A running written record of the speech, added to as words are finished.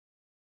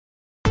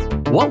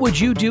What would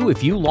you do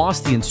if you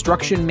lost the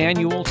instruction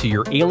manual to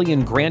your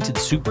alien-granted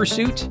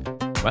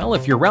supersuit? Well,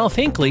 if you're Ralph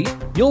Hinckley,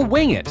 you'll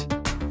wing it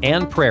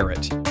and prayer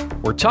it.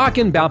 We're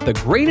talking about the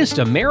greatest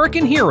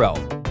American hero.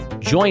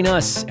 Join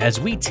us as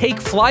we take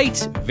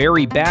flight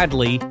very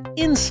badly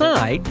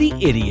inside the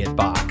Idiot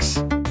Box.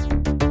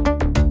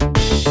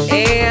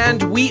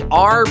 And we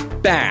are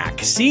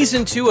back.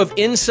 Season 2 of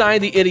Inside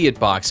the Idiot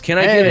Box. Can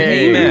I get an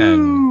amen?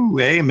 Ooh,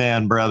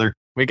 amen, brother.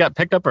 We got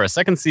picked up for a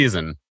second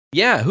season.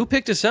 Yeah, who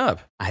picked us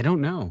up? I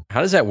don't know. How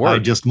does that work? I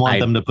just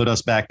want them to put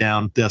us back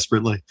down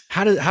desperately.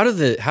 How do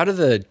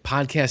the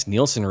podcast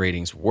Nielsen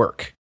ratings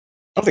work?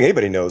 I don't think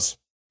anybody knows.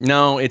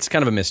 No, it's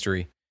kind of a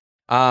mystery.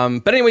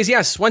 But anyways,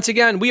 yes, once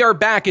again, we are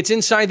back. It's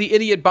Inside the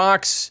Idiot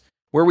Box,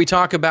 where we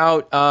talk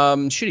about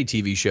shitty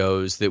TV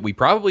shows that we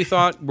probably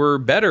thought were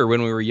better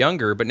when we were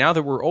younger, but now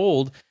that we're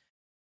old,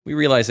 we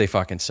realize they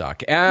fucking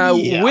suck.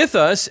 With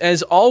us,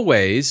 as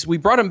always, we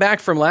brought them back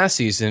from last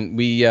season.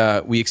 We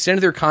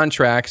extended their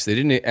contracts. They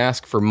didn't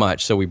ask for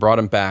much, so we brought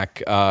them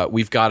back.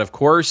 We've got, of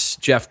course,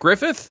 Jeff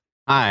Griffith.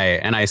 Hi,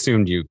 and I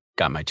assumed you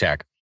got my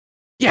check.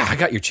 Yeah, I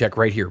got your check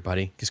right here,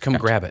 buddy. Just come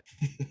grab it.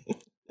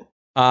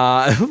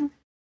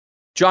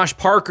 Josh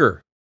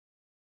Parker.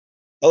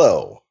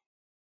 Hello.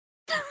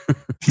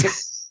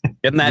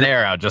 Getting that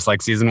air out just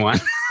like season 1.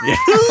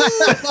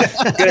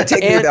 It's going to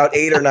take me about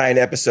 8 or 9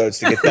 episodes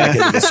to get back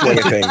into the swing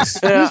of things.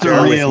 Just to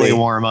really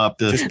warm up.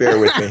 Just bear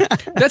with me.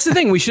 That's the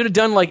thing. We should have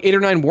done like 8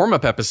 or 9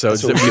 warm-up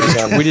episodes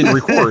that we didn't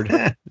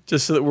record,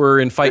 just so that we're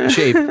in fighting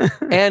shape.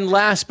 And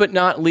last but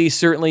not least,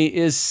 certainly,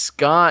 is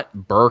Scott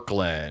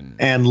Berkland.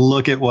 And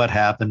look at what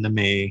happened to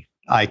me.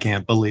 I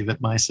can't believe it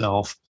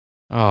myself.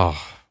 Why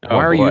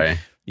are you?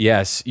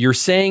 Yes, you're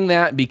saying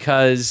that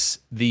because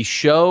the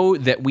show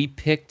that we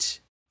picked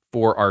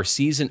for our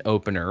season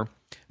opener,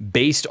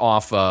 based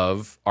off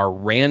of our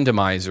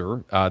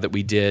randomizer that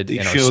we did in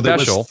our special, that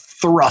was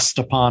thrust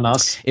upon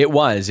us. It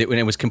was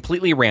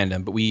completely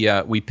random, but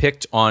we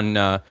picked on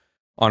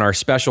our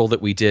special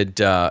that we did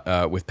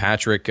with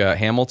Patrick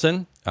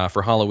Hamilton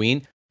for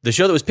Halloween. The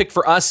show that was picked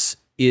for us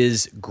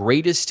is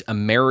Greatest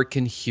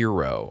American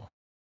Hero.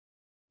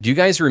 Do you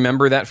guys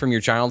remember that from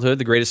your childhood,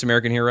 The Greatest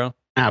American Hero?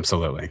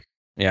 Absolutely.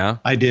 Yeah,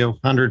 I do.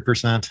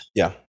 100%.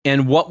 Yeah.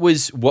 And what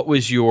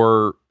was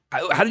your?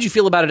 How did you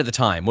feel about it at the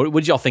time? What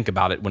did y'all think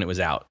about it when it was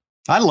out?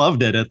 I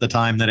loved it at the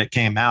time that it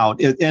came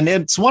out. And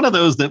it's one of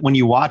those that when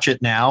you watch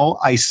it now,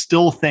 I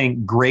still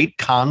think great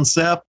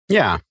concept.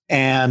 Yeah.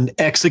 And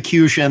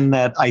execution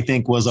that I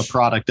think was a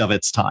product of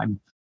its time.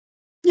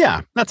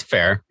 Yeah, that's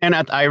fair. And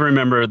I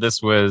remember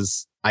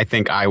I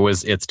think I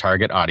was its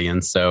target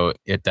audience, so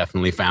it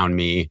definitely found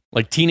me.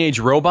 Like Teenage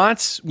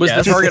Robots was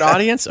the target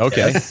audience?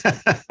 Okay.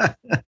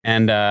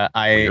 And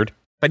Weird.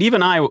 But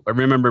even I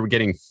remember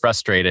getting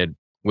frustrated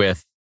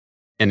with,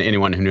 and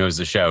anyone who knows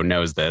the show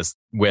knows this,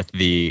 with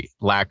the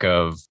lack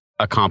of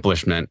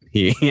accomplishment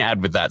he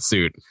had with that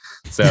suit.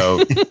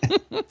 So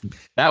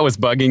that was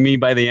bugging me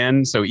by the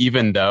end. So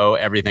even though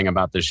everything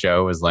about the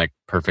show was like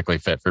perfectly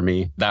fit for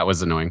me, that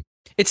was annoying.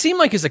 It seemed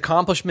like his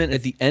accomplishment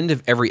at the end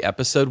of every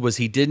episode was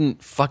he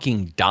didn't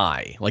fucking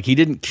die. Like he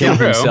didn't kill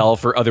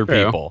himself or other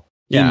people.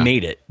 He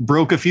made it.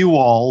 Broke a few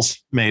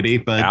walls, maybe,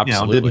 but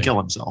didn't kill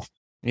himself.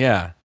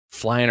 Yeah.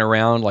 Flying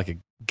around like a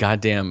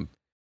goddamn...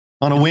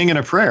 On a wing and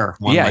a prayer.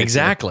 Yeah,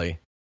 exactly.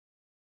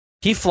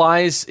 He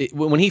flies.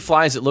 When he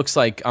flies, it looks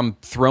like I'm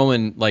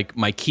throwing like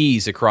my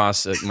keys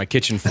across my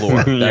kitchen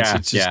floor.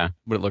 That's just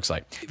what it looks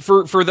like.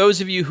 For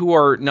those of you who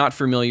are not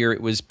familiar, it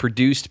was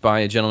produced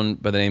by a gentleman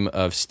by the name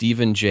of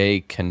Stephen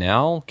J.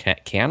 Cannell.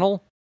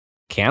 Cantaloupe?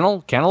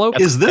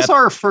 Is this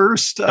our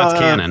first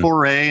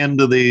foray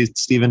into the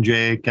Stephen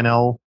J.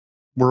 Cannell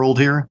world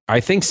here? I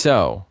think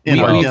so. In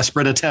our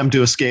desperate attempt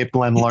to escape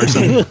Glenn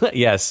Larson.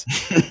 Yes.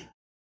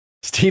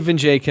 Stephen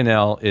J.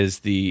 Cannell is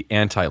the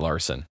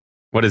anti-Larson.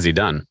 What has he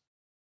done?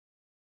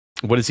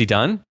 What has he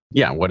done?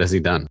 Yeah, what has he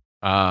done?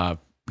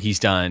 He's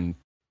done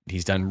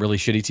really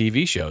shitty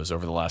TV shows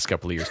over the last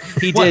couple of years.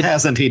 What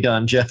hasn't he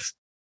done, Jeff?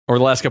 Over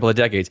the last couple of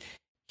decades.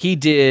 He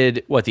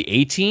did the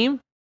A-Team?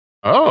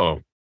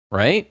 Oh.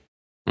 Right?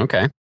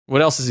 Okay.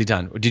 What else has he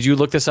done? Did you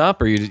look this up,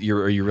 or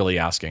are you really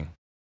asking?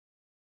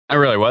 I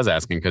really was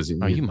asking because you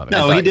mother.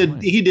 No,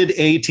 he did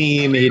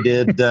A-Team. He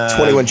did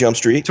 21 Jump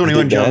Street.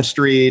 21 Jump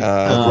Street.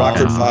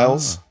 Rockford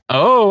Files.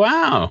 Oh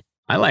wow,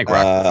 I like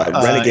Rockford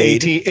Files.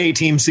 Renegade.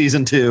 A-Team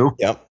season 2.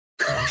 Yep.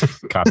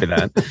 Copy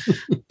that.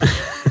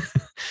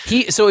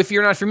 So if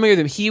you're not familiar with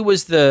him, he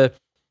was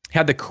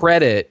had the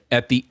credit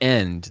at the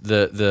end,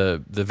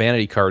 the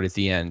vanity card at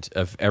the end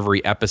of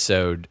every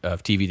episode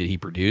of TV that he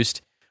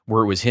produced,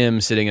 where it was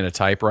him sitting in a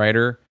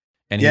typewriter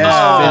and he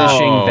was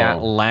finishing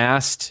that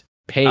last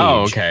page.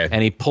 Oh, okay.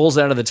 And he pulls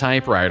out of the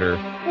typewriter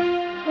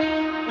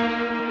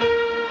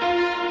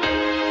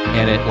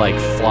and it like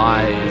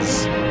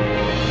flies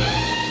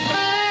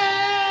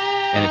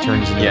and it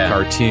turns into a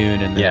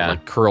cartoon and then it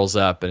like curls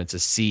up and it's a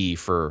C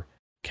for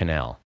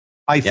Canal.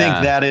 I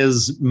think that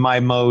is my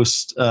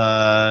most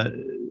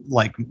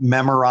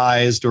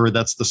memorized, or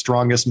that's the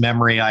strongest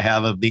memory I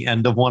have of the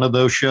end of one of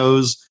those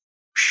shows.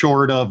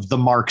 short of the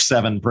Mark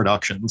 7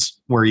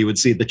 productions, where you would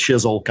see the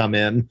chisel come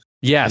in.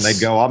 Yes. And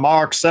they'd go, a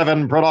Mark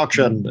 7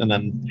 production, and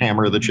then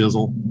hammer the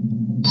chisel.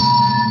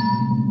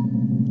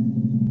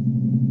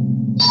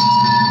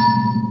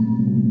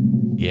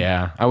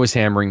 Yeah, I was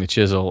hammering the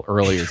chisel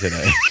earlier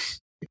today.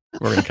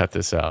 We're going to cut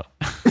this out.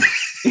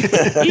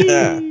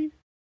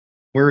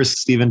 Where is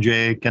Stephen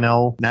J.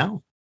 Cannell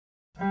now?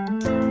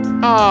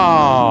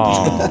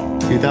 Oh.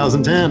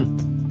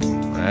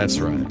 2010. That's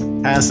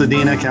right.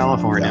 Pasadena,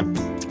 California.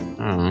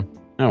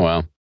 Oh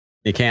well.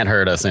 He can't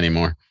hurt us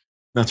anymore.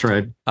 That's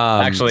right.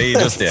 Actually, he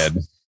just did.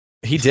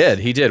 He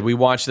did. We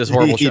watched this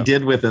horrible show. He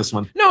did with this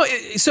one. No,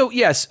 so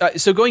yes.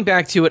 So going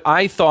back to it,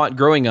 I thought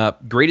growing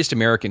up, Greatest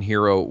American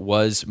Hero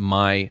was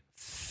my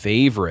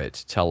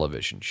favorite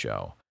television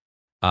show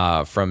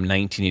from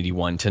 1981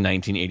 to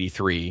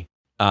 1983.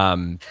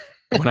 When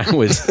I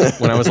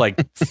was like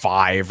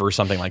 5 or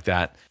something like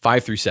that,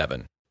 5 through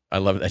 7. I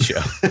love that show.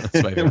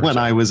 That's my favorite when show.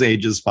 I was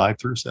ages 5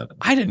 through 7.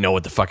 I didn't know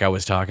what the fuck I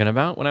was talking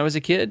about when I was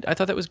a kid. I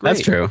thought that was great.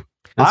 That's true.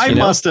 I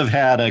must have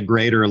had a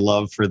greater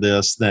love for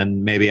this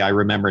than maybe I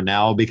remember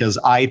now, because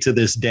I, to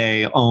this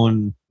day,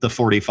 own the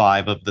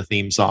 45 of the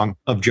theme song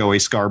of Joey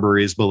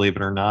Scarberry's Believe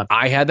It or Not.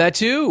 I had that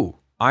too.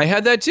 It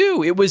had the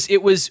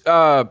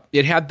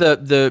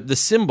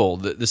symbol,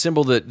 the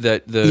symbol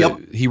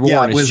that he wore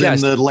on his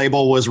chest. The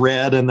label was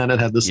red, and then it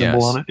had the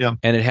symbol on it. Yeah.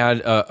 And it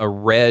had a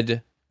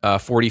red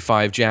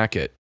 45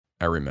 jacket.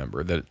 I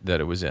remember that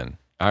it was in.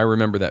 I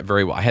remember that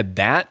very well. I had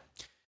that,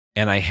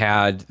 and I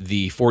had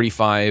the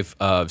 45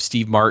 of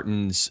Steve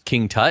Martin's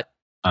King Tut.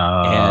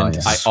 And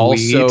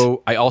yeah.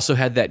 I also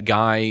had that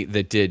guy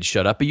that did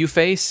Shut Up, You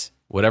Face,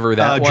 whatever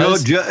that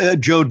was.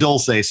 Joe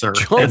Dulce, sir.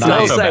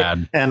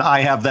 And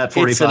I have that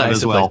 45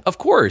 as well. Of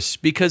course,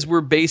 because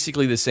we're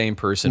basically the same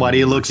person. Why do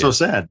you look so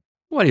sad?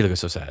 Why do you look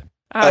so sad?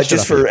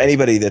 Just for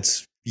anybody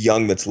that's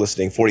young that's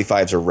listening,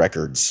 45s are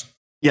records.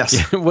 Yes.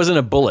 Yeah, it wasn't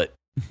a bullet.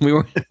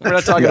 We're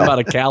not talking about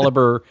a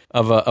caliber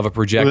of a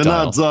projectile. We're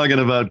not talking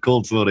about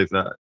Colt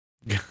 45.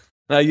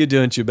 How you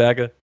doing,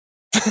 Chewbacca?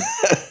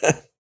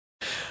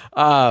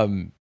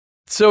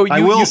 So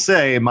I will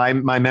say my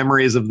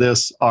memories of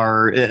this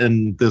are,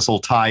 and this will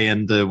tie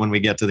into when we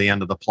get to the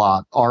end of the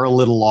plot, are a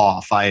little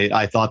off.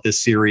 I thought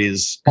this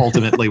series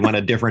ultimately went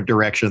a different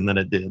direction than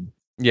it did.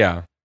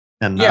 Yeah.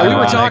 And we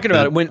were talking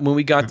about it when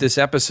we got this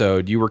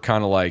episode. You were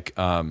kind of like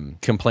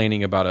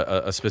complaining about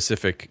a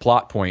specific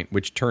plot point,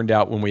 which turned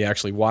out when we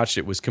actually watched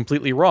it was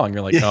completely wrong.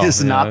 You're like, oh,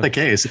 it's not the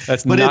case.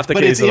 That's not the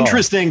case. But it's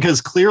interesting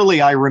because clearly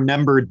I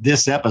remembered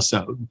this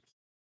episode.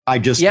 I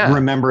just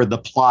remember the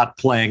plot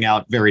playing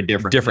out very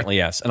differently. Differently,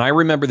 yes. And I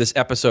remember this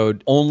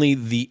episode, only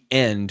the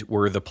end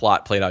where the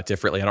plot played out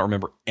differently. I don't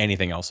remember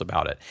anything else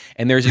about it.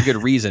 And there's a good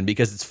reason,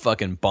 because it's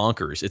fucking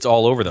bonkers. It's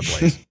all over the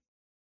place.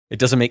 It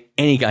doesn't make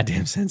any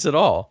goddamn sense at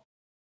all.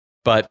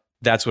 But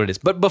that's what it is.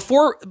 But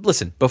before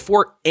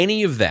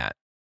any of that,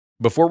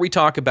 before we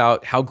talk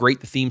about how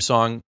great the theme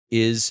song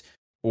is,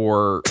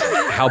 or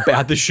how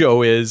bad the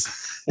show is,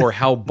 or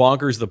how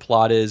bonkers the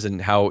plot is,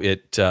 and how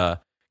it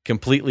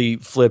completely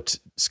flipped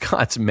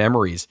Scott's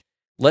memories,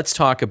 let's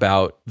talk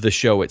about the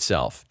show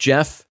itself.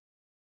 Jeff,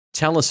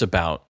 tell us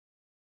about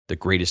The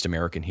Greatest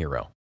American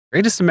Hero.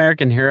 Greatest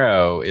American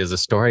Hero is a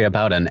story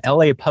about an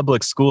LA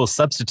public school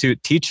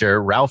substitute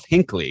teacher, Ralph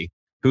Hinckley,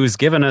 who's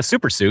given a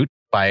supersuit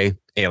by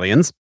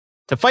aliens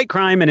to fight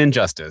crime and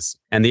injustice.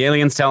 And the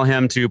aliens tell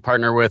him to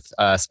partner with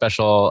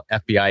special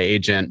FBI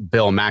agent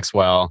Bill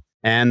Maxwell,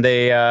 and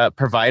they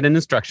provide an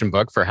instruction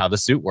book for how the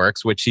suit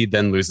works, which he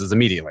then loses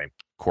immediately.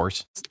 Of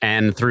course.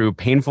 And through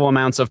painful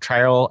amounts of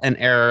trial and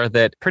error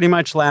that pretty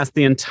much last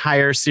the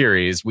entire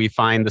series, we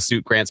find the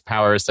suit grants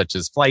powers such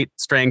as flight,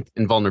 strength,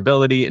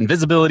 invulnerability,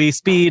 invisibility,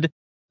 speed,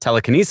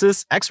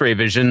 telekinesis, X-ray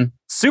vision,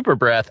 super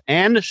breath,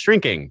 and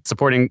shrinking.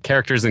 Supporting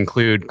characters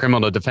include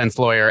criminal defense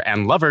lawyer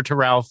and lover to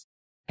Ralph,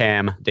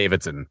 Pam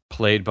Davidson.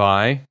 Played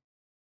by?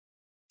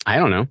 I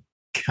don't know.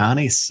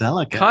 Connie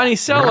Selica. Connie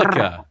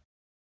Selica.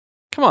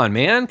 Come on,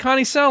 man.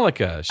 Connie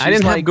Selica. I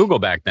didn't have Google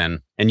back then.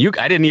 And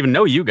I didn't even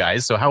know you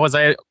guys, so how was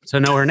I to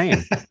know her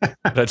name?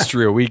 That's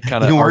true. We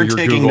kind of You weren't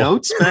taking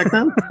notes back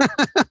then?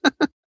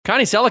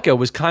 Connie Selica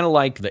was kind of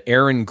like the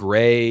Aaron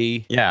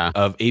Gray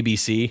of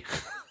ABC.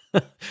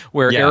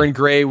 Where Aaron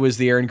Gray was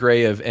the Aaron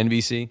Gray of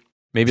NBC.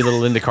 Maybe a little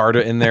Linda Carter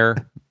in there,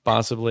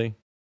 possibly.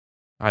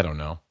 I don't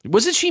know.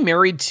 Wasn't she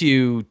married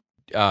to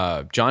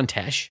John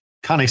Tesh?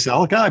 Connie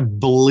Selica? I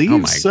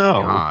believe so.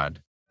 Oh, my God.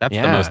 That's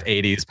the most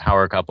 80s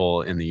power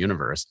couple in the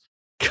universe.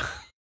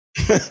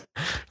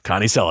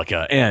 Connie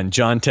Selica and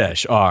John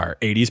Tesh are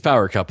 80s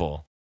power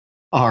couple.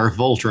 Are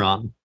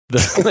Voltron.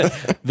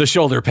 The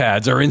shoulder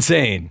pads are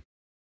insane.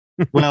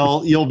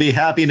 Well, you'll be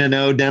happy to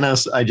know,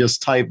 Dennis, I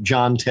just typed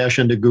John Tesh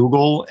into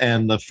Google,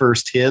 and the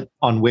first hit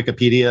on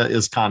Wikipedia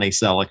is Connie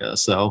Selica.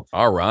 So,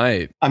 all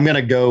right, I'm going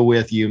to go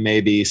with you,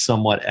 maybe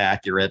somewhat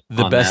accurate.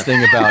 The best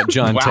thing about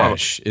John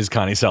Tesh is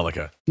Connie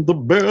Selica. The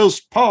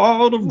best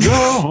part of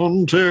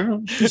John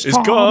Tesh is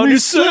Connie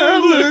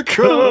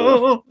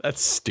Selica.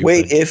 That's stupid.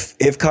 Wait,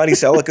 if Connie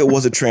Selica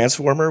was a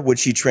transformer, would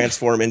she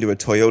transform into a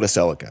Toyota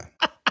Celica?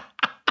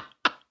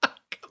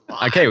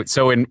 Okay,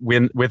 so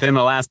within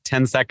the last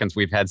 10 seconds,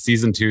 we've had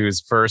season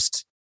 2's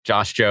first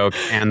Josh joke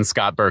and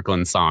Scott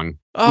Berkland song.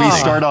 We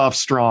start off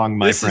strong,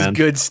 my this friend. This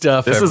is good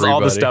stuff. This everybody. is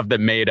all the stuff that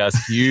made us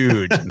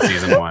huge in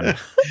season 1.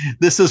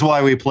 This is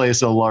why we play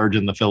so large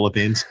in the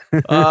Philippines.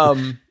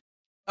 Okay,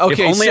 if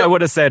only I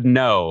would have said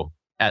no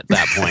at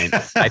that point.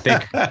 I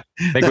think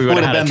we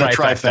would have had been the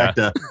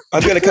trifecta.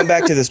 I'm going to come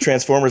back to this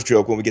Transformers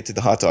joke when we get to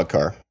the hot dog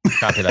car.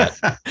 Copy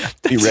that.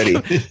 Be ready.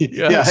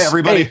 Yeah,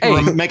 everybody,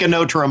 make a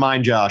note to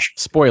remind Josh.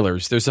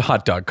 Spoilers. There's a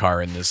hot dog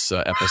car in this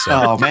episode.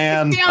 Oh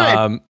man.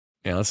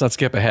 Yeah, let's not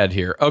skip ahead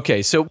here.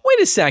 Okay, so wait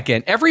a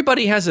second.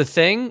 Everybody has a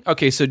thing.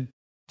 Okay, so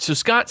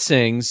Scott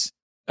sings.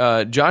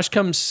 Josh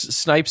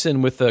snipes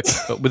in with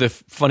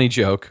a funny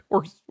joke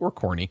or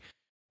corny.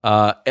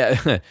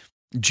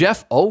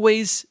 Jeff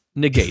always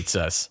negates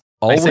us.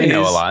 Always, I say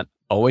no a lot.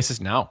 Always says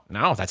no,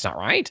 that's not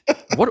right.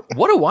 What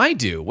do I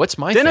do? What's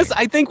my Dennis? thing?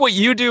 I think what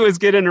you do is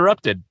get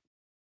interrupted.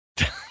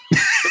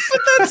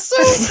 But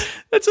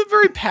that's a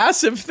very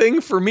passive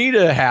thing for me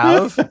to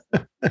have.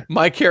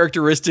 My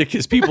characteristic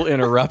is people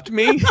interrupt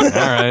me. All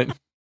right.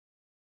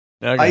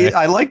 Okay.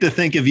 I like to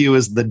think of you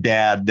as the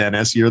dad,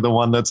 Dennis. You're the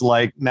one that's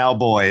like, now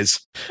boys.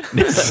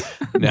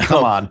 Now,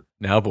 come on.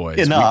 Now boys.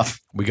 Enough.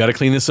 We got to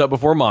clean this up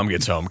before mom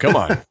gets home. Come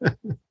on.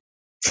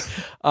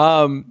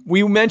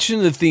 We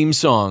mentioned the theme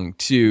song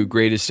to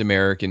Greatest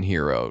American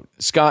Hero.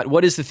 Scott,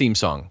 what is the theme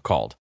song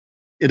called?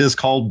 It is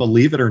called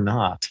Believe It or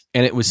Not.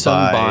 And it was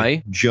sung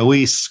by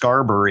Joey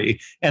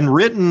Scarberry and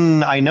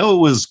written, I know it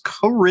was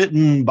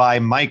co-written by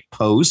Mike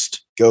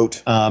Post,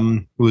 GOAT,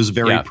 who was a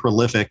very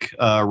prolific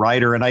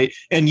writer. And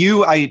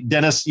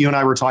Dennis, you and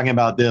I were talking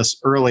about this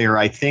earlier.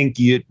 I think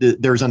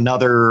there's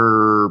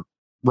another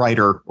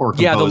writer or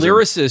composer. Yeah, the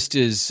lyricist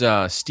is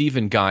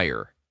Stephen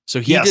Geyer. So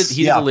he did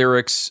the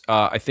lyrics.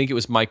 I think it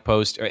was Mike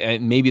Post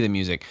and maybe the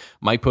music.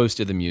 Mike Post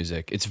did the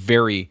music. It's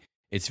very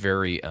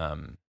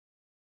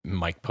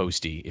Mike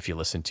Posty if you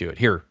listen to it.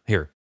 Here,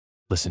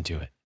 listen to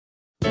it.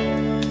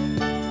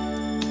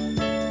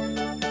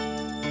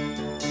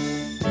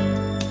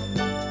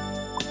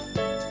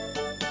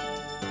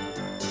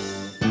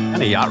 Kind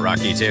of yacht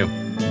rocky too.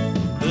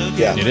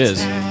 Yeah, it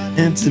is.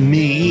 And to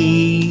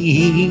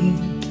me,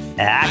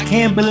 I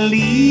can't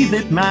believe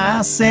it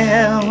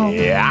myself.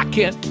 Yeah, I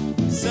can't.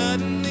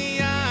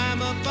 Suddenly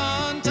I'm up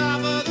on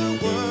top of the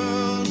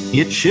world.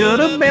 It should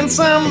have been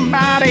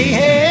somebody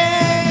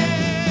else.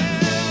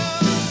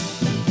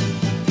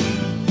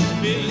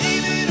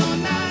 Believe it or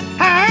not,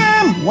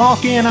 I'm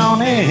walking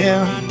on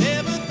air. I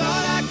never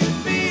thought I could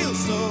feel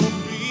so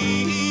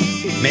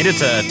free. Made it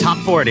to top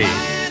 40.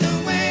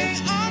 Flying away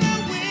on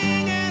a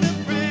wing and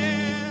a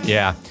prayer.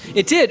 Yeah,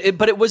 it did,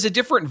 but it was a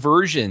different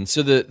version.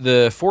 So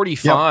the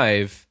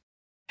 45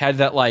 had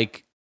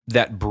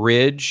that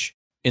bridge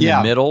in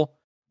the middle,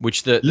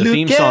 which the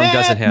theme song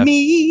doesn't have.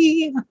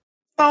 Me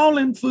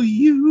falling for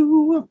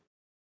you.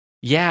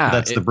 Yeah,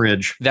 that's the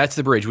bridge. That's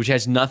the bridge, which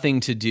has nothing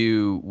to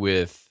do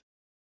with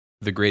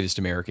The Greatest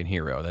American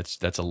Hero.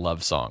 That's a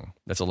love song.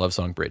 That's a love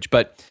song bridge,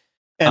 but.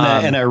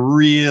 And a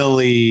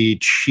really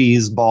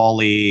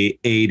cheeseball-y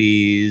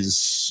 80s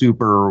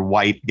super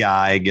white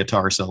guy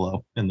guitar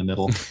solo in the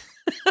middle.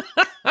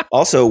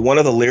 Also, one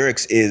of the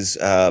lyrics is,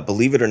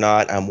 believe it or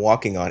not, I'm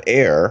walking on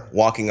air.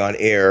 Walking on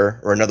air,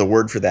 or another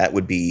word for that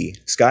would be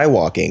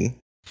skywalking.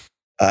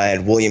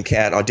 And William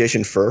Catt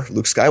auditioned for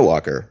Luke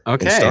Skywalker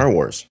in Star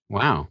Wars.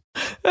 Wow.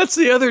 That's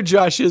the other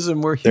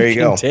Joshism where There you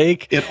go. He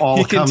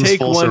can take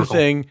one circle.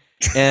 thing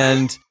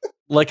and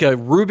like a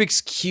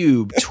Rubik's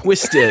Cube,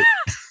 twist it.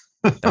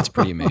 That's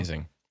pretty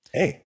amazing.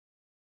 Hey.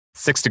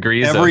 6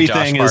 degrees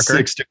Everything of Josh is Parker.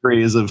 6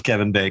 degrees of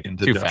Kevin Bacon.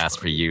 Too fast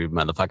for you,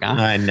 motherfucker.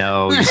 I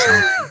know.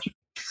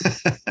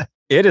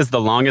 It is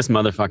the longest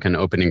motherfucking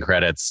opening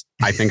credits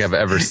I think I've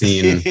ever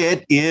seen.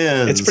 It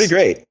is. It's pretty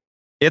great.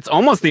 It's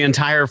almost the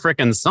entire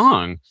freaking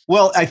song.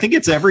 Well, I think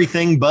it's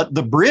everything but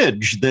the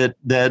bridge that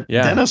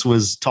Dennis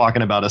was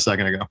talking about a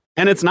second ago.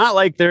 And it's not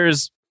like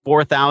there's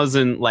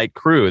 4,000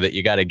 crew that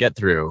you got to get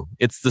through.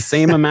 It's the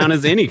same amount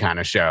as any kind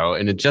of show.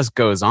 And it just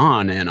goes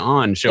on and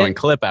on, showing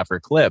clip after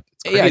clip.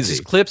 It's crazy. Yeah, it's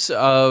just clips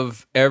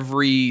of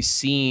every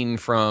scene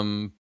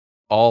from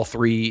all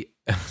 3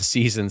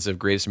 seasons of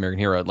Greatest American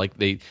Hero. Like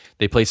they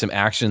play some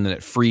action, then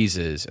it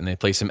freezes, and they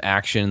play some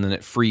action, then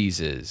it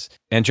freezes.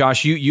 And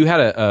Josh, you had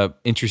a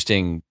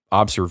interesting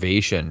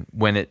observation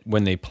when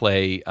they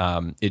play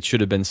It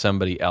Should Have Been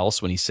Somebody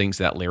Else, when he sings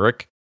that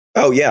lyric.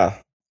 Oh, yeah.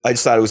 I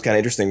just thought it was kind of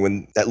interesting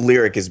when that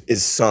lyric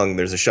is sung.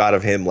 There's a shot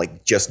of him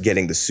just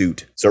getting the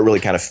suit, so it really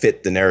kind of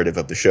fit the narrative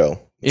of the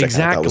show.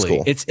 Exactly, was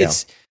cool.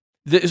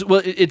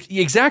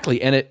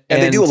 Exactly, and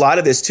they do a lot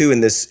of this too in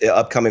this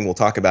upcoming. We'll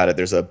talk about it.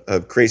 There's a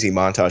crazy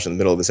montage in the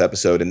middle of this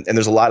episode, and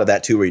there's a lot of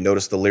that too, where you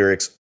notice the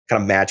lyrics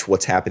kind of match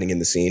what's happening in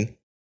the scene.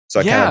 So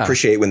I kind of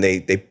appreciate when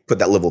they put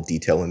that level of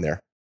detail in there.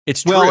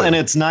 It's true. Well, and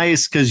it's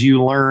nice because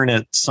you learn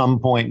at some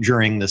point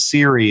during the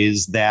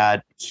series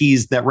that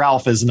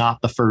Ralph is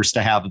not the first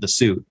to have the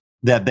suit,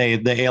 that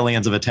the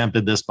aliens have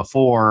attempted this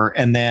before.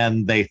 And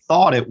then they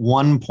thought at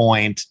one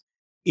point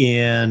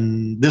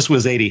this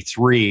was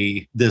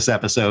 83, this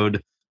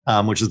episode,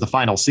 which is the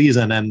final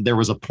season. And there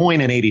was a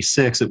point in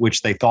 86 at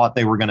which they thought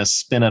they were going to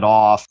spin it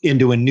off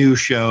into a new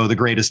show, The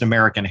Greatest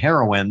American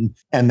Heroine.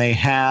 And they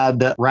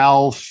had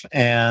Ralph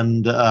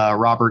and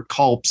Robert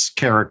Culp's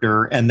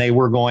character, and they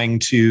were going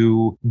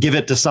to give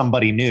it to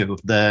somebody new.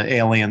 The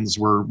aliens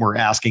were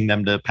asking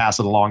them to pass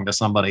it along to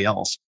somebody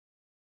else.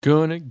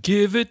 Gonna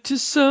give it to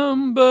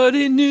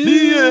somebody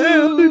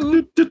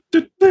new.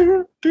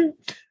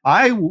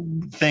 I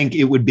think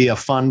it would be a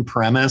fun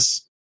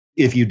premise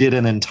if you did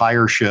an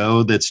entire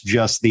show that's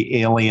just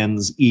the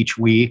aliens each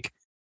week,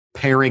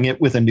 pairing it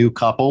with a new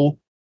couple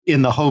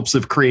in the hopes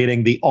of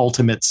creating the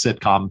ultimate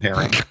sitcom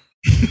pairing.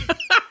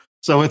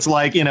 So it's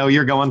like,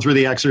 you're going through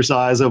the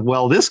exercise of,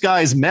 well, this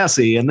guy's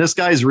messy and this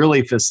guy's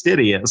really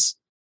fastidious.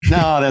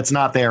 No, that's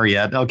not there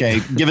yet.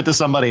 Okay, give it to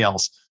somebody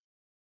else.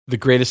 The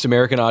Greatest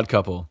American Odd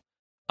Couple.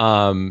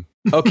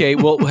 Okay,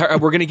 well,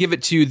 we're going to give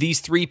it to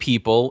these three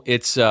people.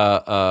 It's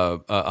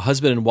a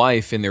husband and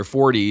wife in their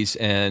 40s,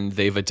 and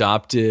they've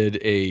adopted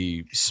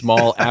a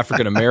small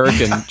African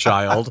American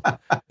child.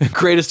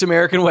 Greatest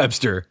American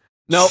Webster.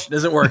 Nope,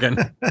 isn't working.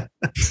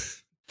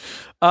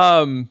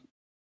 All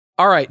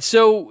right,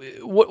 so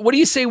what do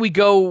you say we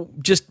go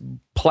just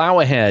plow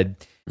ahead?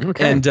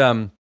 Okay.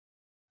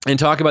 And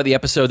talk about the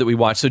episode that we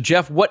watched. So,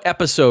 Jeff, what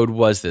episode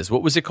was this?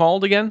 What was it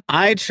called again?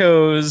 I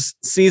chose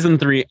season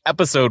 3,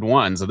 episode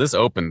 1. So this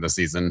opened the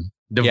season.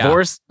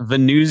 Divorce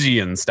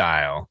Venusian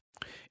style.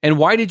 And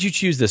why did you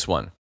choose this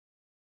one?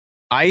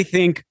 I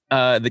think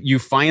that you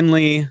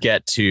finally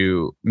get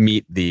to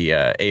meet the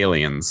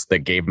aliens that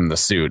gave him the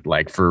suit,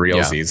 like for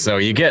realsies. Yeah. So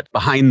you get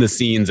behind the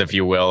scenes, if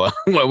you will.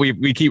 Well,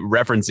 we keep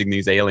referencing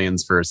these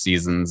aliens for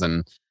seasons,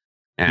 and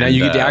now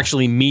you get to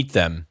actually meet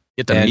them.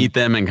 Get to meet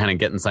them and kind of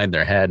get inside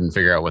their head and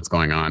figure out what's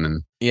going on.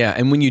 And yeah,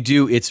 and when you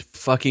do, it's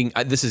fucking.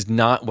 This is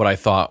not what I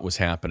thought was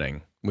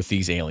happening with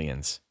these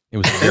aliens. It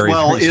was very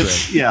well.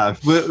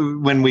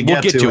 When we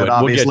get to it,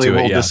 obviously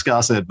we'll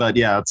discuss it. But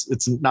yeah,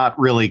 it's not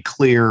really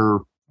clear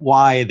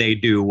why they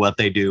do what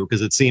they do,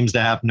 because it seems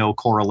to have no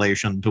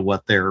correlation to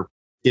what their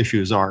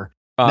issues are.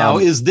 Now,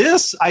 is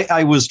this?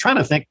 I was trying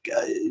to think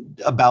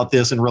about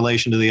this in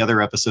relation to the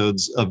other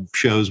episodes of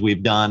shows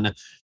we've done.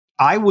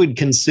 I would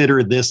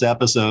consider this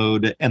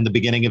episode and the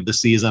beginning of the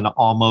season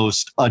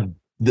almost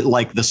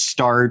like the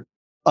start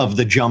of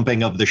the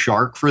jumping of the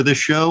shark for this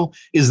show.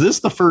 Is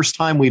this the first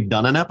time we've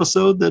done an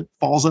episode that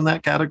falls in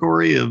that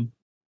category of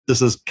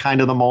this is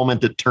kind of the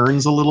moment it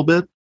turns a little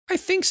bit? I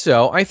think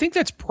so. I think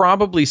that's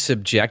probably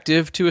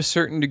subjective to a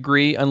certain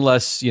degree,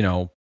 unless,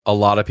 a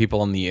lot of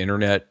people on the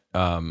internet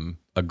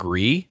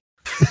agree.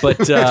 But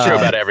it's true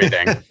about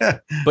everything.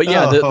 But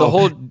yeah, the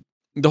whole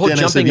Dennis,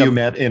 jumping have you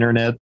met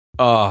internet?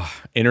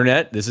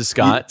 Internet. This is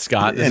Scott.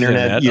 Scott, this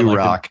internet, is you I'd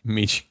rock. Like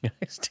meet you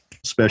guys.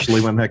 Especially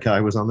when that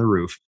guy was on the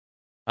roof.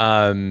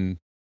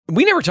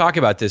 We never talk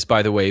about this,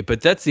 by the way,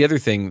 but that's the other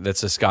thing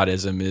that's a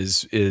Scottism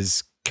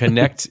is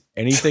connect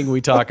anything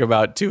we talk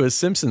about to a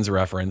Simpsons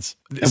reference.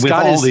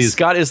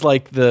 Scott is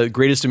like the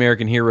greatest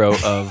American hero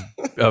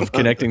of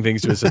connecting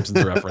things to a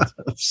Simpsons reference.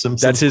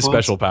 That's his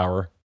special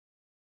power.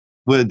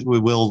 We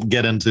will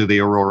get into the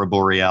Aurora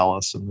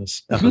Borealis in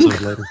this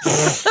episode later.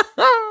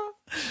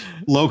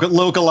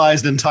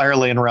 Localized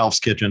entirely in Ralph's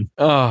kitchen.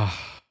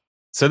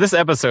 So this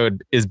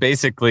episode is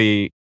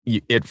basically,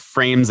 it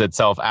frames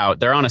itself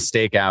out. They're on a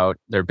stakeout.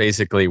 They're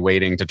basically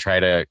waiting to try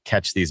to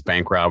catch these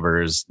bank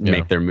robbers,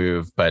 make their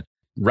move. But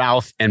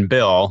Ralph and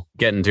Bill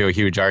get into a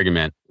huge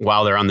argument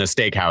while they're on the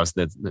steakhouse.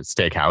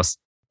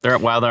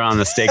 While they're on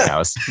the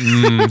steakhouse.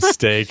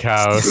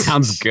 Steakhouse.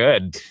 Sounds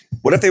good.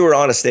 What if they were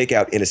on a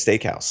stakeout in a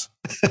steakhouse?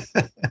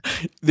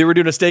 They were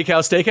doing a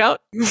steakhouse stakeout?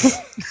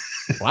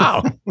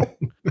 Wow.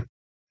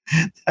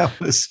 That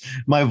was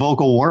my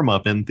vocal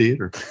warm-up in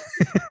theater.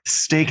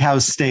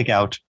 Steakhouse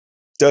stakeout.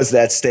 Does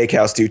that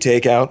steakhouse do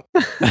takeout?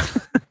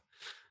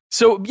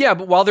 So, yeah,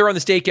 but while they're on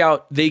the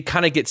stakeout, they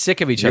kind of get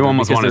sick of each other. You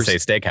almost want to say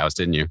steakhouse,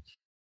 didn't you?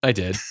 I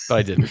did, but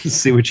I didn't.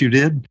 See what you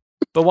did?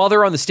 But while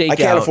they're on the stakeout... I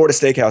can't afford a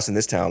steakhouse in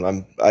this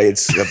town.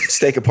 It's a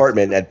steak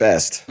apartment at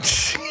best.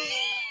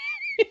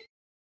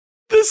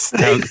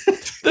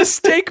 The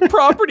steak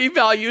property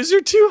values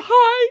are too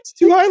high. It's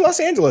too high in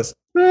Los Angeles.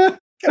 Can't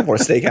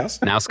afford a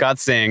steakhouse. Now Scott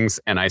sings,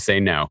 and I say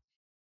no.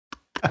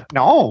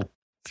 No.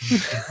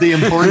 The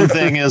important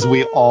thing is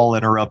we all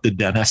interrupted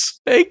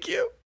Dennis. Thank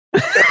you.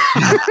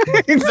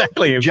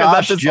 Exactly.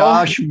 Josh was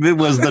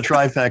the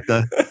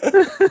trifecta.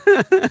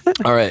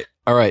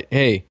 All right.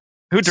 Hey.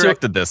 Who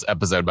directed this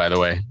episode, by the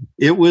way?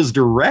 It was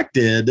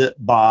directed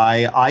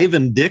by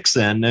Ivan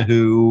Dixon,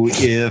 who,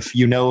 if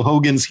you know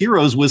Hogan's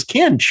Heroes, was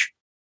Kinch.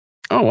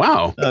 Oh,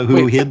 wow.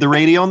 Who hid the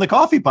radio in the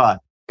coffee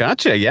pot.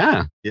 Gotcha,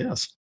 yeah.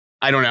 Yes.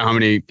 I don't know how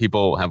many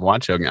people have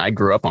watched Hogan. I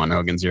grew up on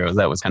Hogan's Heroes.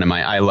 That was kind of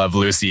my I Love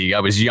Lucy.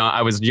 I was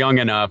young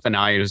enough, and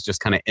I was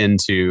just kind of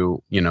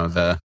into,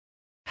 the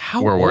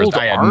World War II.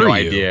 I had no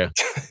idea.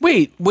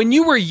 Wait, when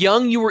you were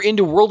young, you were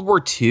into World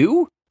War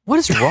II? What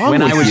is wrong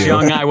with you? When I was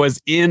young, I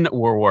was in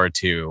World War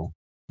II.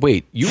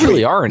 Wait, you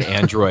really are an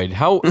android.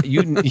 How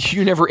you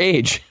never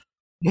age.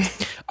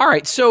 All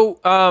right, so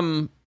they're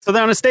on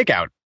a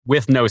stakeout.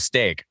 with no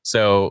steak.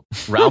 So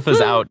Ralph is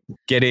out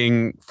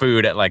getting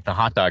food at like the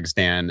hot dog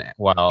stand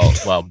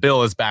while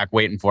Bill is back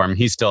waiting for him.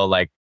 He's still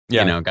like,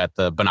 got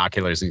the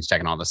binoculars and he's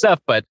checking all the stuff.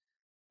 But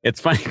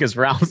it's funny because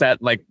Ralph's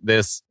at like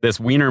this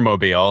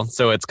Wienermobile.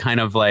 So it's kind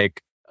of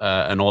like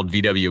an old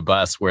VW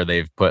bus where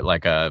they've put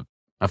like a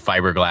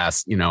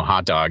fiberglass,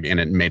 hot dog in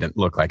it and made it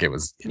look like it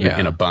was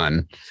in a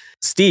bun.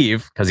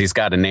 Steve, because he's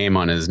got a name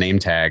on his name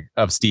tag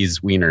of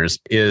Steve's Wieners,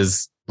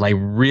 is like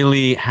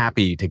really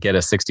happy to get a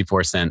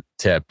 64-cent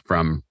tip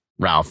from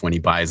Ralph when he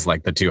buys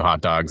like the 2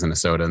 hot dogs and a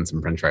soda and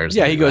some french fries.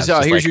 Yeah, he goes,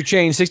 here's your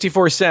change,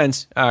 64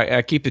 cents.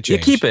 Keep the change. You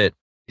keep it.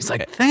 He's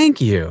like,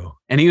 thank you.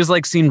 And he was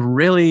like, seemed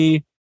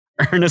really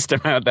earnest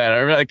about that.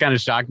 It really kind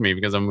of shocked me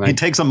because I'm like... He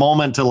takes a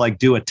moment to like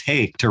do a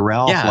take to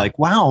Ralph. Yeah. Like,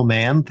 wow,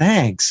 man,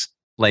 thanks.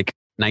 Like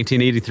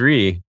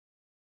 1983,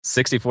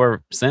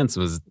 64 cents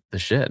was the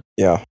shit.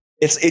 Yeah.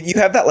 You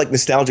have that like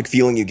nostalgic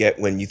feeling you get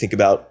when you think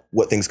about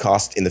what things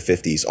cost in the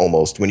 50s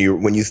almost when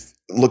you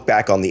look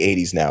back on the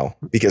 80s now,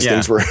 because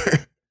things were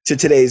to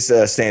today's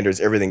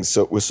standards, everything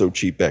was so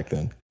cheap back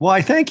then.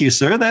 Why, thank you,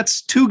 sir.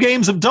 That's 2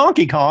 games of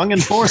Donkey Kong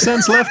and 4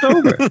 cents left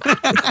over.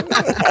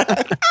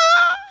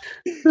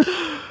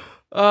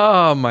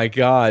 Oh my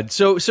God.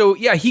 So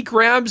yeah, he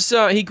grabs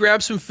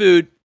some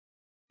food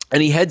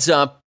and he heads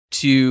up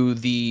to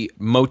the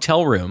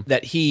motel room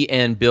that he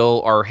and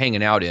Bill are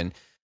hanging out in.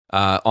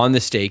 On the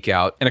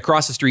stakeout, and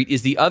across the street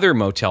is the other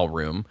motel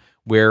room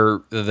where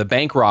the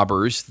bank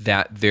robbers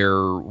that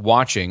they're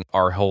watching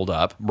are holed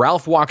up.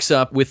 Ralph walks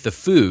up with the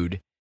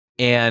food,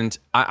 and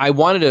I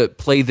wanted to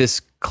play this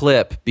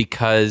clip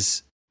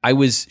because I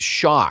was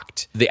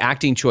shocked. The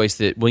acting choice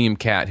that William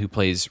Catt, who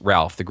plays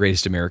Ralph, the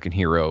greatest American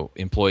hero,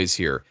 employs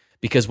here.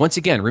 Because once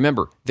again,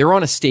 remember, they're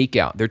on a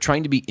stakeout. They're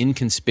trying to be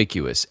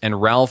inconspicuous,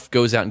 and Ralph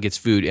goes out and gets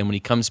food, and when he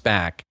comes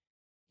back,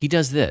 he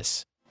does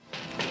this.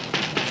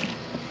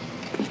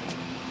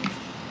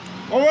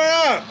 Open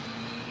up!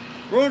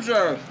 Room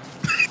service.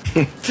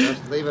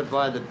 Just leave it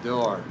by the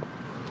door.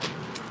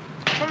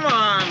 Come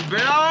on, Bill,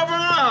 open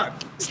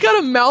up! He's got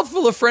a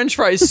mouthful of french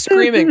fries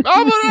screaming,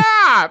 open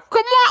up!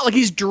 Come on! Like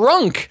he's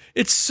drunk.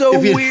 It's so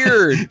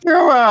weird.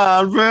 Come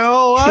on,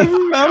 Bill.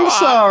 I'm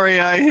sorry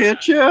I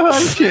hit you.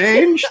 I've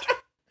changed.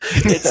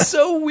 It's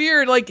so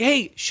weird. Like,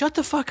 hey, shut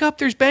the fuck up.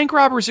 There's bank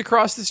robbers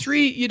across the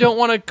street. You don't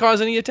want to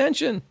cause any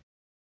attention.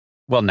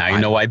 Well, now you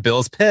know why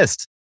Bill's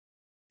pissed.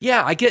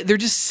 Yeah, I get. They're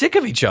just sick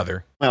of each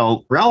other.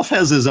 Well, Ralph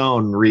has his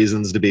own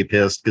reasons to be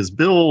pissed because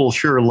Bill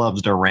sure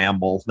loves to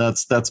ramble.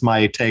 That's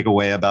my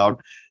takeaway about.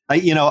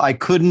 I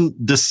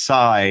couldn't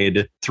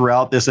decide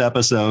throughout this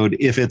episode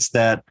if it's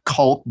that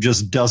Culp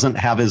just doesn't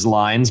have his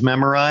lines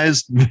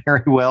memorized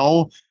very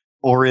well,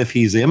 or if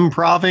he's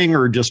improving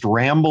or just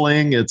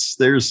rambling.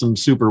 There's some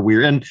super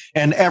weird,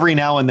 and every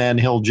now and then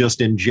he'll just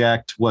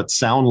inject what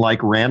sound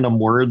like random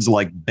words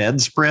like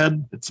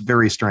bedspread. It's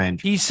very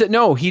strange. He said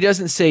no. He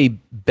doesn't say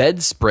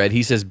bedspread.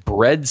 He says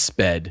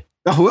breadsped.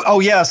 Oh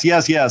yes. He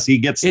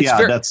gets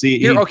that's he.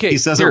 Here, okay, he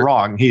says it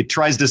wrong. He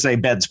tries to say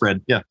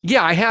bedspread. Yeah.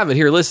 I have it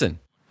here. Listen.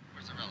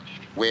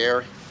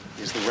 Where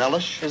is the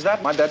relish? Is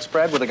that my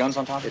bedspread with the guns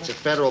on top of it? It's a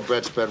federal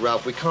breadspread,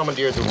 Ralph. We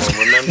commandeered the room,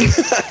 remember?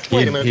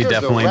 Wait a minute, he there's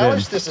definitely no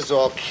relish. did. This is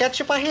all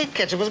ketchup. I hate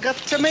ketchup. It's got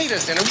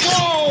tomatoes in it.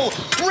 Whoa!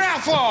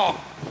 Raffle!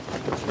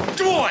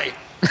 Doy!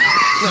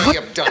 No,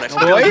 you've done it.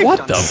 Boy,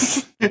 what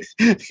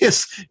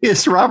the?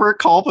 Is Robert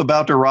Culp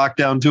about to rock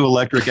down to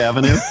Electric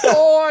Avenue?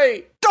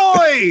 Doy!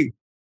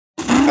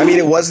 I mean,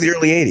 it was the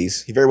early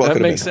 80s. He very well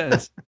could have been. That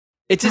makes sense.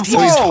 It's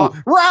just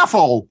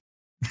raffle.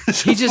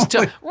 He just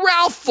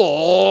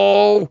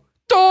Ralph-o!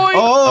 Doy!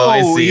 Oh,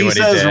 I see what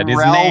he says did. His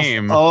Ralph.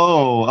 name.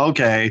 Oh,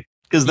 okay.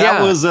 Because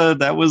that was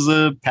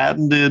a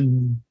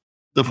patented.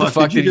 The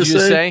fuck did you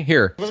just say?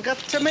 Here. It's got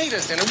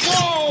tomatoes in it.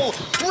 Whoa!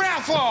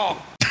 Raffle!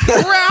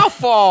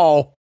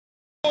 Raffle!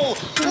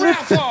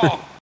 Raffle!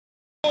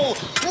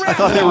 I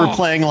thought they were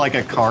playing like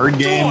a card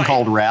game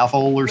called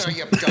Raffle or something.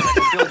 You've done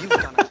it, Bill. You've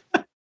done it.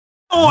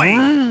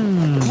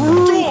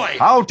 Doy!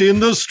 Out in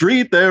the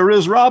street, there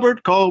is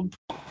Robert Culp.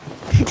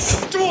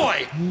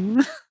 Doy!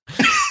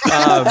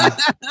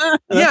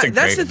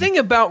 That's the thing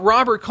about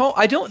Robert Culp.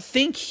 I don't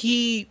think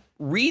he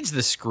reads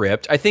the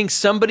script. I think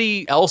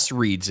somebody else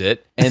reads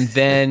it and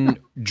then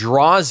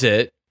draws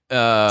it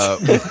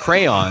with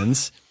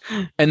crayons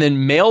and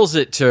then mails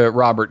it to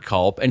Robert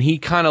Culp, and he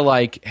kind of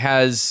like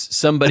has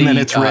somebody and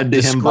then it's read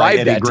to him by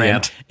Eddie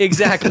Grant.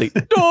 Exactly.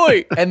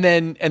 Doy! And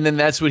then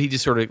that's what he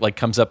just sort of like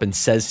comes up and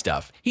says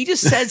stuff. He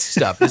just says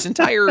stuff this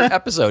entire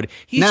episode.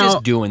 He's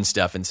just doing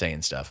stuff and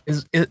saying stuff.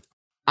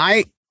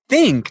 I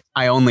think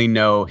I only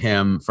know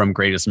him from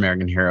Greatest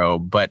American Hero,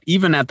 but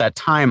even at that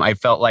time, I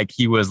felt like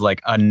he was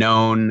like a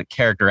known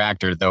character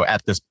actor, though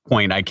at this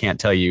point, I can't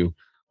tell you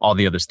all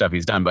the other stuff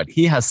he's done, but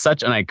he has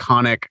such an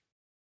iconic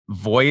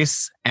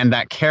voice, and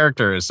that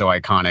character is so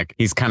iconic.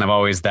 He's kind of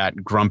always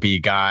that grumpy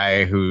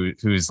guy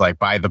who's like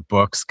by the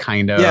books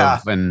kind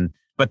of,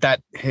 but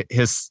that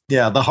his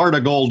the heart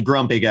of gold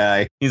grumpy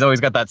guy. He's always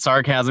got that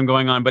sarcasm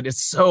going on, but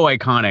it's so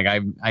iconic.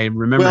 I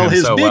remember him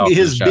his so big, well.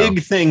 His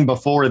big thing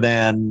before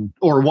then,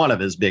 or one of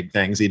his big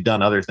things, he'd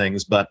done other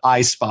things, but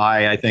I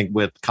Spy, I think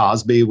with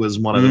Cosby was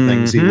one of the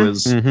things he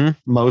was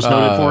most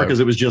noted for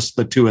because it was just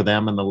the two of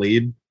them in the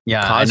lead.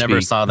 Yeah, Cosby, I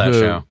never saw that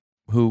show.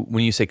 Who,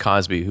 when you say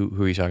Cosby,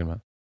 who are you talking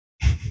about?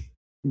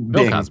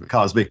 Bill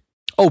Cosby.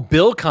 Oh,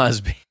 Bill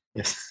Cosby.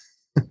 Yes.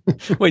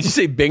 Wait, did you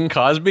say Bing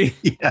Cosby?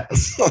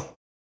 Yes.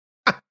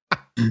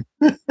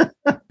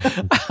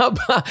 How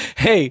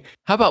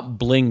about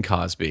Bling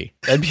Cosby?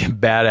 That'd be a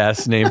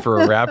badass name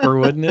for a rapper,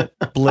 wouldn't it?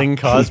 Bling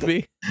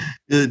Cosby.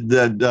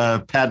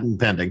 Patent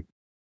pending.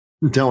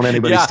 Don't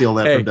anybody steal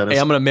that from Dennis. Hey,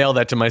 I'm going to mail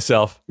that to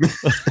myself.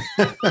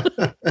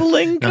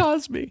 Bling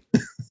Cosby.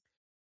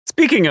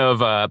 Speaking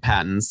of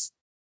patents.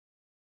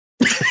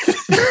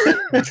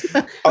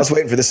 I was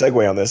waiting for the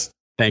segue on this.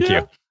 Thank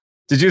you.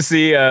 Did you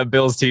see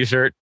Bill's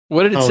t-shirt?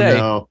 What did it say?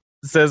 No.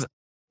 It says,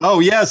 "Oh,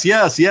 yes.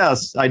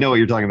 I know what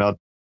you're talking about."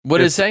 What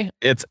did it say?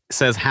 It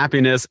says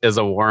happiness is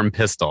a warm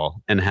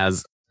pistol and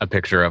has a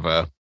picture of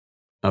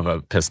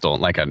a pistol,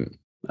 like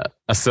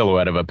a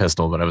silhouette of a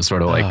pistol, but I was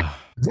sort of like,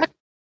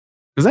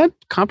 is that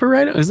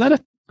copyrighted? Is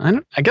that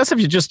I guess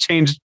if you just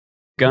change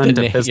gun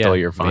to pistol,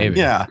 you're fine. Maybe.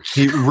 Yeah.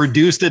 He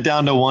reduced it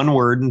down to one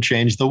word and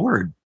changed the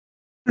word.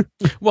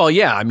 Well,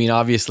 yeah. I mean,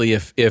 obviously,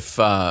 if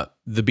the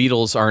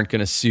Beatles aren't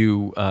going to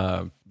sue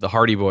the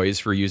Hardy Boys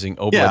for using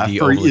Obla Di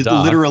Obla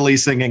Da, literally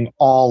singing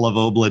all of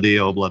Obla Di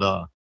Obla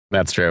Da.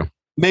 That's true.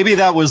 Maybe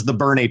that was the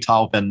Bernie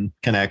Taupin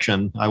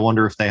connection. I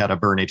wonder if they had a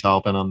Bernie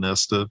Taupin on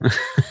this to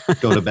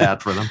go to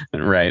bat for them.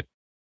 Right.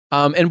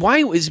 And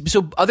why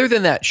so? Other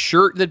than that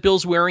shirt that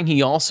Bill's wearing,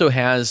 he also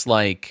has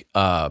like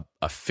a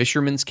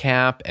fisherman's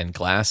cap and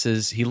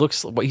glasses.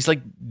 He's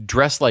like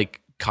dressed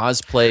like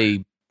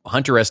cosplay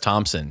Hunter S.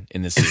 Thompson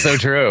in this. It's so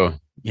true.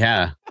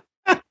 Yeah.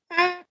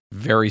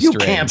 Very strange. You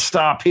can't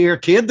stop here,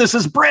 kid. This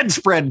is bread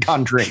spread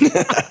country.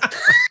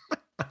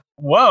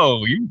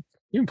 Whoa,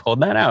 you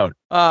pulled that out.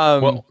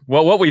 Well,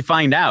 what we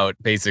find out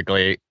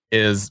basically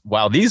is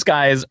while these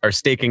guys are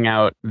staking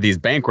out these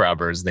bank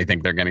robbers they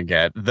think they're going to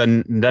get,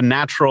 the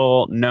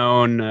natural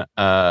known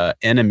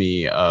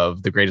enemy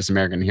of the greatest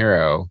American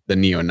hero, the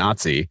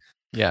neo-Nazi,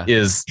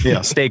 is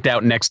staked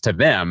out next to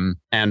them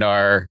and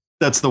are...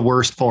 That's the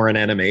worst foreign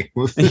enemy.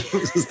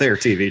 This is their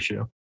TV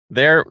show.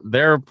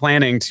 They're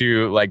planning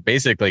to like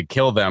basically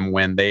kill them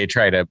when they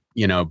try to,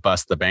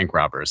 bust the bank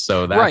robbers.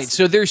 So that's right.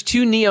 So there's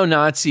two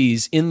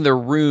neo-Nazis in the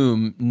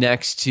room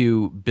next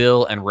to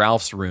Bill and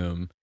Ralph's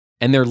room,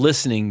 and they're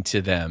listening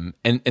to them.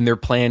 And their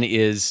plan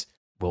is,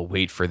 we'll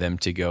wait for them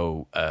to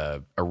go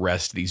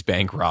arrest these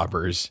bank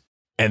robbers,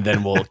 and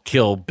then we'll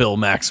kill Bill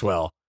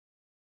Maxwell.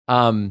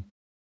 And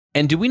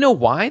do we know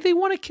why they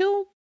want to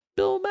kill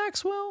Bill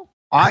Maxwell?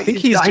 I think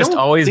he's just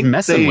always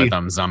messing with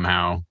them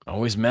somehow.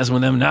 Always messing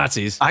with them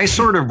Nazis. I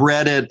sort of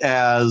read it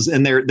as,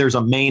 and there's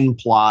a main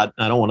plot.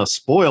 I don't want to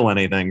spoil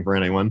anything for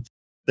anyone.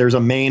 There's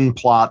a main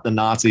plot the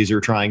Nazis are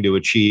trying to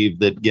achieve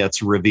that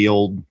gets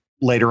revealed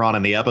later on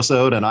in the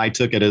episode. And I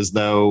took it as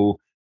though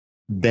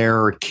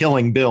their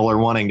killing Bill or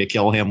wanting to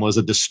kill him was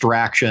a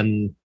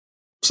distraction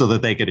so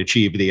that they could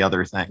achieve the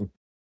other thing.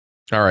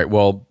 All right.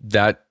 Well,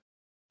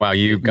 wow,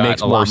 you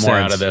got a lot more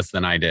out of this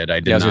than I did. I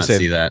did not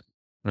see that.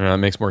 It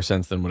makes more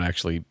sense than what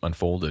actually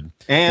unfolded.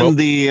 And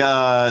the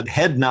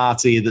head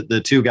Nazi that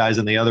the two guys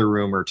in the other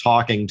room are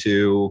talking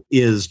to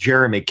is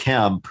Jeremy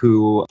Kemp,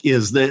 who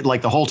is the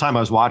whole time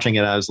I was watching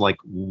it, I was like,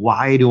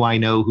 why do I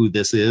know who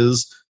this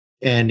is?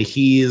 And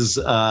he's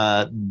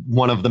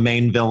one of the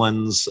main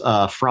villains,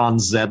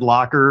 Franz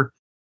Zedlocker.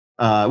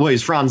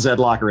 He's Franz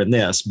Zedlocker in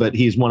this, but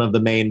he's one of the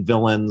main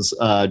villains,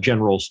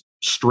 General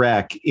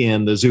Streck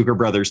in the Zucker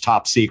Brothers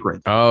Top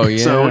Secret. Oh,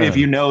 yeah. So if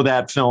you know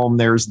that film,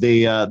 there's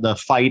the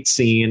fight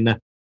scene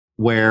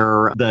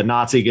where the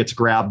Nazi gets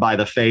grabbed by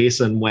the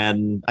face, and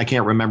when I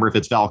can't remember if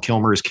it's Val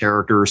Kilmer's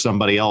character or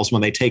somebody else,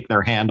 when they take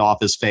their hand off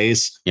his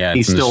face,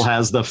 he still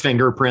has the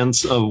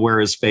fingerprints of where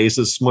his face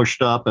is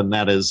smushed up, and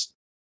that is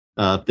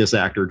this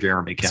actor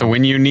Jeremy Kemp. So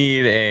when you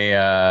need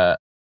a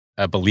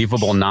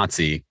believable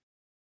Nazi,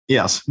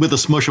 yes, with a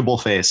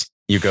smushable face,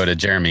 you go to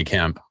Jeremy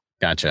Kemp.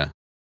 Gotcha.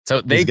 So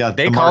they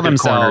call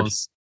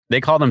themselves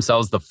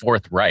the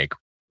Fourth Reich,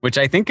 which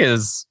I think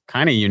is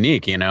kind of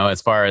unique,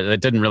 as far as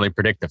it didn't really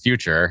predict the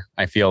future.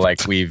 I feel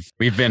like we've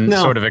been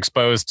sort of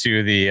exposed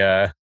to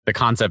the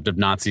concept of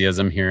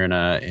Nazism here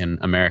in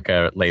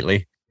America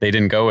lately. They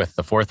didn't go with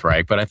the Fourth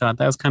Reich, but I thought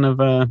that was kind of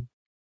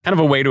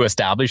a way to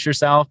establish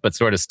yourself, but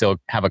sort of still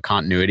have a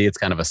continuity. It's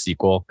kind of a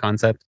sequel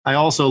concept. I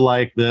also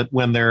like that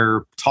when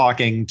they're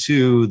talking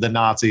to the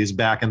Nazis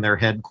back in their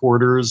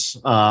headquarters,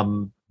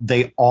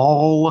 they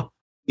all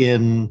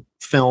in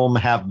film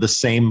have the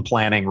same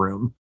planning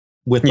room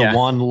with the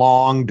one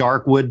long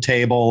dark wood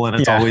table, and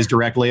it's always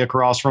directly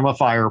across from a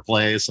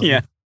fireplace. And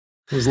it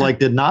was like,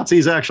 did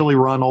Nazis actually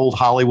run old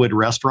Hollywood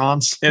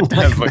restaurants? It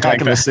does look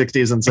back like in the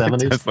 60s and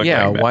 70s.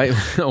 Yeah,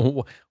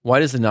 why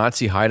does the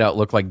Nazi hideout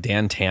look like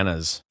Dan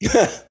Tana's?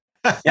 Yeah,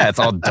 it's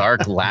all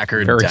dark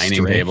lacquered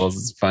dining tables.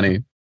 It's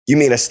funny. You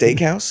mean a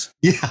steakhouse?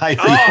 Yeah.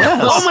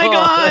 Oh my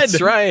God.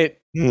 That's right.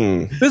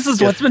 This is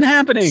what's been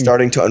happening.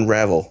 Starting to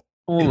unravel.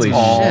 Holy it's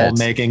all shit.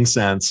 making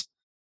sense.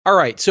 All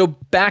right. So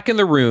back in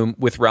the room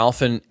with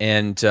Ralph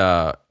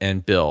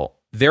and Bill,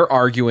 they're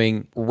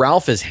arguing.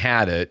 Ralph has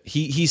had it.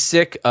 He's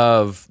sick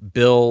of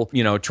Bill,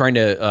 trying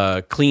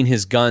to clean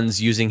his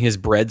guns using his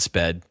bread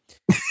sped.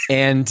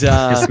 And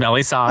his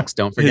smelly socks.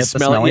 Don't forget the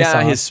smelly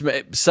socks.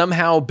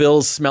 Somehow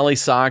Bill's smelly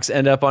socks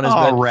end up on his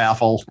bed.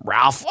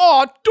 Ralph.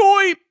 Oh,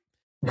 doy.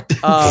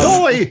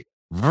 Doy.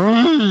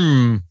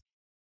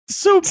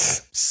 So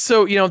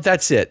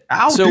that's it.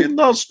 Out in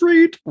the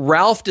street.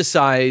 Ralph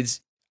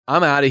decides,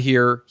 I'm out of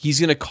here. He's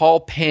going to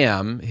call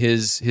Pam,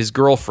 his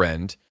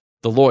girlfriend,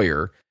 the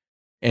lawyer,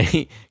 and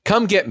he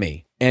come get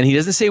me. And he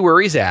doesn't say where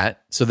he's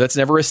at, so that's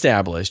never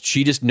established.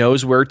 She just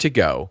knows where to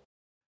go.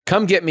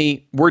 Come get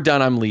me. We're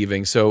done. I'm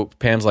leaving. So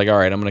Pam's like, all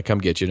right, I'm going to come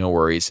get you. No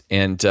worries.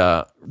 And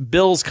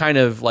Bill's kind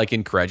of like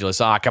incredulous.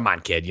 Come on,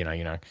 kid.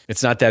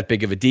 It's not that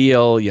big of a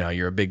deal.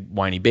 You're a big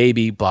whiny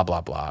baby, blah,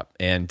 blah, blah.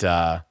 And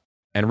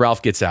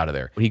Ralph gets out of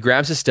there. He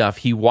grabs his stuff.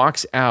 He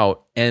walks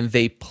out and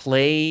they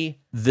play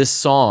this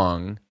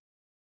song.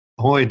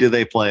 Boy, do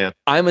they play it.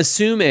 I'm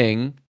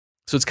assuming,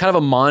 so it's kind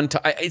of a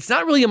montage. It's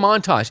not really a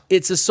montage.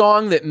 It's a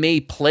song that may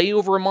play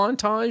over a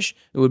montage.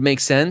 It would make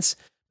sense.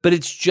 But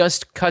it's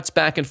just cuts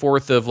back and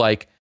forth of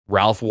like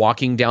Ralph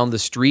walking down the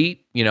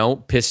street,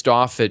 pissed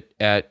off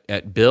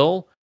at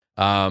Bill.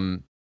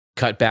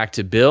 Cut back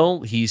to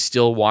Bill. He's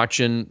still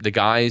watching the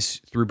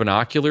guys through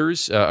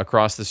binoculars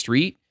across the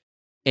street.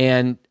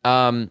 And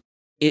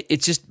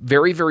it's just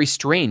very, very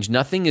strange.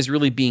 Nothing is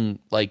really being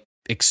like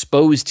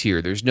exposed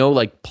here. There's no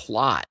like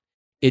plot.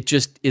 It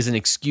just is an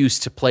excuse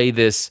to play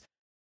this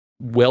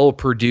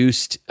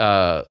well-produced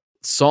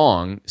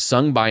song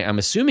sung by, I'm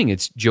assuming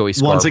it's Joey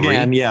Scarberry. Once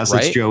again, yes,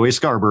 right? It's Joey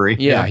Scarberry.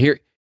 Yeah, here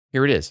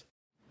it is.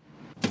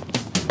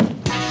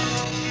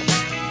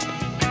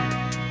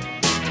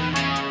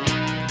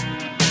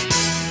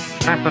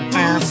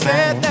 Who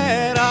said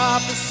that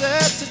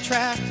opposites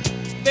attract?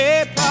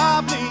 They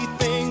probably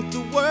think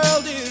the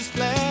world is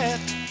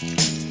flat.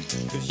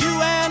 'Cause you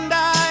and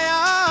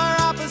I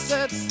are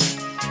opposites,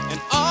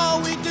 and all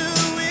we do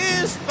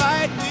is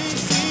fight. We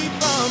see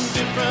from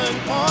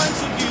different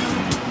points of view.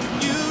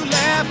 You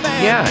laugh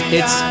at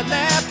me, I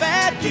laugh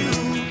at you.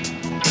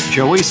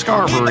 Joey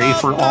Scarberry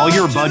for all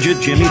your budget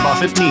Jimmy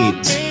Buffett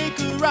needs.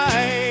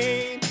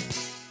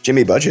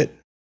 Jimmy Budget.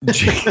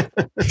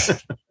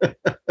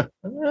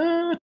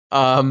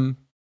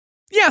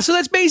 Yeah, so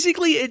that's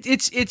basically it.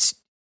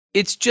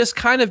 It's just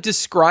kind of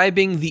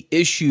describing the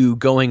issue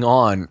going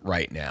on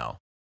right now.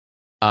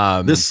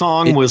 This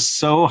song was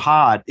so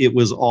hot, it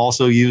was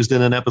also used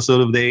in an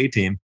episode of the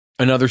A-Team.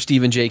 Another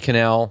Stephen J.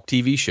 Cannell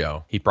TV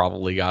show. He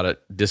probably got a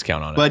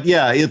discount on it. But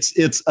yeah,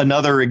 it's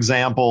another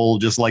example,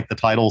 just like the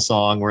title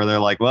song, where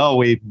they're like, well,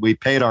 we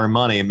paid our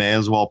money, may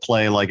as well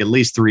play like at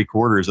least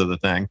 3/4 of the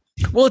thing.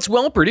 Well, it's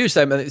well produced.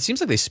 I mean, it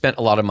seems like they spent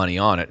a lot of money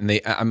on it, and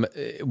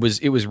it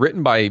was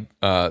written by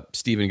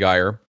Stephen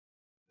Geyer,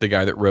 the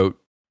guy that wrote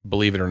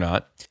Believe It or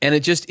Not, and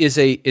it just is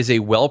a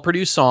well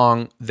produced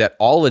song that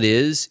all it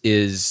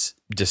is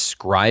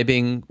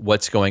describing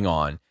what's going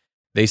on.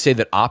 They say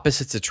that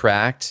opposites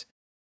attract.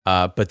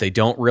 But they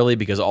don't really,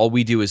 because all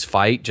we do is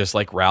fight, just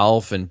like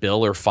Ralph and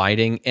Bill are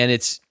fighting. And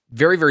it's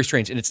very, very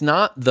strange. And it's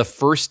not the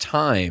first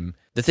time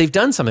that they've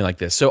done something like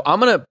this. So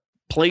I'm going to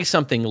play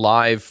something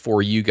live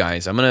for you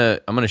guys. I'm going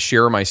to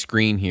share my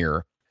screen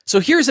here. So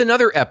here's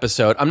another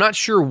episode. I'm not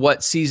sure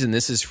what season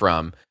this is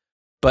from,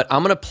 but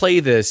I'm going to play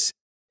this.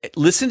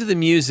 Listen to the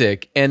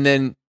music. And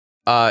then,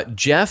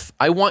 Jeff,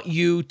 I want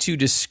you to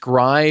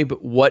describe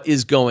what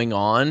is going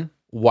on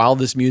while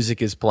this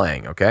music is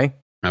playing. Okay?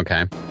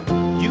 Okay.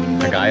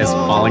 A guy is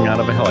falling out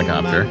of a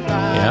helicopter.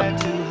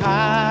 Yep.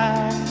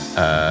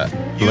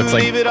 Looks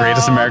like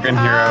Greatest American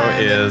Hero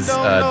is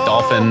a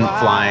dolphin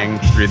flying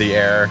through the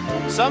air.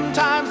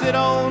 Sometimes it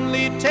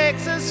only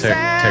takes a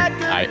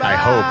I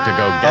hope to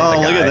go get the guy.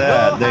 Oh, look at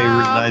that. That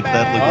looked like they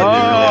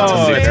really had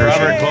some it's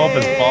Robert Culp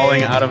is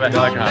falling out of a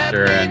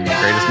helicopter, and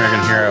Greatest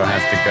American Hero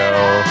has to go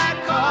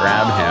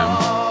grab him.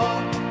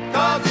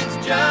 'Cause it's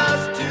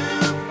just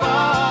too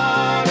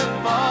far to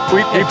fall.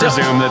 We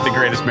presume that the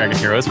Greatest American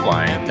Hero is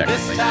flying,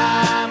 technically.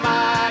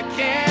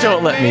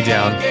 Don't let me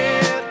down.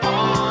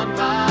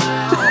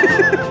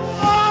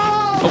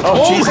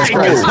 Oh, Jesus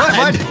Christ.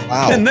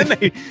 Wow. And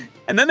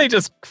then they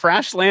just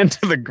crash land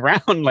to the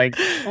ground like,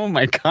 oh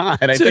my God,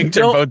 I think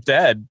they're both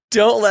dead.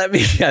 Don't let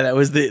me. Yeah, that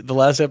was the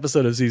last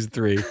episode of season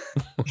 3.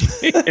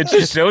 It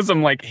just shows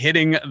them like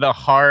hitting the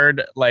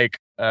hard, like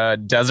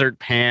desert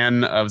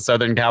pan of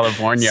Southern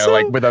California,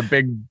 like with a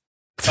big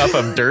puff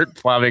of dirt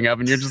plowing up.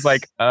 And you're just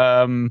like,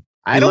 I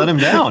don't let him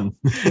down.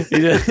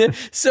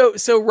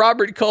 So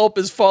Robert Culp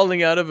is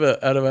falling out of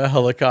a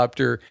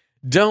helicopter.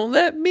 Don't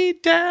let me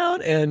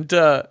down. And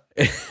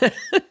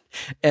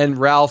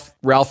Ralph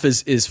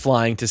is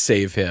flying to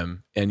save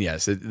him. And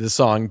yes, the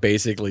song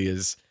basically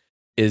is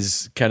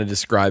kind of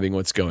describing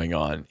what's going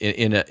on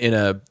in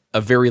a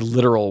very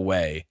literal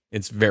way.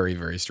 It's very,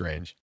 very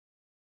strange.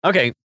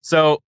 Okay,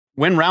 so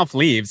when Ralph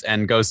leaves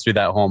and goes through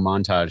that whole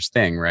montage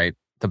thing, right?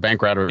 The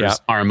bank robbers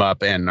arm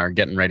up and are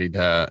getting ready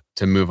to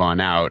move on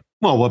out.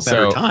 Well, what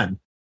better time?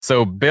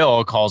 So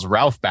Bill calls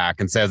Ralph back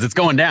and says it's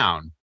going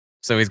down.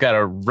 So he's got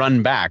to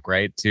run back,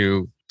 right,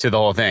 to the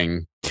whole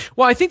thing.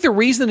 Well, I think the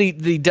reason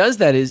that he does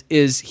that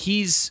is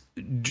he's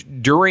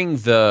during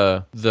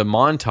the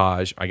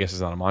montage. I guess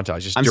it's not a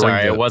montage. I'm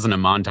sorry, it wasn't a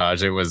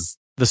montage. It was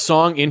the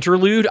song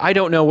interlude. I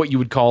don't know what you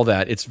would call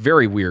that. It's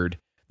very weird.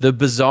 The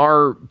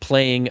bizarre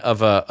playing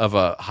of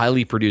a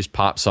highly produced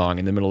pop song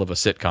in the middle of a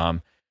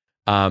sitcom.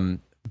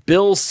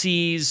 Bill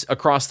sees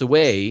across the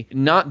way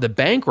not the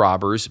bank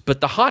robbers,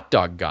 but the hot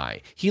dog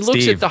guy. He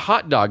looks at the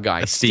hot dog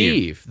guy,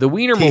 Steve, the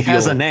Wienermobile. He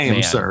has a name,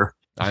 man. Sir.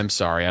 I'm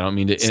sorry. I don't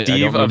mean to.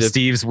 Steve of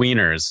Steve's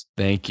Wieners.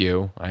 Thank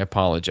you. I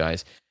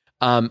apologize.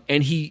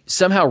 And he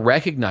somehow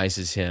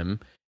recognizes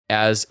him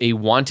as a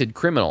wanted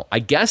criminal. I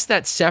guess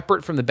that's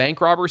separate from the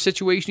bank robber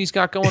situation he's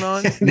got going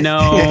on.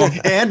 No.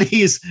 And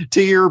he's,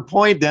 to your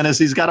point, Dennis,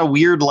 he's got a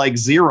weird like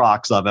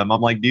Xerox of him.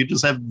 I'm like, do you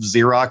just have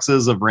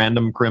Xeroxes of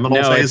random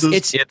criminal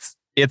faces?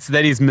 It's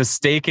that he's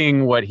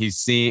mistaking what he's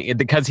seeing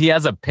because he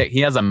has a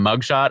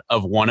mugshot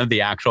of one of the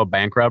actual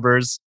bank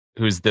robbers,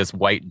 who's this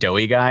white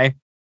doughy guy,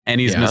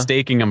 and he's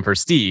mistaking him for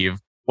Steve.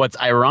 What's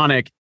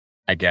ironic,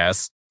 I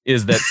guess,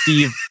 is that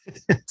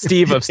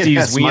Steve of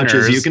Steve's Wieners. As much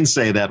as you can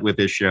say that with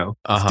this show.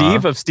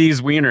 Steve of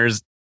Steve's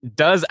Wieners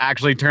does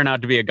actually turn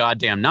out to be a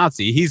goddamn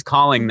Nazi. He's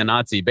calling the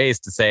Nazi base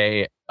to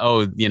say,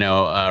 oh,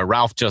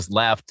 Ralph just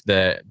left.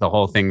 The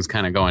whole thing's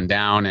kind of going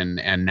down,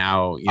 and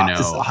now, Bill my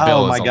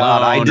is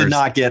God, alone. I did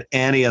not get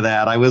any of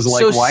that. I was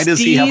like, why does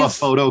he have a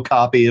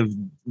photocopy of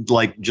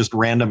like just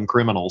random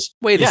criminals?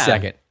 Wait a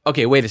second.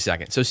 Okay, wait a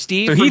second. So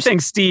he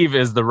thinks Steve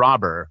is the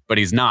robber, but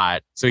he's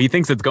not. So he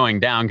thinks it's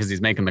going down because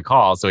he's making the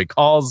call. So he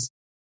calls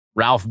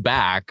Ralph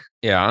back.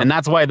 Yeah. And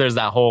that's why there's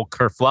that whole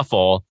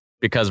kerfluffle,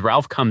 because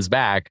Ralph comes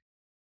back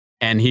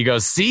and he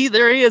goes, see,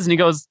 there he is. And he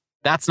goes,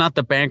 that's not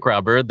the bank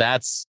robber.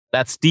 That's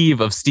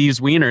Steve of Steve's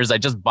Wieners. I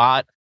just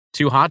bought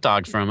 2 hot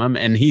dogs from him.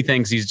 And he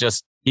thinks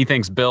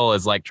Bill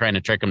is like trying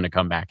to trick him to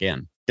come back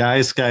in.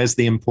 Guys,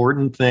 the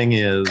important thing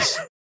is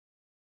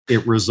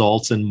it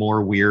results in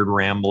more weird,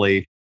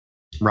 rambly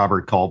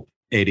Robert Culp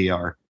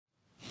ADR.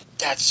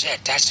 That's it.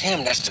 That's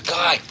him. That's the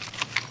guy.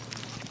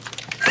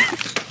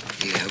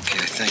 Yeah, okay.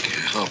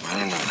 I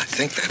don't know. I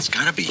think that's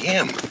gotta be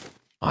him.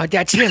 Oh,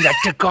 that's him.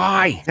 That's the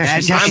guy.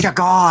 That's the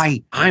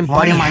guy. I'm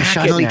Why Buddy am I Hackett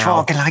suddenly now.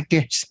 talking like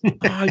this?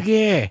 Oh,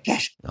 yeah.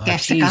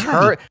 That's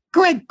the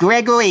guy.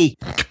 Gregory.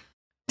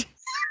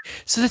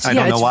 So that's, I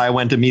don't know why I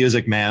went to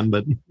Music Man,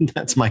 but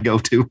that's my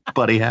go-to,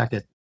 Buddy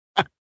Hackett.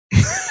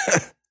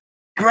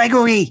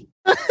 Gregory.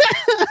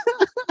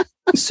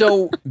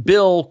 So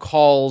Bill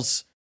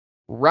calls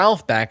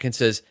Ralph back and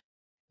says,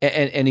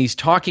 and he's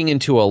talking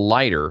into a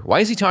lighter. Why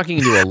is he talking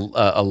into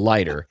a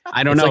lighter?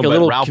 I don't know, like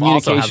but Ralph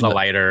also has a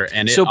lighter,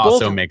 and it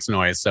also makes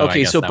noise. So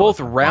okay, so both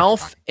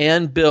Ralph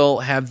and Bill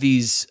have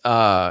these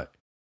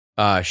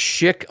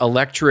chic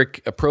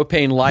electric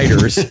propane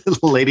lighters.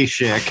 Lady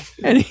chic.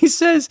 And he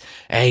says,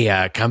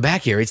 hey, come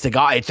back here. It's the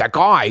guy. It's the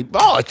guy.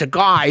 Oh, it's the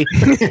guy.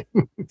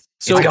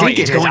 So I think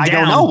it's going down. I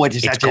don't know what it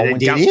is. It's going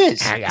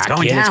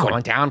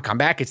down. Come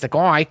back. It's the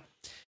guy.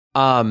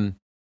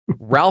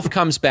 Ralph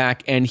comes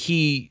back and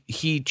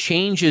he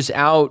changes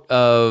out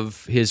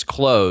of his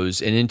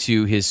clothes and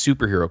into his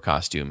superhero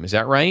costume. Is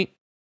that right?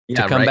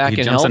 Yeah, to come back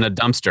he and jumps help? in a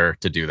dumpster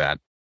to do that.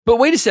 But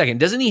wait a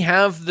second. Doesn't he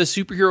have the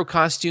superhero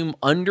costume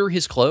under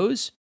his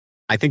clothes?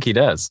 I think he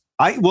does.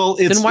 Then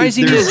why is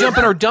he going to jump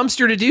in our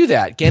dumpster to do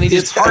that? Can he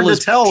just pull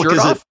his shirt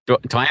off? Do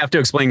I have to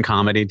explain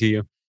comedy to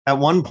you? At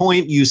one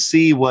point, you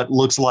see what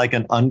looks like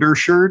an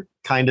undershirt,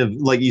 kind of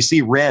like you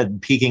see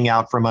red peeking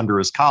out from under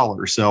his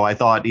collar. So I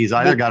thought he's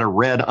either got a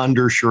red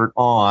undershirt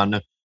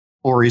on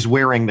or he's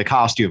wearing the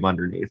costume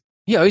underneath.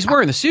 Yeah, he's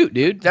wearing the suit,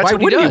 dude. That's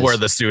what he does. Why would he wear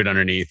the suit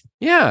underneath?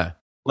 Yeah.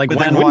 Like, but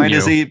then why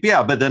does he?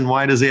 Yeah, but then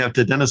why does he have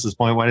to? Dennis's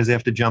point. Why does he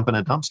have to jump in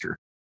a dumpster?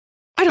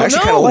 I don't know.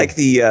 Kind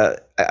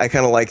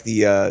of like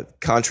the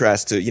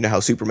contrast to how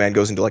Superman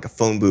goes into like a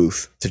phone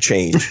booth to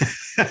change,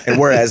 and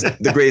whereas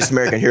the Greatest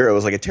American Hero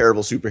is like a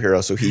terrible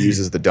superhero, so he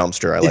uses the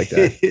dumpster. I like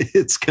that.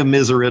 It's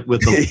commiserate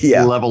with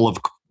the level of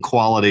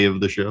quality of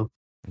the show.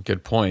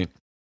 Good point.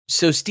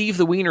 So Steve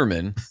the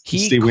Wienerman,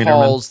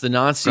 calls the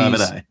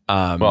Nazis.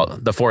 Well,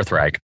 the Fourth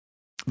Reich.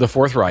 The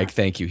Fourth Reich.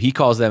 Thank you. He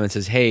calls them and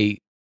says, "Hey,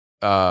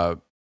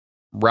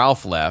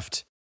 Ralph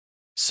left."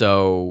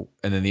 So,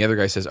 and then the other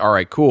guy says, "All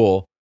right,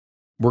 cool.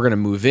 We're going to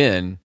move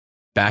in,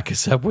 back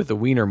us up with the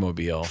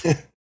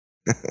Wienermobile."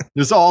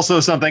 There's also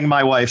something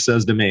my wife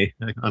says to me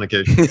on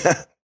occasion.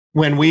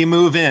 When we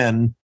move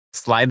in,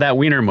 slide that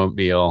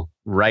Wienermobile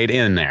right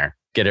in there.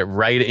 Get it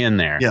right in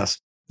there. Yes.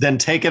 Then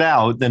take it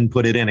out, then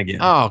put it in again.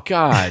 Oh,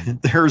 God.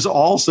 There's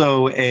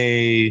also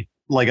a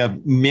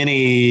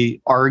mini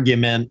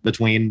argument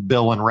between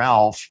Bill and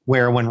Ralph,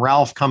 where when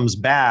Ralph comes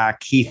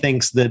back, he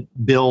thinks that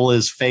Bill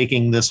is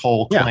faking this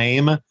whole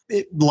claim,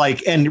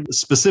 and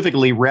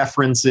specifically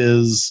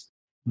references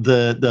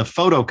the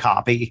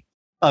photocopy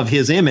of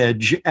his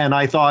image. And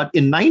I thought,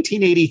 in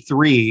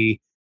 1983,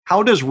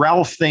 how does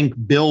Ralph think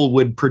Bill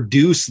would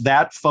produce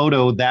that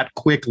photo that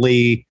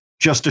quickly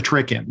just to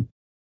trick him?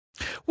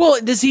 Well,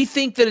 does he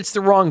think that it's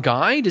the wrong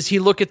guy? Does he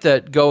look at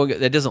that going,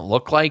 that doesn't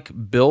look like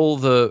Bill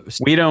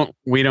We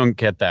don't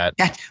get that.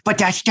 But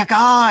that's the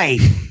guy.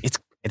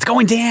 It's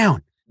going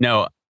down.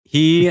 No,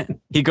 he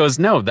goes,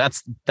 no,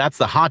 that's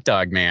the hot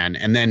dog man.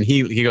 And then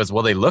he goes,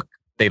 well, they look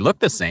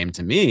the same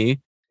to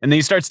me. And then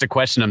he starts to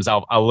question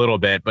himself a little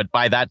bit. But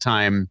by that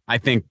time, I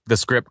think the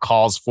script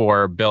calls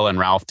for Bill and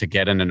Ralph to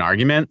get in an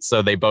argument.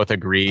 So they both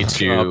agree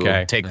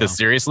to take this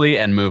seriously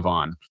and move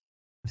on.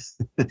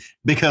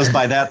 Because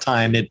by that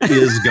time, it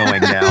is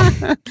going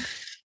down.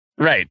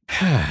 Right.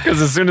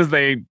 Because as soon as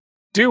they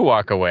do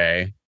walk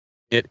away,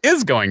 it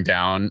is going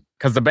down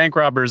because the bank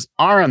robbers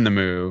are on the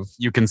move.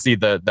 You can see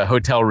the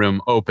hotel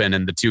room open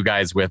and the two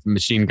guys with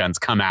machine guns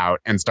come out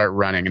and start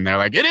running. And they're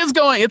like,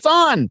 it's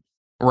on.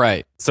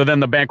 Right. So then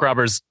the bank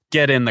robbers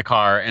get in the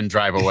car and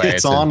drive away.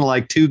 It's on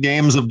like 2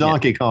 games of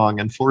Donkey Kong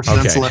and 4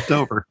 cents left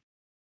over.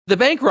 The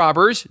bank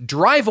robbers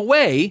drive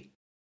away,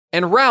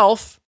 and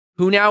Ralph,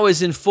 who now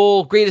is in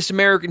full Greatest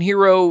American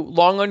Hero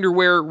long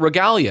underwear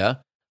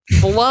regalia,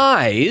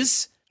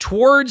 flies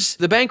towards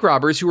the bank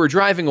robbers who are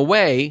driving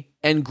away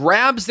and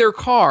grabs their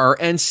car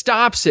and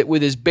stops it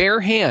with his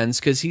bare hands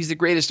because he's the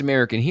Greatest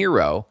American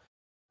Hero.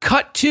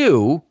 Cut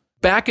to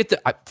back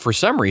at for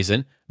some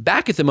reason,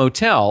 back at the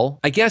motel.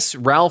 I guess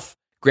Ralph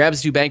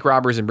grabs 2 bank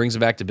robbers and brings them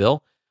back to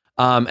Bill,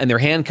 and they're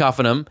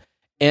handcuffing them.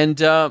 And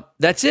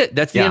that's it.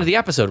 That's the end of the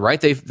episode,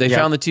 right? They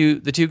found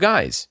the two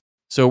guys.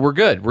 So we're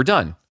good. We're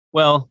done.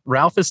 Well,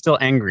 Ralph is still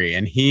angry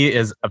and he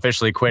is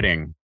officially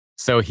quitting.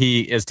 So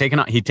he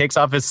takes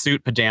off his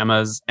suit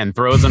pajamas and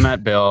throws them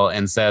at Bill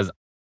and says,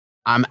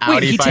 I'm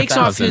out. He takes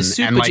off his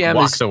suit pajamas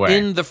walks away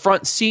in the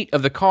front seat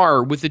of the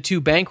car with the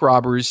 2 bank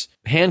robbers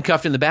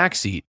handcuffed in the back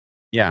seat.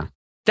 Yeah.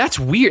 That's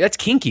weird. That's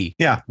kinky.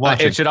 Yeah.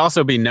 It should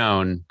also be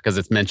known, because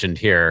it's mentioned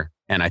here,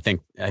 and I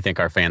think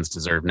our fans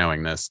deserve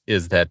knowing this,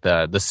 is that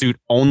the suit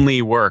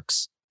only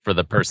works for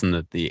the person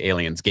that the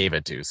aliens gave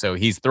it to. So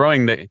he's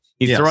throwing the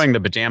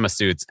pajama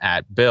suits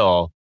at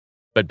Bill,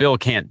 but Bill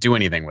can't do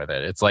anything with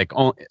it. It's like,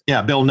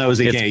 Bill knows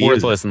he can't use it. It's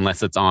worthless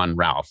unless it's on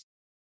Ralph.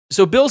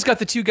 So Bill's got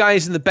the 2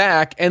 guys in the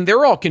back, and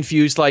they're all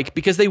confused, like,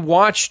 because they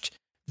watched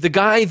the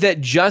guy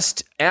that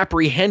just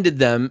apprehended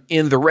them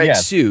in the red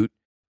suit,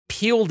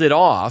 peeled it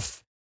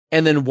off,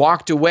 and then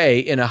walked away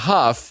in a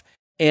huff,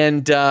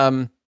 and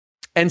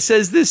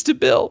says this to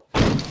Bill.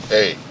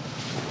 Hey,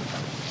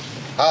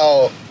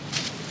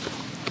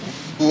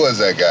 who was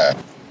that guy?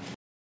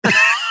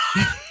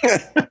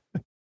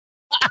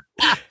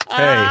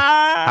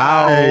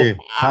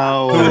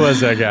 Who was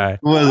that guy?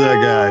 Who was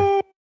that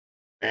guy?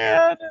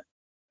 Man.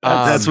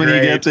 That's when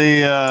you get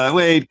the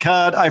wait,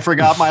 cut. I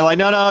forgot my line.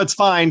 No, it's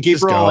fine.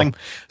 Keep rolling.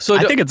 So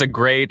I think it's a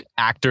great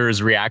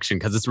actor's reaction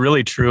because it's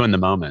really true in the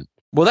moment.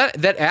 Well,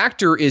 that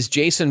actor is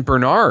Jason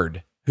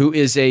Bernard, who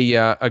is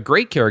a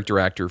great character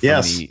actor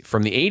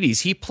from the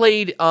 80s. He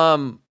played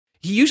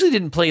he usually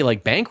didn't play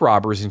like bank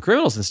robbers and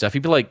criminals and stuff.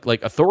 He'd be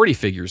like authority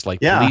figures, like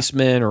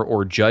policemen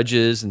or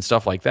judges and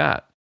stuff like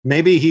that.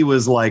 Maybe he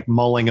was like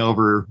mulling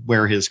over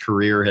where his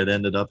career had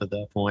ended up at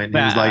that point.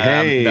 He was like,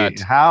 "Hey,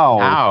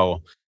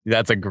 how?"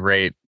 That's a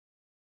great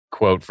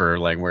quote for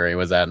like where he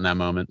was at in that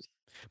moment.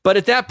 But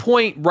at that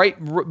point, right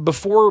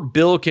before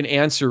Bill can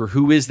answer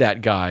who is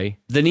that guy,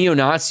 the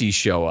neo-Nazis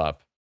show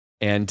up,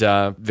 and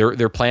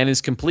their plan is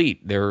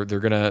complete. They're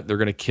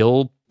gonna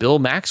kill Bill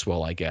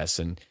Maxwell, I guess,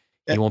 and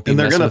he won't be. And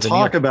they're gonna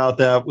talk about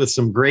that with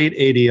some great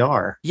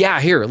ADR.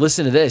 Yeah, here,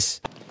 listen to this.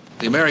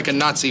 The American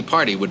Nazi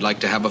Party would like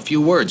to have a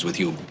few words with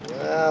you.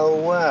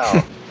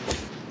 Well.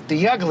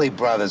 The Ugly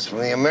Brothers from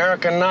the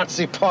American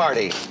Nazi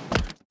Party.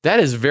 That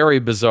is very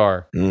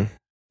bizarre.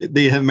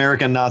 The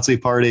American Nazi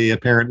Party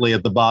apparently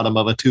at the bottom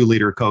of a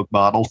 2-liter Coke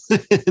bottle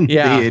in the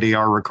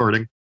ADR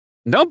recording.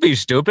 Don't be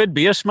stupid,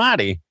 be a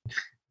smarty.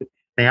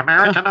 The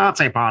American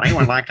Nazi Party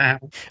would like to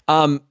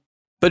have...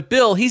 But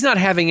Bill, he's not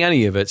having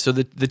any of it. So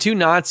the 2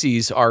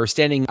 Nazis are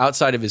standing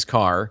outside of his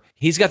car.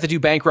 He's got the 2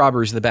 bank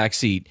robbers in the back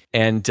seat,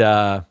 and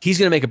he's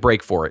going to make a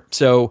break for it.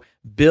 So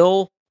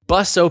Bill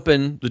busts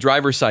open the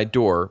driver's side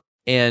door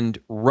and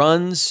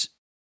runs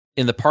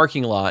in the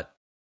parking lot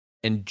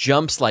and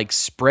jumps like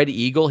spread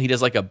eagle. He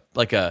does like a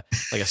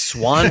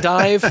swan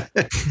dive.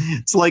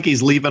 It's like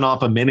he's leaping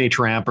off a mini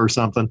tramp or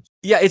something.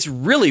 Yeah, it's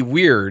really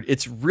weird.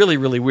 It's really,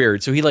 really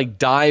weird. So he like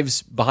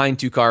dives behind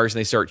 2 cars and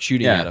they start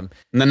shooting at him.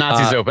 And the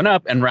Nazis open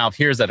up and Ralph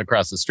hears that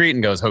across the street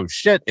and goes, "Oh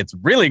shit, it's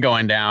really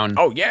going down."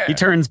 Oh yeah. He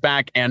turns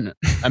back and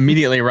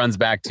immediately runs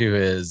back to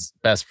his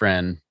best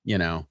friend,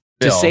 Bill.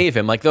 To save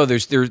him. Like,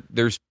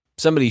 there's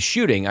somebody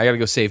shooting. I got to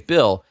go save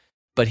Bill.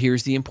 But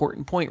here's the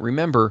important point.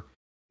 Remember,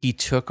 he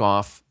took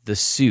off the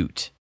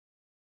suit.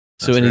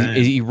 So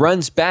he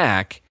runs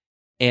back,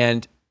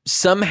 and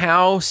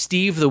somehow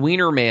Steve the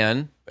Wiener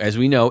Man, as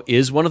we know,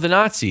 is one of the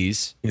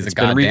Nazis. He's a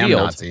goddamn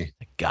Nazi.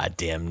 A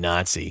goddamn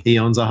Nazi. He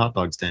owns a hot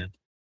dog stand.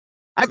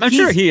 I'm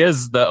sure he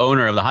is the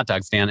owner of the hot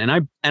dog stand,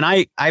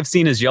 and I've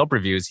seen his Yelp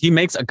reviews. He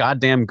makes a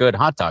goddamn good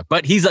hot dog,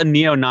 but he's a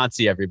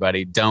neo-Nazi.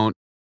 Everybody, don't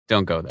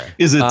Don't go there.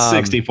 Is it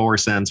 64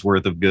 cents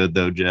worth of good,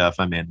 though, Jeff?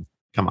 I mean,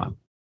 come on.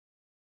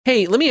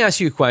 Hey, let me ask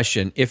you a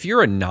question. If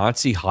you're a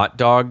Nazi hot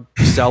dog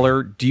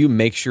seller, do you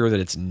make sure that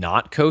it's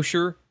not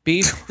kosher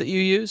beef that you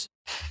use?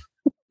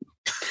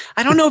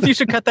 I don't know if you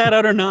should cut that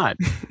out or not.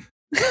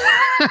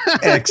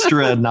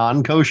 Extra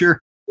non-kosher?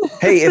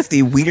 Hey, if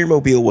the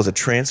Wienermobile was a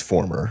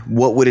transformer,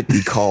 what would it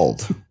be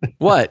called?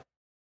 What?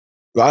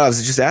 Well, I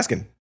was just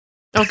asking.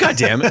 Oh, God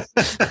damn it.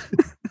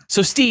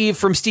 So Steve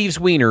from Steve's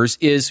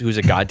Wieners who's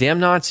a goddamn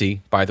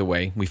Nazi, by the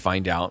way, we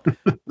find out,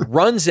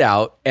 runs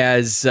out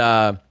as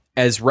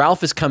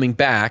Ralph is coming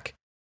back.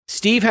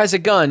 Steve has a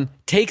gun,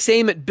 takes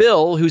aim at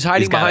Bill, who's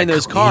hiding behind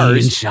those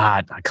cars.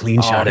 A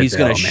clean shot at he's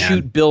Bill, going to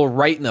shoot Bill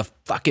right in the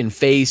fucking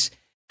face.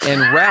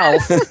 And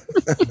Ralph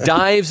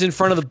dives in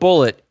front of the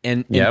bullet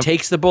and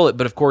takes the bullet.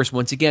 But of course,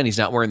 once again, he's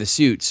not wearing the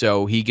suit.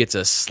 So he gets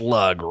a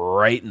slug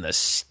right in the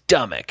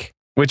stomach.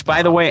 Which,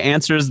 by the way,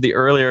 answers the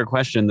earlier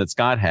question that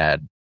Scott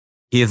had.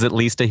 He is at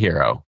least a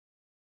hero.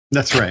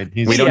 That's right.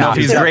 We don't know if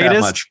he's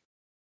greatest.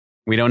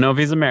 We don't know if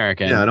he's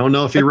American. Yeah, I don't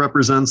know if he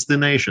represents the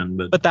nation.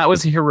 But that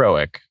was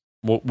heroic.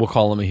 We'll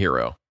call him a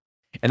hero.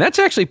 And that's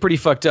actually pretty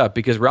fucked up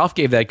because Ralph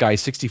gave that guy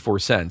 64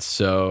 cents.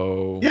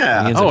 So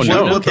yeah.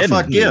 What the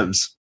fuck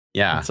gives?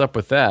 Yeah. What's up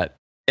with that?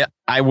 Yeah,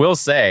 I will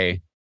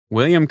say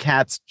William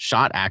Katt's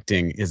shot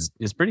acting is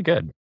pretty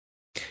good.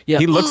 Yeah.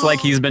 He looks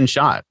like he's been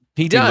shot.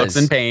 He does. He looks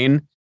in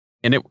pain.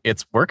 And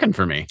it's working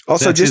for me.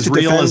 Also, that's just his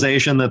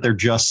realization that they're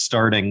just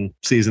starting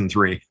season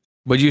 3.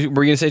 Were you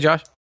going to say,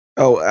 Josh?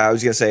 Oh, I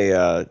was going to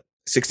say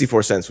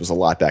 64 cents was a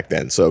lot back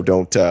then. So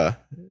don't. I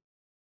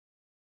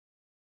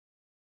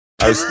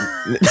was.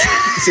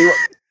 See what?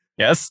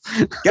 Yes.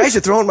 Guys,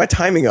 you're throwing my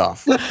timing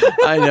off.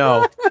 I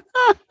know.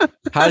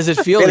 How does it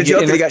feel? I had a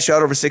joke that he got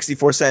shot over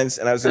 64 cents,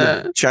 and I was going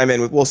to chime in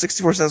with, well,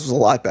 64 cents was a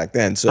lot back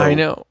then. So I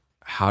know.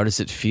 How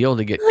does it feel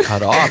to get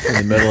cut off in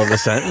the middle of a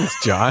sentence,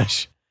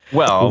 Josh?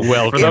 Well,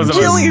 welcome for those to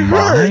of us in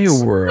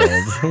my world.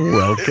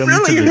 Welcome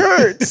really to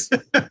hurts.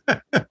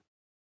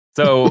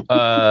 So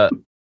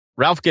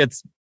Ralph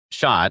gets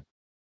shot,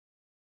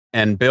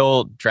 and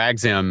Bill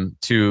drags him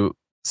to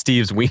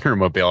Steve's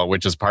Wienermobile,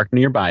 which is parked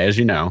nearby, as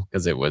you know,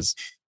 because it was,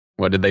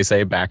 what did they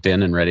say, backed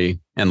in and ready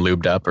and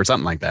lubed up or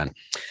something like that.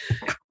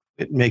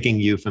 Making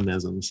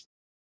euphemisms.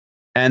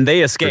 And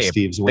they escape.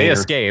 They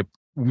escape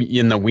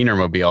in the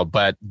Wienermobile,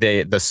 but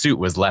the suit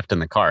was left in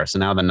the car. So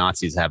now the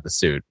Nazis have the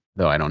suit.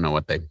 Though I don't know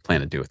what they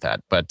plan to do with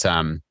that. But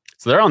so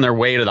they're on their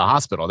way to the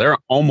hospital. They're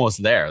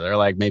almost there. They're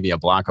like maybe a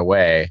block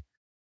away.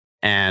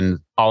 And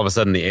all of a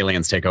sudden the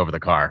aliens take over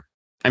the car.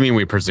 I mean,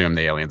 we presume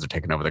the aliens are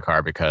taking over the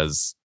car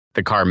because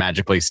the car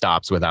magically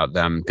stops without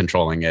them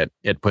controlling it.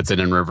 It puts it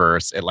in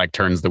reverse. It like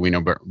turns the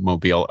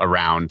Wienermobile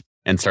around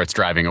and starts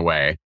driving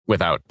away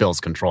without Bill's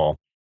control.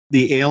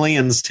 The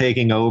aliens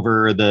taking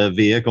over the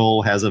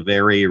vehicle has a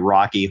very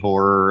Rocky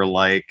Horror,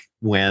 like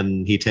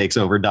when he takes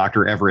over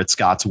Dr. Everett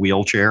Scott's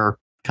wheelchair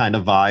kind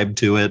of vibe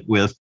to it,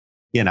 with,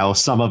 you know,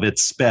 some of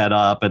it's sped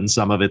up and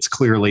some of it's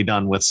clearly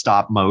done with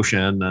stop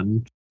motion,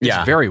 and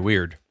it's very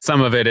weird.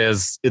 Some of it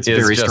is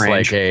very just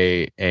strange.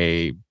 Like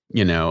a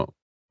you know,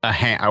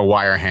 a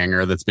wire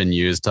hanger that's been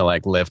used to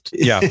like lift.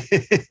 Yeah,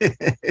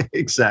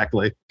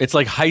 exactly. It's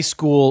like high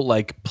school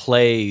like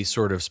play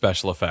sort of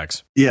special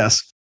effects.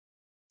 Yes.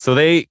 So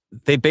they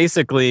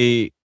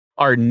basically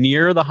are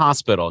near the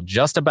hospital,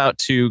 just about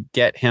to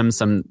get him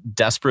some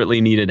desperately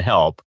needed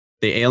help.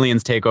 The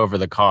aliens take over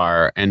the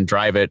car and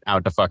drive it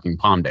out to fucking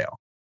Palmdale.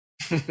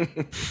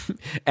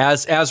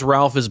 as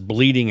Ralph is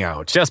bleeding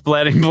out. Just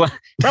bleeding,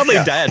 probably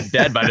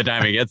dead by the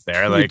time he gets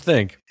there. Like, you'd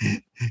think.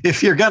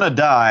 If you're going to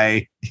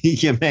die,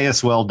 you may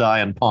as well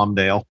die in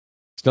Palmdale.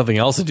 There's nothing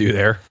else to do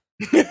there.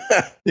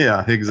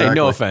 Yeah, exactly. Hey,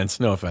 no offense.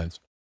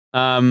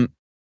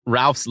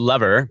 Ralph's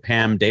lover,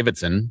 Pam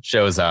Davidson,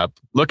 shows up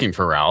looking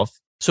for Ralph.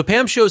 So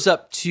Pam shows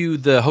up to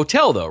the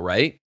hotel, though,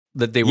 right?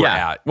 That they were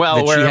at.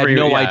 Well, that she had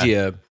no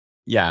idea.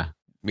 Yeah.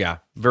 Yeah.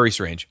 Very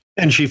strange.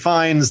 And she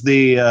finds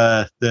the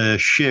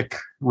Schick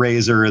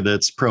razor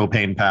that's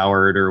propane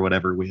powered or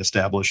whatever we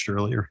established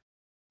earlier.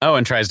 Oh,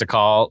 and tries to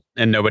call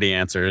and nobody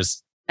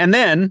answers. And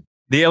then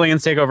the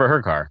aliens take over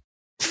her car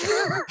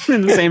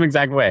in the same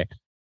exact way.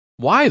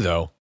 Why,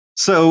 though?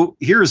 So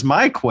here's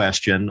my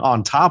question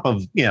on top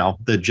of, you know,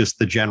 the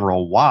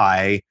general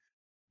why.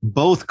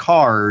 Both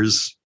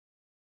cars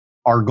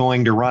are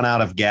going to run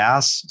out of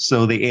gas.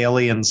 So the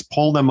aliens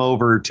pull them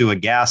over to a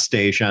gas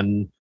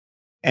station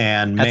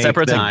and make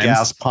the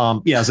gas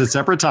pump. Yes, at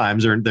separate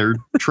times. They're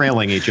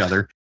trailing each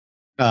other.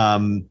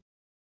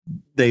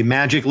 They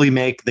magically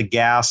make the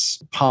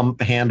gas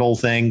pump handle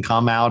thing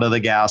come out of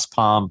the gas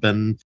pump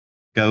and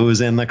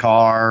goes in the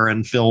car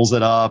and fills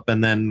it up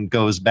and then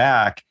goes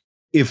back.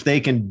 If they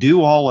can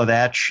do all of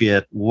that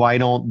shit, why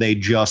don't they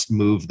just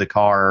move the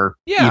car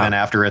even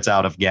after it's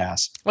out of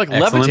gas? Like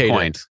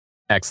levitate it.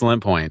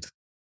 Excellent point.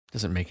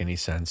 Doesn't make any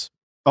sense.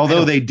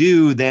 Although they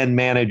do then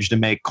manage to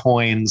make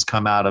coins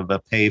come out of a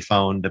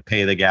payphone to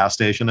pay the gas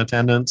station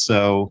attendant.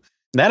 So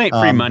that ain't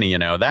free money, you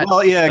know. That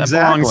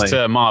exactly. belongs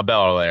to Ma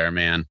Bell there,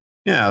 man.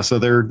 Yeah, so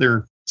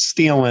they're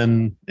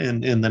stealing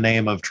in the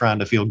name of trying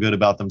to feel good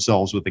about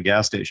themselves with the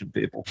gas station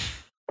people.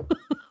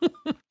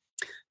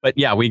 But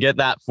yeah, we get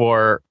that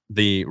for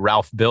the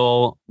Ralph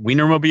Bill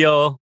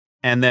Wienermobile.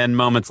 And then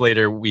moments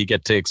later, we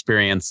get to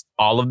experience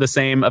all of the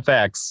same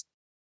effects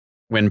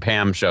when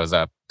Pam shows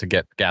up to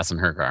get gas in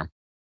her car.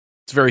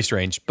 It's very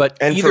strange. But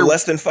and for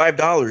less than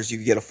 $5, you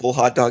can get a full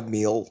hot dog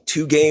meal,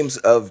 2 games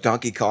of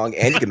Donkey Kong,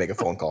 and you can make a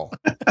phone call.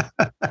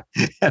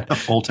 And a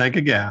full tank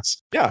of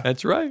gas. Yeah.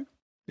 That's right.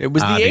 It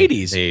was the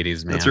 80s. The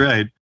 80s, man. That's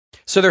right.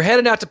 So they're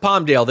heading out to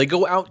Palmdale. They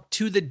go out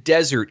to the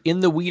desert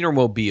in the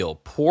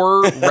Wienermobile.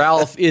 Poor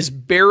Ralph is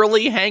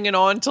barely hanging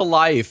on to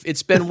life.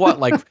 It's been what,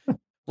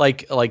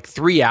 like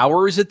 3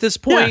 hours at this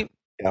point?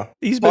 Yeah.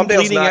 He's been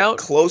Palmdale's bleeding not out.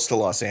 close to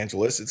Los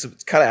Angeles. It's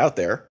kind of out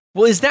there.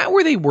 Well, is that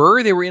where they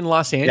were? They were in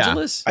Los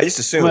Angeles? I just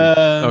assumed.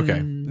 Okay.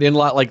 In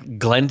like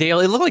Glendale?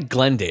 It looked like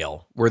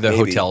Glendale where the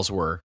hotels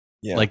were.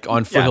 Yeah. Like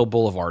on Foothill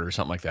Boulevard or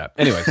something like that.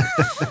 Anyway.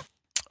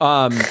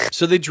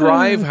 So they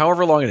drive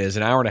however long it is,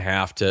 an hour and a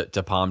half to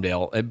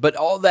Palmdale. But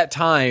all that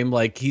time,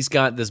 like he's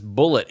got this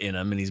bullet in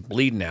him and he's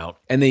bleeding out.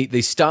 And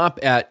they stop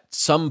at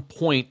some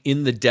point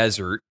in the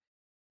desert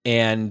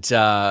and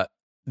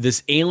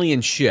this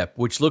alien ship,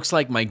 which looks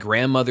like my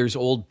grandmother's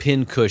old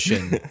pin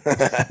cushion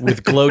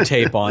with glow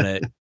tape on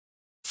it,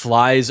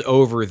 flies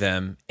over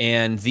them.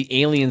 And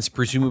the aliens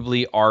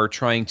presumably are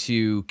trying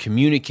to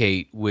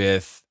communicate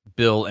with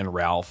Bill and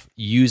Ralph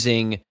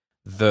using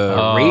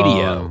the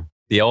radio.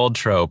 The old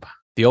trope.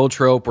 The old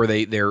trope where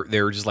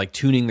they're just like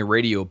tuning the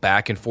radio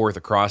back and forth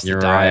across the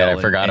Right, dial.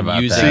 I forgot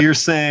about that. So you're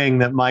saying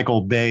that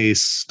Michael Bay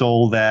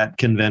stole that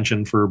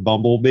convention for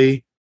Bumblebee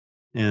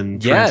in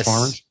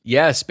Transformers?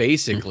 Yes,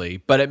 basically.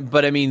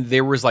 But I mean,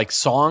 there was like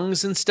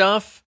songs and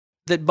stuff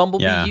that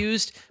Bumblebee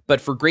used,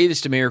 but for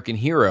Greatest American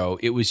Hero,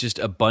 it was just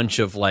a bunch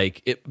of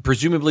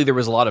presumably there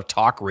was a lot of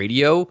talk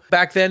radio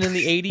back then in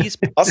the 80s.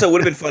 Also, it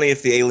would have been funny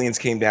if the aliens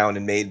came down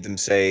and made them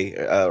say,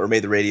 or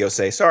made the radio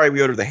say, "Sorry,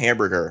 we ordered the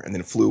hamburger," and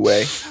then flew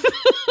away.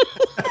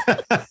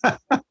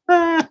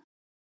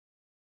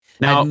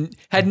 Now,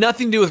 had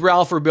nothing to do with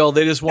Ralph or Bill.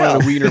 They just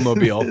wanted a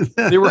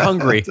Wienermobile. They were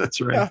hungry. That's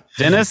right.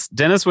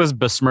 Dennis was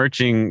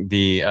besmirching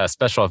the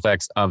special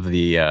effects of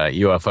the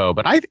UFO,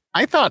 but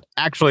I thought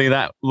actually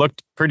that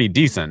looked pretty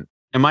decent.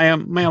 Am I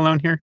alone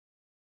here?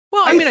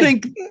 Well, I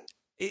think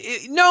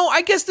no.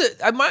 I guess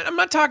I'm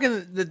not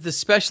talking that the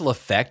special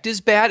effect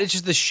is bad. It's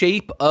just the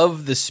shape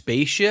of the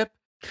spaceship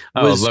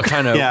was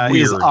kind of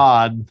weird. It's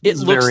odd. It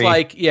looks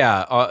like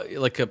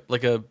like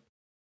a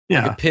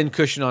pin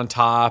cushion on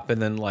top,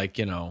 and then I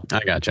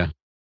gotcha.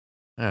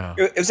 Yeah.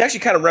 It was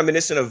actually kind of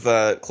reminiscent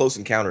of Close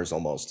Encounters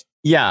almost.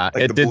 Yeah,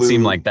 like it did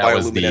seem like that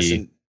was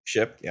the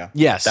ship. Yeah.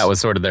 Yes. That was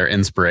sort of their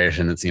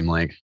inspiration, it seemed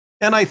like.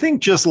 And I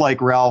think just like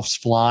Ralph's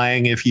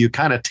flying, if you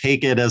kind of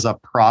take it as a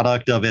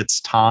product of its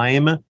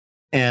time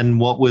and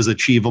what was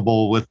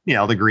achievable with,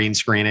 the green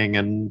screening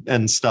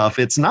and stuff,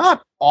 it's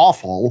not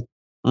awful.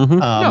 Mm-hmm.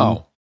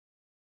 No.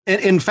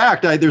 In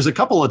fact, there's a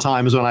couple of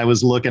times when I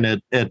was looking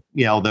at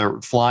the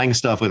flying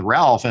stuff with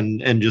Ralph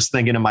and just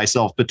thinking to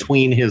myself,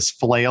 between his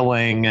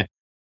flailing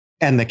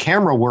and the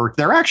camera work,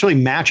 they're actually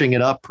matching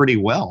it up pretty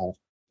well.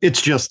 It's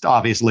just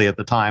obviously at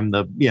the time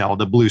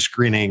the blue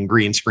screening,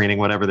 green screening,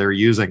 whatever they're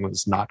using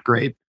was not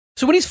great.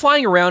 So when he's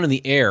flying around in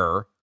the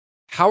air,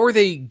 how are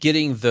they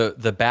getting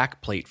the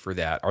back plate for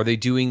that? Are they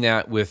doing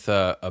that with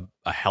a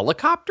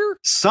helicopter?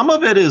 Some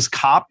of it is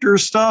copter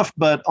stuff,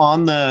 but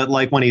on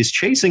when he's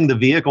chasing the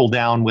vehicle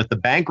down with the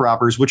bank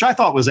robbers, which I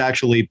thought was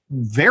actually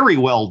very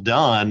well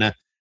done,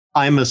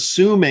 I'm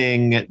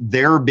assuming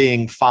they're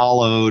being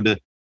followed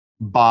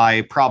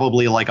by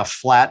probably like a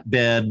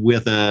flatbed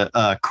with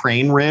a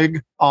crane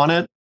rig on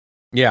it.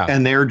 Yeah.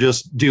 And they're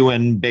just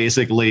doing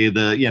basically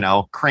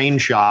the, crane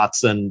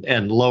shots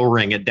and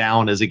lowering it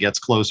down as it gets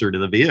closer to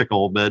the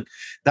vehicle. But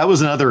that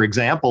was another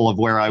example of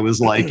where I was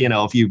like,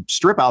 if you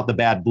strip out the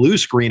bad blue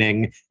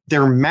screening,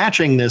 they're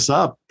matching this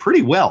up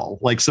pretty well,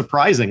 like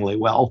surprisingly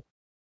well.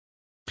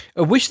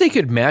 I wish they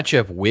could match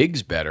up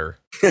wigs better.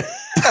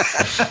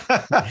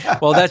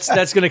 Well,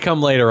 that's going to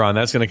come later on.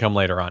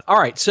 All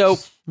right. So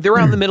they're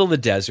out in the middle of the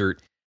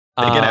desert.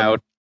 They get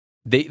out.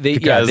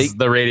 Because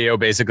the radio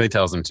basically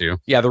tells them to.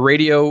 Yeah, the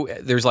radio,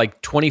 there's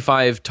like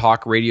 25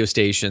 talk radio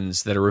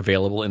stations that are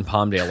available in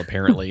Palmdale,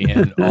 apparently,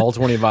 and all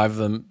 25 of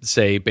them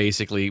say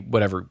basically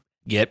whatever,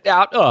 get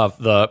out of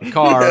the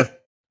car,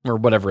 or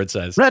whatever it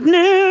says. Right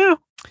now!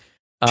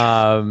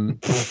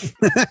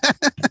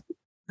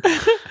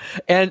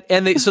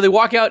 So they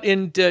walk out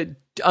into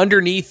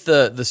underneath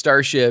the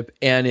starship,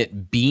 and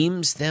it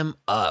beams them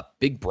up.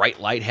 Big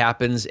bright light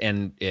happens,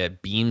 and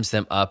it beams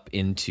them up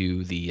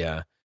into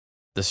the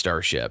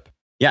starship.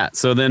 Yeah.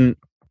 So then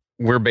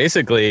we're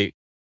basically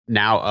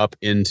now up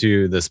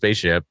into the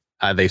spaceship.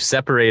 They've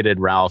separated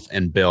Ralph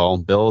and Bill.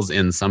 Bill's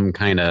in some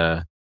kind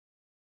of,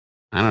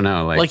 I don't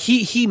know, like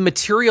he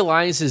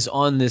materializes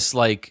on this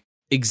like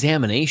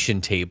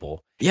examination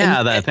table.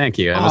 Yeah. Thank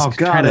you.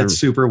 That's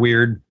super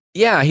weird.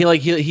 Yeah.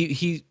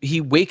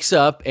 He wakes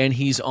up and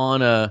he's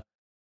on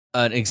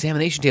an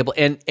examination table,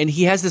 and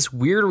he has this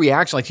weird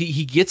reaction. Like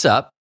he gets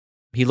up,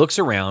 he looks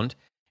around,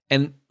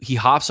 and he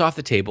hops off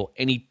the table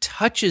and he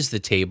touches the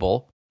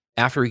table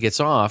after he gets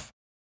off,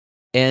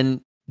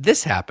 and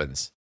this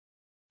happens.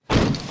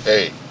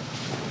 Hey,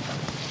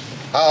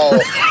 how?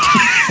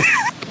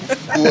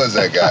 Who was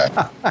that guy?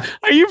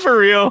 Are you for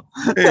real?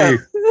 Hey,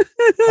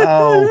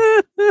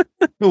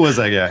 who was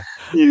that guy?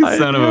 You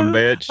son of a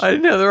bitch. I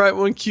didn't have the right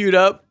one queued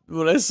up.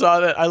 When I saw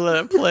that, I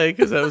let it play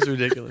because that was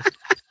ridiculous.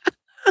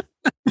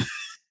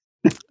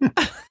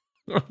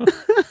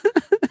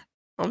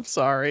 I'm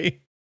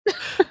sorry.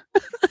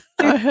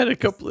 I had a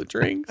couple of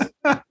drinks.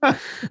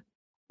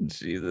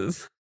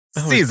 Jesus.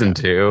 Season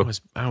 2.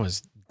 I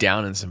was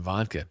down in some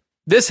vodka.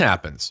 This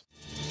happens.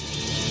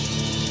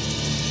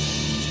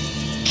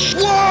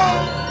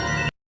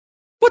 Whoa!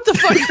 What the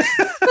fuck?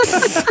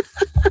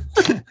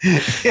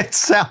 It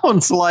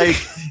sounds like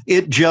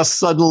it just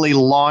suddenly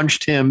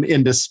launched him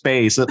into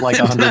space at like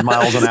 100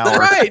 miles an hour.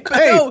 Right. But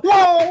hey, no,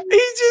 whoa!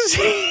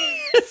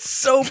 It's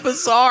so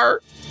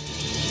bizarre.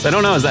 So I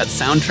don't know. Is that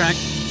soundtrack?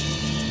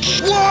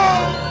 Whoa!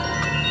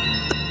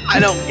 I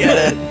don't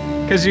get it.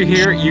 Because you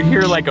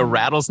hear like a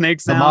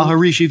rattlesnake sound. The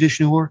Maharishi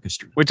Vishnu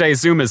Orchestra. Which I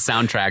assume is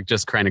soundtrack,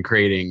 just kind of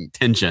creating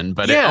tension,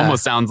 but it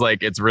almost sounds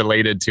like it's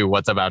related to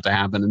what's about to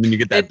happen. And then you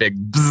get that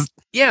big bzz.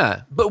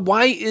 Yeah, but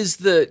why is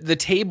the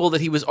table that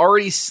he was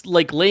already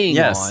like laying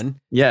on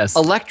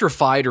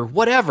electrified or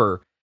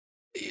whatever?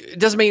 It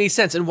doesn't make any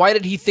sense. And why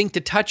did he think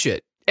to touch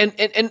it?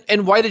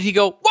 And why did he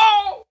go,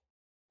 whoa?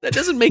 That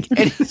doesn't make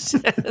any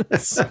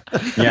sense.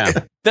 Yeah.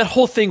 That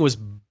whole thing was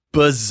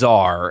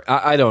bizarre.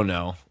 I don't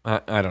know.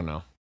 I don't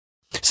know.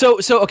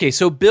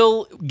 So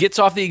Bill gets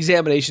off the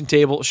examination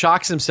table,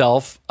 shocks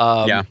himself,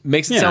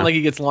 makes it sound like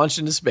he gets launched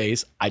into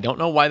space. I don't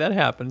know why that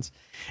happens.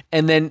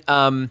 And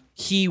then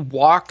he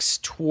walks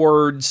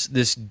towards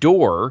this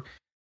door,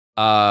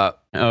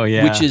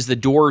 which is the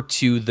door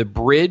to the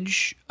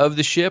bridge of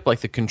the ship, like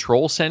the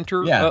control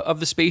center of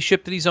the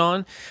spaceship that he's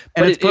on.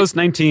 But it's post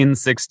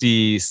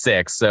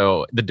 1966,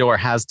 so the door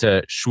has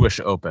to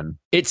swoosh open.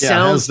 It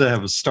sounds it has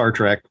to have Star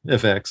Trek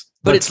effects.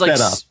 But it's like,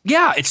 up.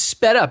 It's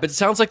sped up. It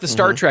sounds like the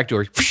Star Trek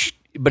door,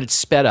 but it's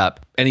sped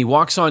up. And he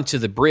walks onto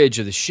the bridge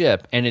of the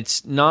ship, and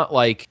it's not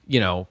like,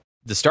 the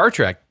Star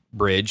Trek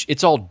bridge.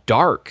 It's all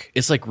dark.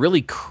 It's like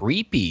really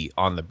creepy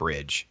on the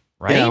bridge,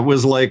 right? Yeah, it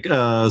was like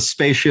a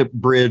spaceship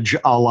bridge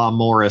a la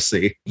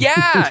Morrissey.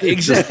 Yeah,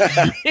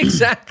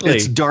 exactly.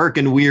 It's dark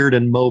and weird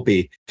and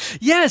mopey.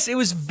 Yes, it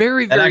was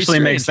very, very That actually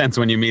strange. makes sense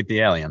when you meet the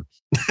alien.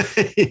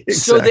 Exactly.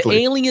 So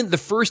the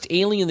first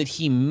alien that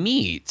he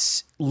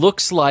meets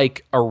looks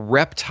like a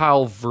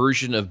reptile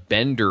version of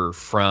Bender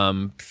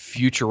from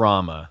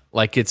Futurama.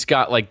 Like it's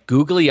got like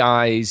googly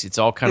eyes. It's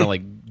all kind of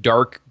like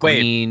dark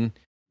green.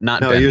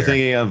 Not No, Bender. you're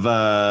thinking of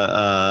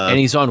and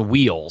he's on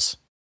wheels.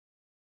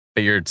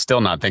 But you're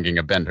still not thinking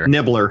of Bender.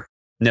 Nibbler.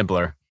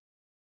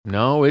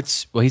 No,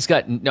 he's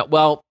got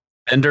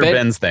Bender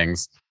bends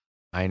things.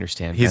 I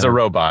understand. He's a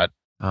robot.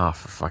 Oh,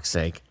 for fuck's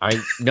sake.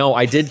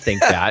 I did think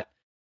that.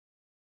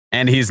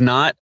 And he's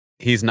not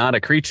a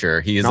creature.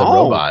 He is a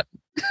robot.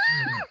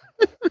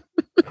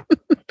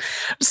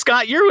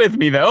 Scott, you're with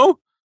me though.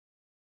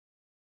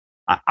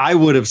 I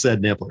would have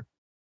said Nibbler.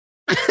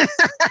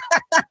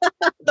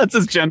 That's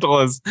as gentle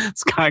as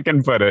Scott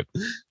can put it.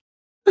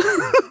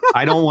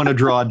 I don't want to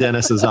draw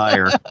Dennis's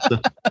ire.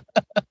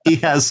 He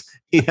has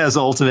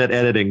ultimate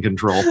editing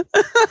control.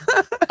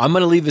 I'm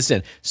going to leave this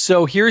in.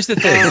 So here's the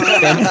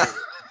thing.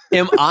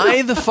 Am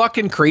I the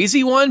fucking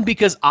crazy one?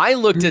 Because I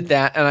looked at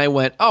that and I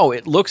went, oh,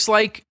 it looks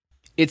like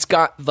it's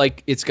got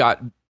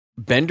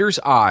Bender's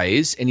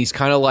eyes, and he's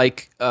kind of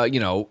like, I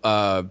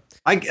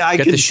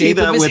can see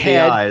that with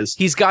head. the eyes.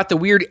 He's got the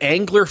weird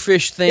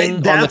anglerfish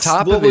thing on the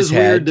top of his head.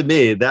 That was weird to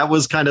me. That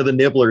was kind of the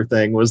Nibbler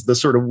thing, was the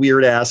sort of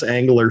weird ass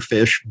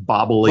anglerfish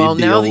bobbly deal. Well,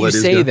 now that you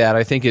say that,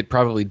 I think it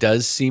probably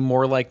does seem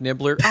more like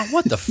Nibbler. Oh,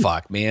 what the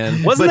fuck,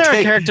 man? Wasn't there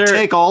a character?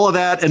 Take all of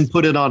that and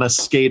put it on a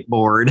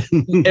skateboard.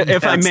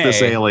 If I may,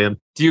 this alien.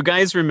 Do you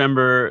guys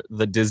remember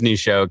the Disney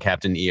show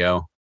Captain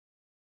EO?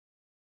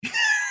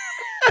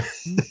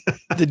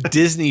 The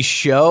Disney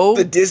show?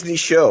 The Disney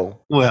show.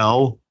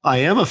 Well, I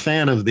am a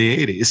fan of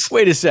the 80s.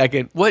 Wait a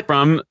second. What?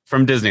 From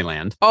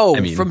Disneyland. Oh,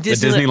 I mean, from the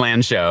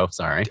Disneyland show.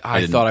 Sorry.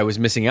 I thought I was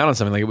missing out on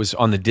something, like it was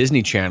on the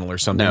Disney Channel or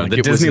something. No, like the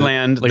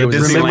Disneyland.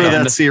 Remember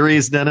that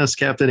series, Dennis,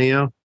 Captain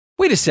EO?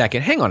 Wait a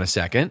second. Hang on a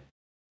second.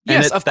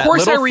 And Yes, of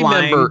course I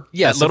remember.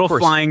 Yes, that little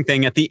flying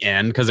thing at the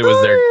end, because it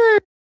was their...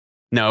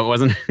 No, it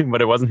wasn't,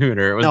 but it wasn't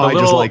Hooter. It was I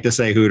just like to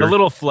say Hooter. The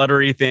little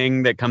fluttery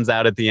thing that comes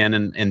out at the end,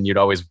 and you'd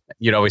always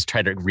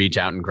try to reach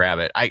out and grab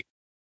it.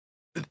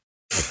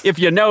 If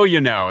you know,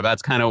 you know.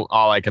 That's kind of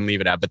all I can leave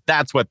it at. But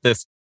that's what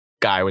this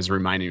guy was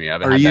reminding me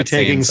of. Are you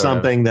taking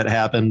something that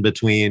happened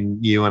between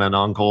you and an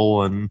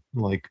uncle and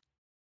like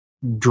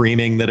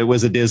dreaming that it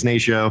was a Disney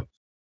show?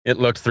 It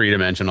looked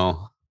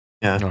three-dimensional.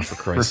 Yeah. Oh, for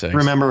Christ's sake.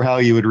 Remember how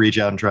you would reach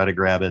out and try to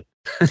grab it.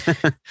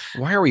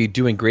 Why are we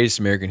doing Greatest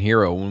American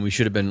Hero when we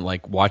should have been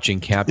like watching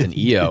Captain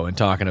EO and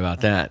talking about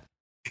that?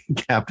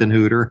 Captain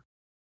Hooter.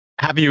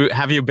 Have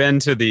you been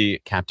to the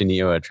Captain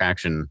EO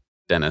attraction,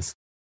 Dennis?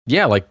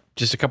 Yeah, like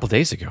just a couple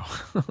days ago.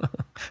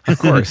 Of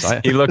course.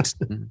 He looked...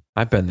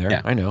 I've been there.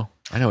 Yeah. I know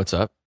what's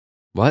up.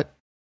 What?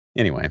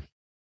 Anyway.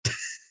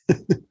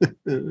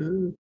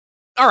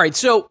 All right,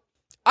 so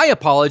I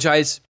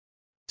apologize.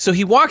 So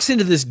he walks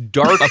into this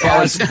dark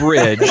ass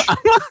bridge.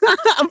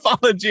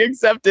 Apology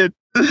accepted.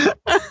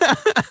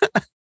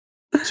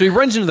 So he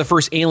runs into the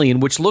first alien,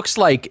 which looks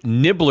like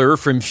Nibbler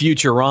from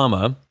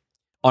Futurama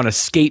on a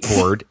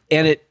skateboard,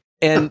 and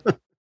I think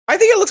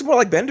it looks more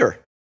like Bender.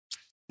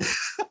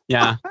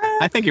 Yeah,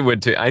 I think it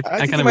would too. I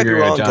kind of agree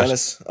with Josh.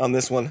 Dennis, on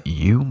this one.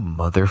 You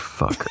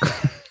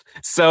motherfucker.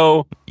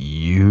 So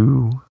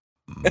you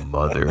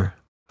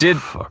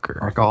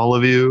motherfucker. Like all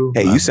of you.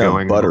 Hey, you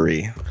sound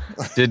buttery.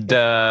 Did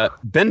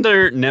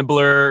Bender,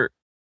 Nibbler,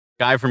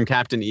 guy from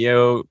Captain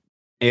EO,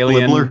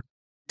 alien? Nibbler?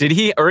 Did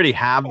he already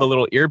have the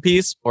little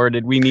earpiece, or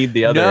did we need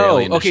the other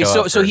alien to okay,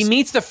 show so he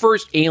meets the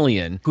first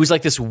alien, who's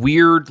like this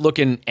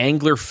weird-looking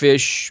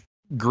anglerfish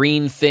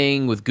green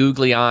thing with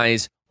googly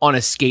eyes on a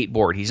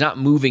skateboard. He's not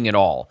moving at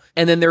all.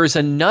 And then there's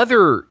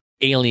another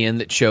alien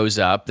that shows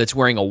up that's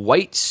wearing a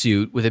white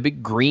suit with a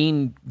big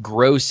green,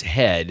 gross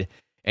head.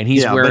 And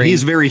but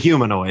he's very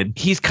humanoid.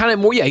 He's kind of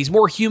more, he's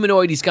more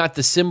humanoid. He's got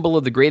the symbol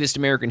of the greatest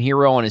American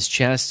hero on his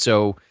chest.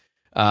 So,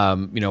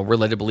 we're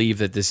led to believe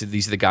that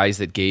these are the guys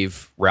that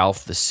gave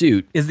Ralph the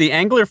suit. Is the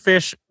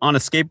anglerfish on a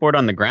skateboard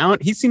on the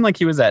ground? He seemed like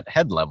he was at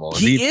head level.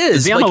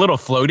 Is he on a little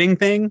floating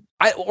thing?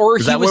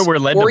 Is that what we're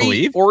led to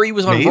believe? Or he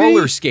was on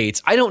roller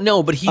skates. I don't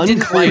know, but he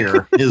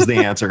Unclear is the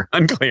answer.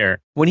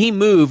 Unclear. When he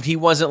moved, he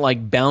wasn't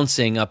like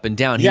bouncing up and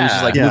down. He was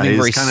just like moving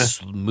very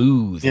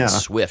smooth and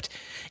swift.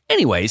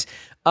 Anyways,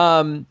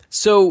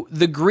 so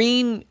the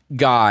green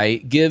guy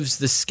gives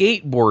the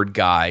skateboard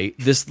guy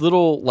this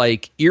little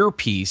like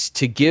earpiece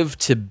to give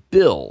to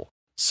Bill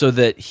so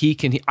that he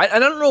can. I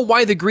don't know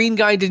why the green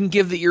guy didn't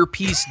give the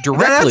earpiece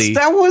directly.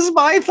 That was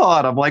my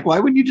thought. I'm like, why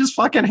wouldn't you just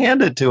fucking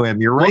hand it to him?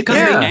 You're right. Because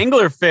the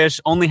anglerfish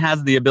only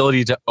has the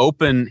ability to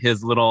open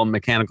his little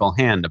mechanical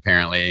hand,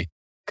 apparently,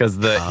 because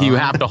you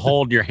have to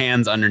hold your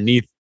hands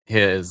underneath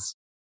his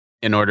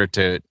in order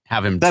to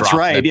have him drop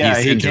right. Yeah,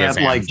 he can't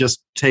like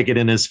just take it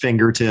in his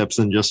fingertips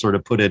and just sort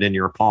of put it in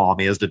your palm.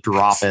 He has to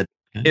drop it.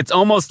 It's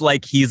almost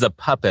like he's a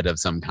puppet of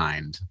some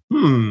kind.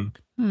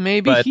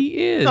 Maybe he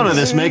is. None of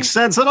this makes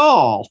sense at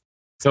all.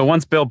 So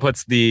once Bill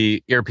puts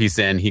the earpiece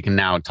in, he can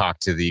now talk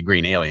to the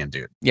green alien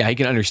dude. Yeah, he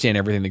can understand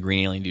everything the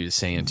green alien dude is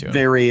saying to him.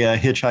 Very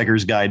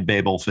Hitchhiker's Guide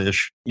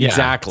Babelfish. Yeah,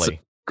 exactly.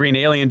 So green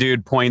alien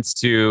dude points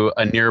to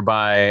a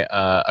nearby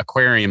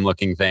aquarium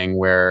looking thing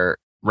where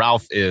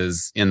Ralph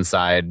is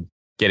inside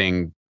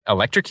getting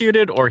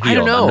electrocuted or healed. I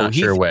don't know. I'm not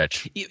sure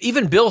which.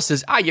 Even Bill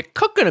says, you're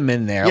cooking him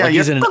in there. Yeah, like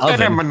he's in an oven.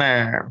 Him in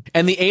there.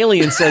 And the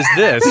alien says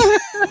this.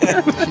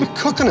 You're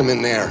cooking him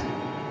in there.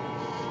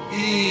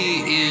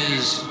 He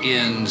is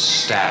in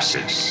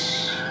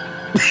stasis.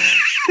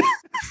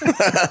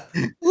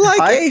 Like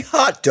a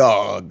hot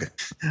dog.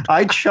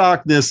 I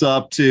chalk this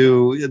up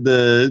to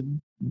the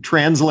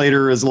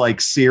translator is like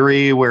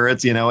Siri, where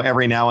it's,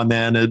 every now and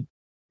then it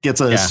gets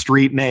a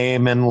street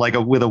name and like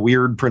with a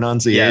weird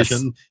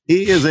pronunciation. Yes.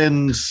 He is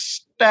in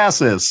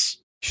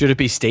stasis. Should it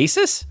be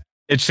stasis?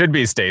 It should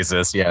be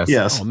stasis. Yes.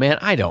 Yes. Oh man,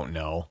 I don't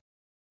know.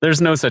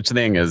 There's no such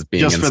thing as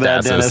being just in for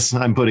stasis. That, Dennis,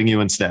 I'm putting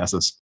you in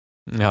stasis.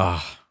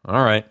 Oh,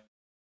 all right.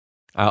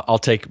 I'll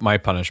take my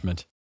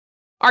punishment.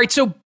 All right.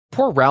 So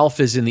poor Ralph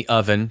is in the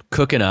oven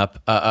cooking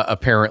up,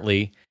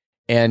 apparently.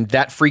 And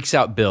that freaks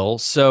out Bill.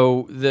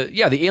 So the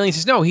alien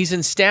says, no, he's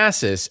in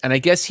stasis. And I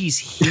guess he's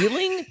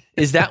healing.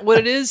 Is that what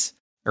it is?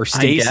 Or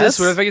stasis,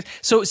 whatever it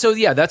is. So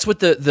yeah, that's what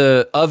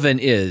the oven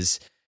is.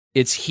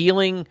 It's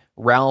healing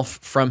Ralph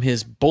from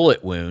his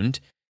bullet wound,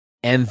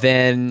 and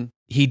then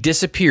he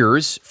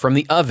disappears from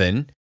the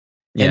oven,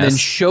 and then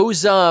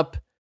shows up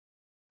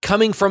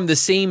coming from the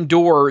same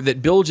door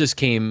that Bill just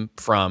came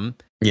from.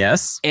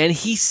 Yes. And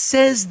he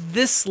says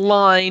this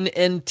line,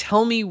 and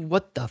tell me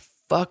what the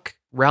fuck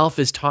Ralph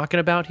is talking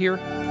about here.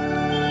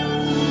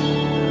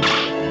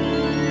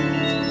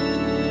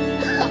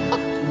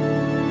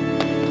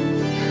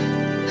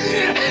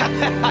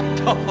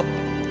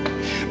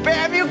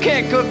 Bam, you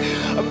can't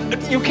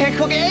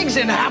cook eggs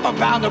in half a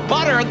pound of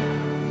butter.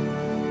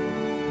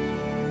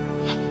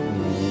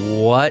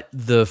 What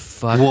the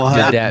fuck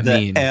did that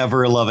mean?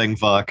 Ever-loving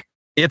fuck.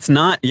 It's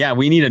not,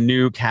 we need a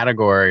new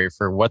category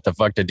for what the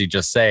fuck did he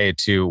just say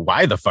to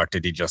why the fuck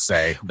did he just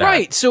say that?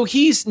 Right, so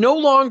he's no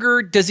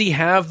longer, does he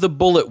have the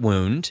bullet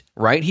wound,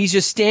 right? He's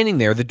just standing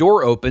there. The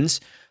door opens.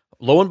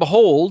 Lo and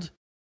behold,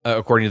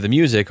 according to the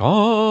music,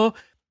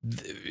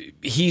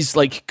 he's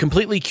like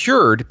completely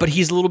cured, but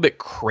he's a little bit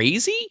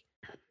crazy.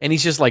 And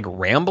he's just like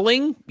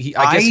rambling.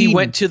 I guess he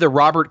went to the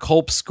Robert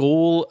Culp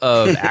School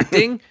of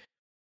Acting.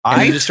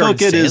 I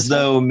took it as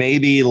though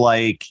maybe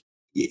like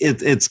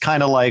it's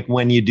kind of like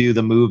when you do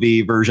the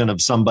movie version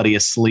of somebody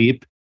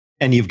asleep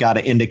and you've got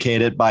to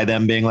indicate it by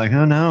them being like,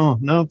 oh,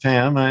 no,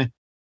 Pam,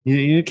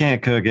 you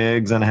can't cook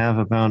eggs in half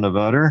a pound of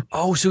butter.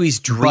 Oh, so he's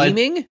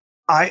dreaming?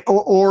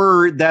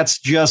 Or that's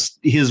just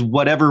his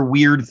whatever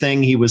weird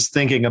thing he was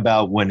thinking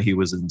about when he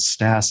was in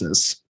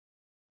stasis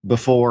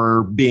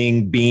before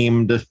being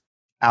beamed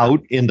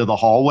out into the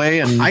hallway.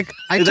 And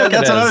that's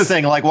another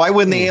thing. Like, why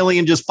wouldn't the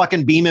alien just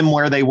fucking beam him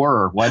where they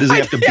were? Why does he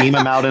have to beam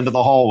him out into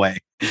the hallway?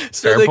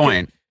 Fair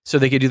point. So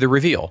they could do the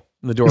reveal.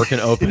 The door can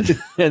open,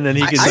 and then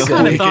he can. I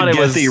kind of thought it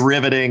was the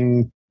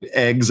riveting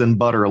eggs and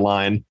butter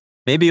line.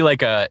 Maybe like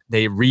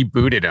they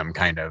rebooted him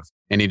kind of,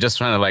 and he just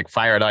trying to like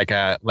fire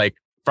like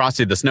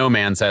Frosty the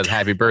Snowman says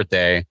 "Happy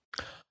Birthday."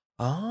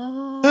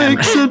 Oh,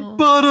 eggs and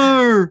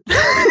butter.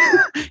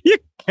 You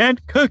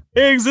can't cook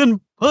eggs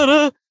and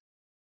butter.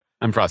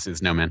 I'm Frosty the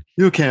Snowman.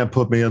 You can't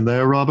put me in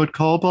there, Robert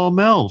Culp. I'll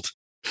melt.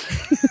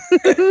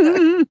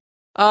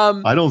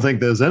 I don't think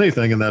there's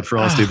anything in that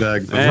Frosty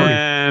bag.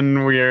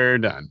 And we're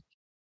done.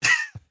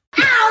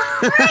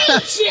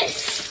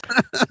 Outrageous!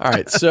 All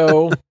right,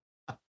 so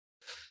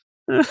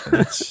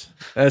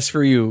that's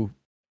for you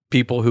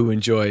people who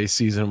enjoy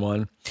season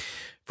 1.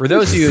 For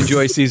those of you who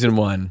enjoy season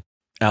 1,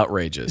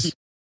 outrageous.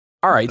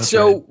 All right,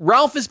 right.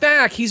 Ralph is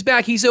back. He's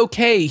back. He's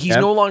okay. He's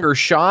no longer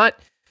shot.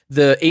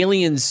 The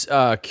aliens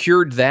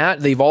cured that.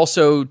 They've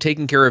also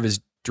taken care of his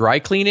dry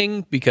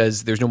cleaning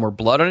because there's no more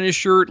blood on his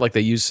shirt. Like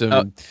they use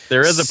some.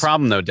 There is a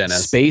problem though,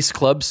 Dennis. Space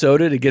club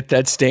soda to get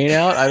that stain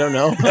out. I don't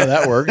know how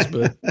that works,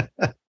 but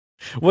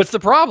what's the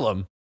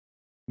problem?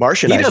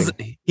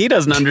 Martianizing. He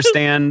doesn't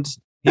understand.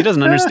 He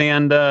doesn't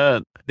understand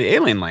the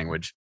alien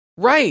language.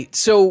 Right.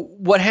 So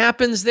what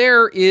happens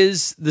there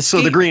is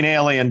the green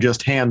alien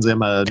just hands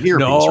him a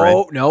earpiece,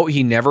 right? No,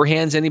 he never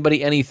hands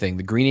anybody anything.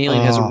 The green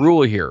alien has a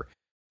rule here.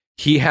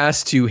 He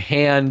has to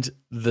hand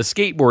the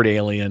skateboard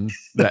alien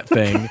that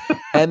thing,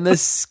 and the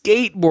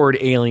skateboard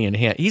alien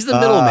he's the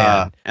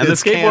middleman. And the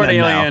skateboard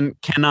alien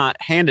cannot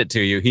hand it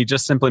to you. He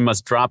just simply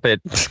must drop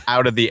it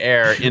out of the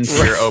air into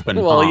your open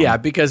palm. Well, yeah,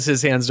 because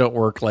his hands don't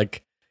work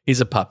like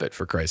he's a puppet,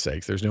 for Christ's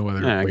sakes. There's no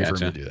other way for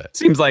him to do that.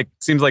 Seems like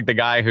the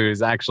guy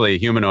who's actually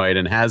humanoid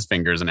and has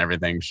fingers and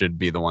everything should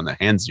be the one that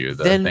hands you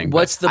the thing.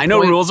 What's the I know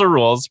rules are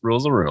rules.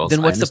 Rules are rules.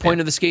 Then what's the point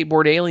of the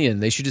skateboard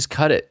alien? They should just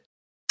cut it.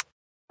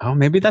 Oh,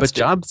 maybe that's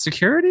job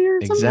security or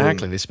something?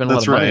 Exactly. They spend a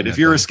lot of money. That's right. If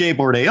you're a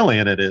skateboard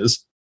alien, it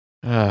is.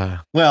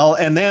 Well,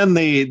 and then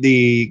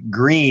the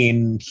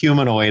green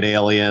humanoid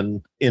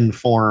alien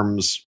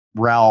informs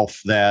Ralph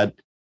that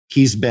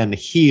he's been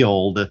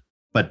healed,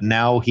 but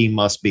now he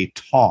must be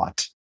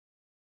taught.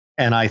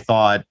 And I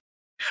thought,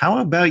 how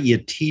about you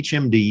teach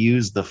him to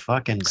use the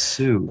fucking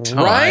suit?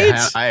 Right?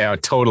 I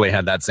totally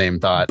had that same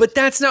thought. But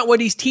that's not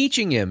what he's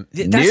teaching him.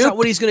 That's not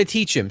what he's going to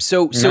teach him.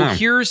 So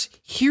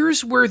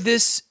here's where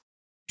this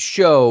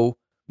show,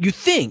 you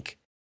think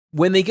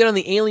when they get on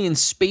the alien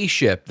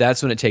spaceship,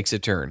 that's when it takes a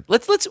turn.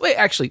 Let's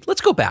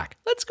go back.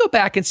 Let's go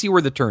back and see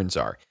where the turns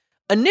are.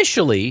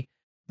 Initially,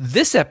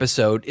 this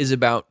episode is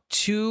about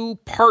two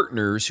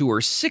partners who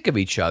are sick of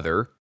each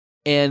other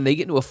and they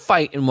get into a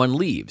fight and one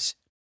leaves.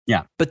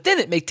 Yeah. But then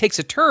it takes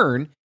a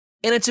turn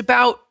and it's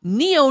about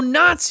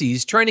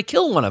neo-Nazis trying to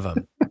kill one of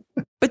them.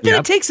 But then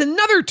it takes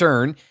another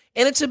turn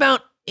and it's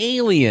about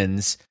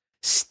aliens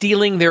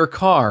stealing their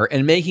car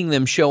and making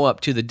them show up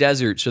to the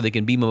desert so they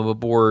can beam them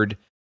aboard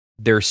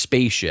their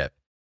spaceship.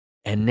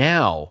 And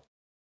now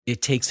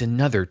it takes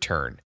another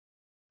turn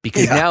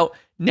because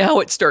now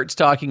it starts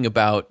talking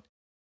about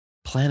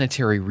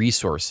planetary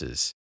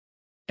resources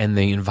and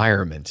the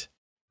environment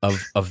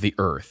of the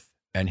Earth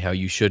and how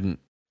you shouldn't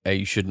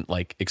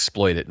like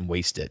exploit it and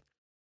waste it.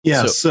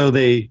 Yeah. So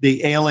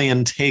the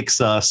alien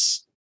takes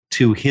us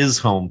to his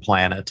home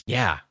planet.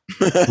 Yeah.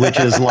 Which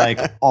is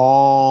like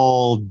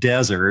all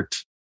desert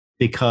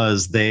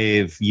because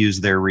they've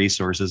used their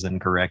resources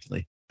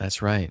incorrectly.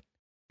 That's right.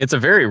 It's a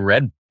very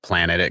red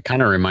planet. It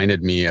kind of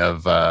reminded me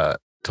of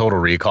Total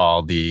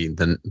Recall, the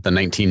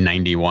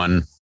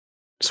 1991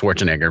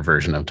 Schwarzenegger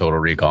version of Total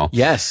Recall.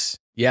 Yes.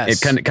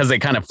 Because they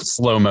kind of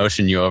slow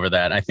motion you over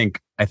that. I think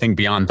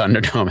Beyond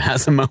Thunderdome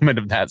has a moment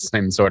of that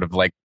same sort of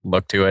like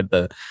look to it.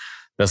 The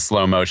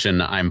slow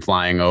motion. I'm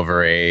flying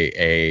over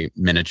a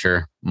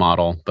miniature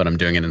model, but I'm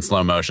doing it in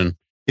slow motion.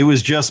 It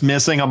was just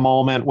missing a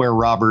moment where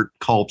Robert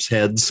Culp's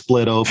head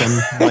split open,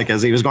 like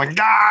as he was going,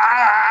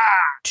 ah!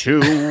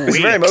 2 weeks. It's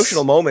a very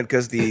emotional moment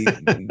because the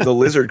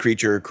lizard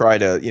creature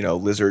cried a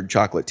lizard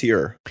chocolate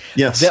tear.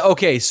 Yes.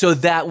 So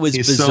that was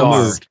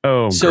bizarre.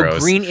 So gross.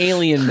 Green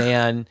Alien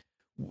Man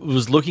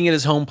was looking at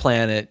his home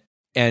planet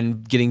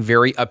and getting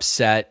very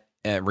upset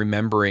at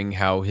remembering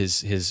how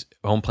his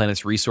home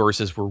planet's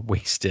resources were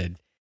wasted.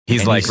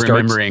 He's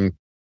remembering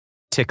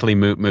Tickly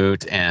Moot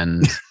Moot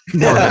and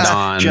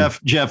Orgadon.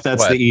 Jeff,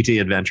 that's the E.T.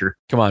 adventure.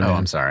 Come on, man.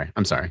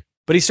 I'm sorry.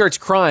 But he starts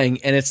crying,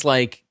 and it's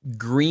like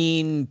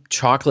green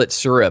chocolate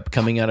syrup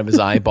coming out of his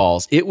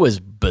eyeballs. It was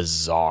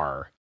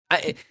bizarre.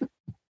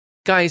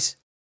 Guys,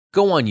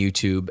 go on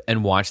YouTube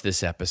and watch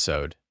this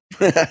episode.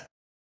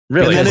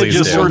 Really, and then it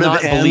just sort of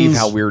not believe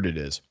how weird it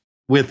is.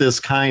 With this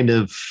kind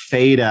of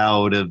fade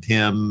out of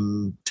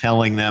him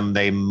telling them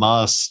they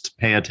must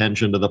pay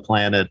attention to the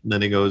planet. And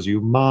then he goes, you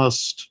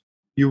must.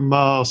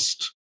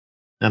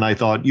 And I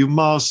thought, you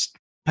must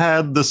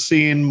pad the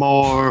scene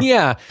more.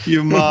 Yeah.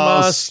 You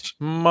must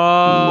pad.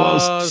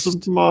 I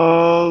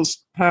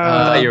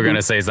thought you were going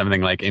to say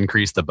something like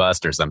increase the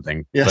bust or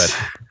something. Yes.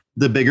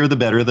 the bigger, the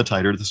better, the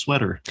tighter the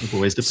sweater. The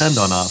boys depend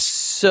on us.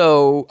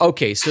 So,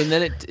 okay. So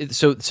then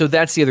so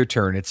that's the other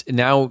turn. It's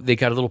now they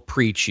got a little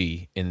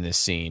preachy in this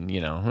scene,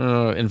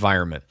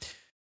 environment.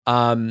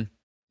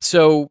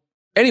 So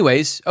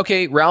anyways,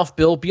 okay, Ralph,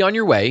 Bill, be on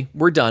your way.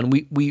 We're done.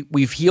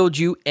 We've healed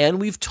you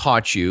and we've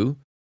taught you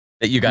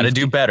that you got to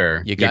do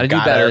better. You got to do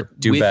better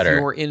with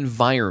your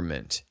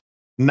environment.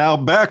 Now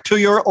back to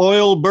your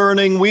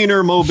oil-burning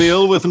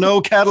Wienermobile with no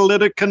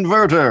catalytic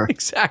converter.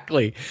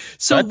 Exactly.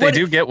 But they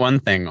do get one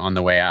thing on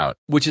the way out.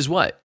 Which is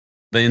what?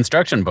 The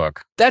instruction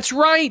book. That's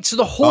right. So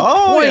the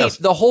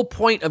whole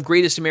point of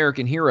Greatest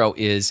American Hero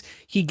is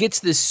he gets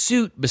this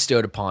suit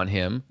bestowed upon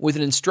him with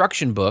an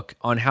instruction book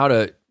on how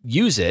to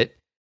use it,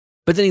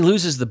 but then he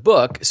loses the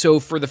book. So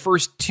for the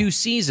first 2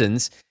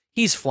 seasons,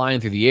 he's flying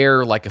through the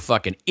air like a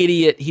fucking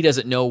idiot. He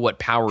doesn't know what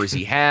powers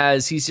he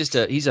has.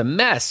 He's a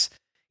mess.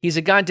 He's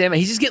a goddamn,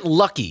 he's just getting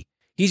lucky.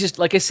 He's just,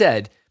 like I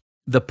said,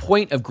 the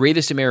point of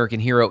Greatest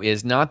American Hero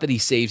is not that he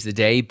saves the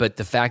day, but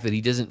the fact that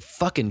he doesn't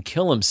fucking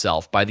kill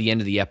himself by the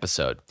end of the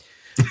episode.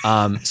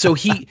 So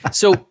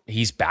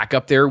he's back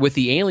up there with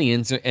the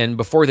aliens, and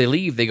before they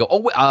leave, they go,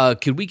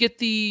 could we get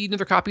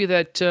another copy of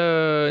that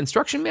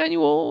instruction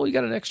manual? You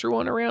got an extra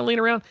one laying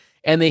around?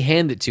 And they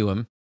hand it to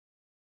him,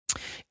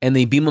 and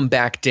they beam him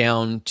back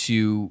down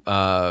to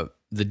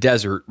the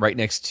desert right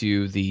next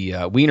to the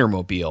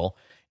Wienermobile.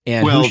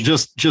 And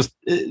just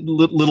a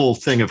little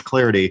thing of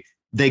clarity.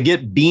 They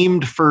get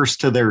beamed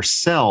first to their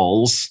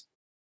cells.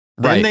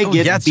 Then they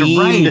get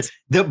beamed.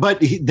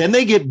 But then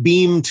they get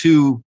beamed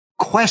to ?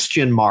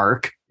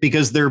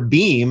 Because they're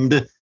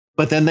beamed.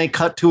 But then they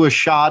cut to a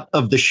shot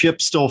of the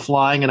ship still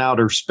flying in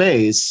outer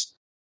space.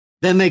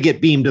 Then they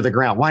get beamed to the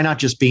ground. Why not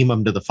just beam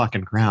them to the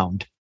fucking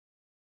ground?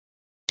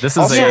 This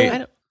is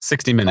a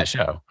 60-minute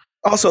show.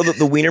 Also, the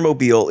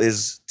Wienermobile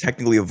is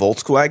technically a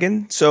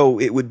Volkswagen, so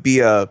it would be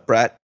a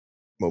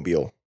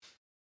Bratmobile.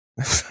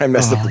 I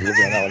messed up the rules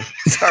on that one.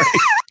 Sorry.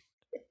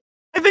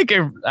 I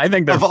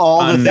think of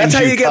all the that's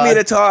how you get me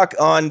to talk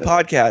on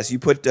podcasts. You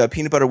put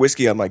peanut butter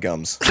whiskey on my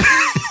gums.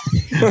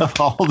 Of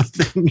all the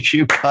things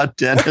you cut,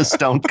 Dennis,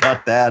 don't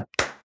cut that.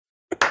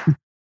 You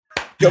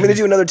want me to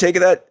do another take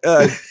of that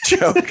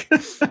joke?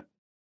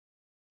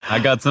 I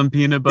got some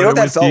peanut butter. You know what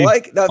that whiskey felt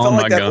like? That felt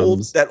like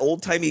gums. that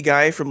old timey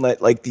guy from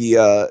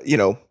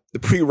the the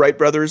pre-Wright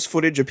brothers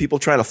footage of people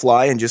trying to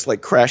fly and just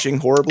like crashing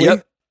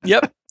horribly.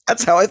 Yep.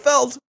 That's how I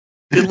felt.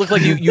 It looked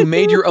like you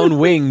made your own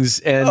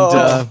wings, and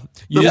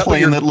you just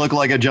plane that looked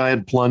like a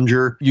giant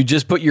plunger. You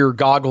just put your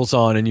goggles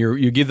on, and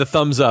you give the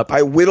thumbs up.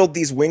 I whittled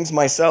these wings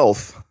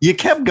myself. You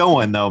kept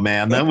going though,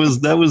 man. That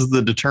was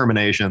the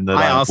determination that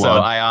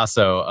I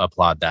also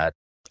applaud that.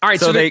 All right,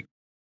 so they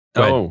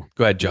go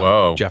ahead, John.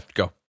 Whoa. Jeff,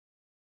 go.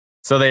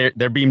 So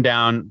they're beamed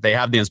down. They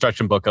have the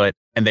instruction booklet,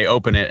 and they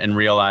open it and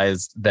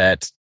realize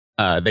that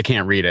they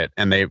can't read it,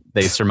 and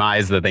they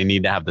surmise that they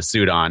need to have the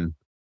suit on,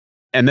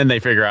 and then they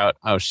figure out,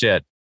 oh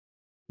shit,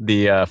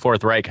 the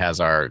Fourth Reich has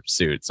our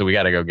suit, so we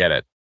got to go get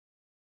it.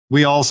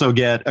 We also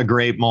get a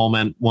great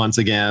moment once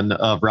again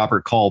of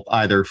Robert Culp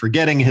either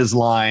forgetting his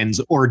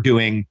lines or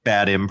doing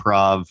bad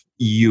improv.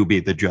 You be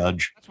the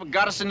judge. That's what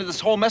got us into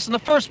this whole mess in the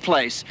first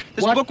place.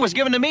 This book was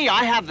given to me.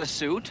 I have the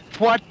suit.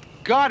 What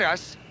got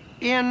us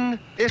in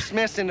this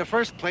mess in the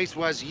first place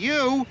was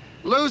you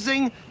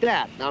losing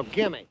that. Now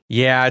gimme.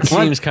 Yeah, it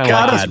seems kind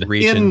of like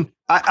reaching.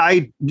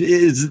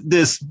 Is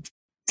this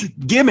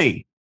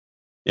gimme?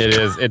 It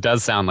is. It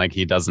does sound like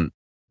he doesn't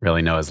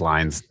really know his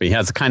lines, but he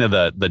has kind of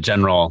the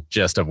general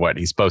gist of what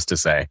he's supposed to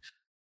say.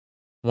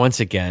 Once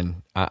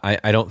again,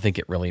 I don't think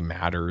it really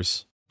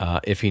matters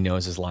if he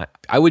knows his line.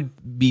 I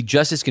would be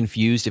just as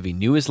confused if he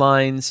knew his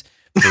lines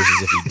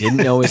versus if he didn't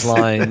know his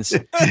lines.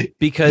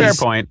 Because fair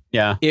point.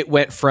 Yeah, it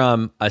went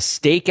from a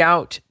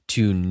stakeout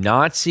to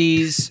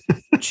Nazis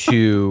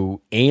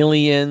to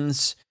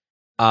aliens.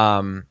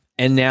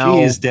 And now,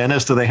 geez,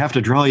 Dennis, do they have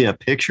to draw you a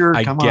picture?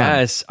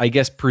 I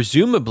guess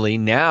presumably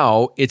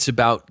now it's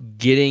about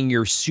getting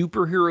your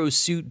superhero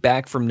suit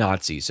back from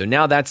Nazis. So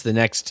now that's the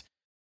next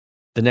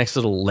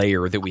little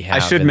layer that we have. I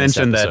should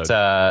mention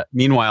that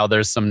meanwhile,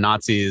 there's some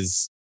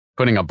Nazis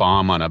putting a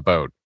bomb on a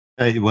boat.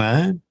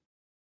 What?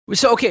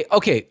 So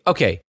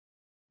okay.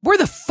 Where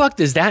the fuck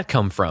does that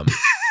come from?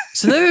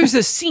 So there's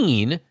a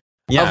scene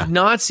of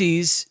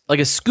Nazis,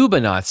 like a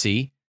scuba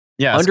Nazi,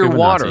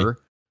 underwater,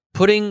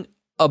 putting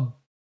a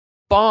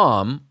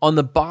bomb on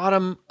the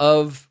bottom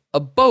of a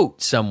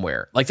boat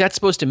somewhere. Like that's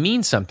supposed to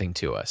mean something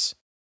to us.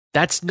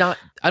 That's not,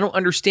 I don't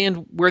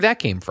understand where that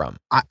came from.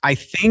 I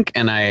think,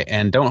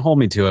 and don't hold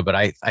me to it, but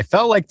I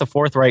felt like the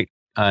Fourth Reich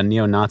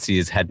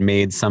neo-Nazis had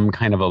made some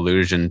kind of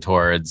allusion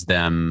towards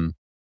them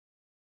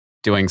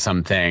doing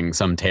some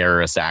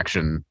terrorist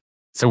action.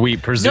 So we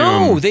presume.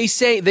 No, they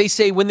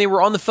say when they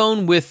were on the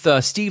phone with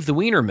Steve the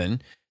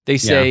Wienerman, they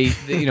say,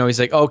 he's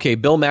like, okay,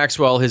 Bill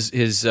Maxwell,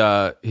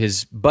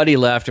 his buddy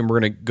left, and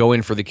we're going to go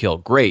in for the kill.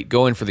 Great,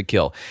 go in for the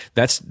kill.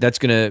 That's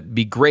going to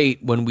be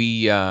great when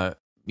we, do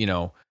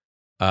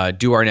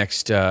our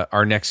next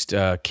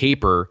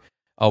caper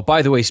Oh,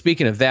 by the way,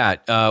 speaking of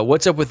that,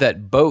 what's up with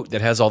that boat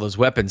that has all those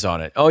weapons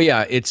on it? Oh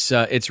yeah, it's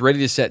ready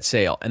to set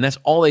sail, and that's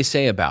all they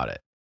say about it.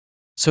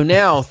 So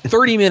now,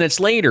 30 minutes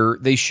later,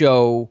 they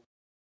show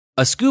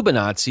a scuba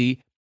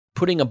Nazi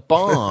putting a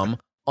bomb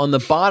on the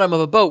bottom of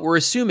a boat. We're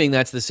assuming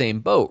that's the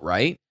same boat,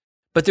 right?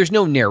 But there's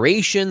no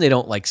narration. They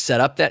don't like set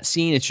up that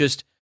scene. It's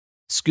just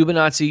scuba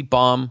Nazi,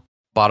 bomb,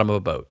 bottom of a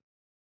boat.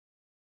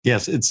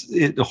 Yes, it's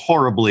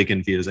horribly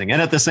confusing.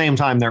 And at the same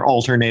time, they're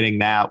alternating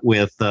that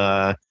with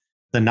the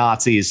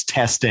Nazis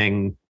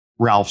testing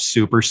Ralph's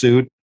super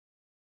suit.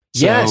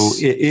 So yes.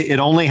 It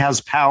only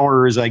has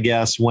powers, I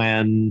guess,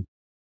 when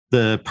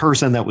the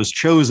person that was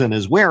chosen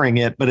is wearing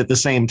it. But at the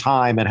same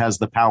time, it has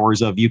the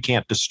powers of you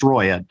can't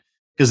destroy it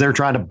because they're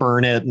trying to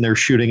burn it and they're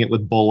shooting it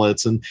with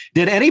bullets. And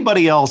did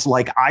anybody else,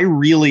 like, I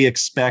really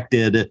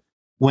expected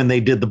when they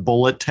did the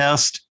bullet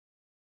test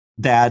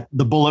that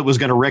the bullet was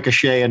going to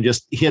ricochet and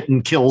just hit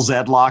and kill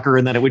Zedlocker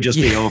and then it would just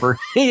be over.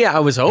 Yeah, I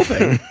was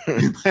hoping.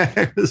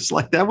 It's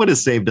like that would have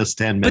saved us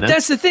 10 minutes. But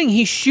that's the thing.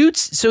 He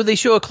shoots. So they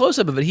show a close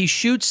up of it. He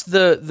shoots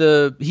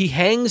he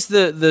hangs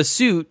the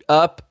suit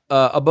up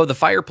above the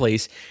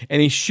fireplace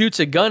and he shoots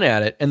a gun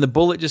at it. And the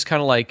bullet just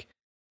kind of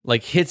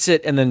like hits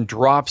it and then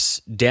drops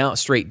down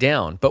straight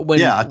down. But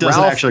when it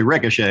doesn't actually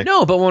ricochet.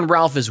 No, but when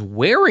Ralph is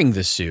wearing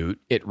the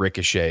suit, it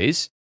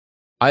ricochets.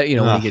 When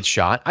he gets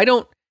shot, I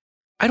don't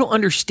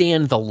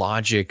understand the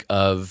logic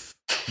of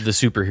the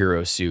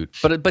superhero suit,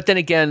 but then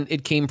again,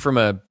 it came from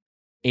a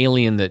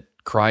alien that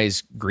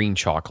cries green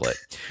chocolate.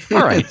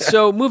 All right,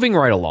 so moving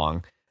right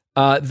along,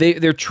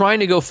 they're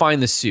trying to go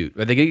find the suit.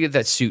 Are they going to get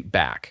that suit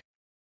back?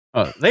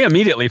 Oh, they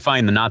immediately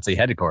find the Nazi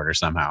headquarters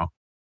somehow.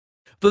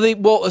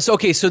 But so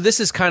this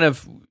is kind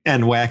of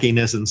and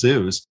wackiness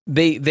ensues.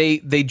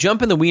 They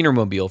jump in the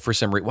Wienermobile for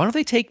some reason. Why don't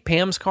they take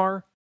Pam's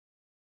car?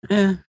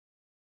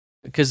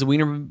 Because the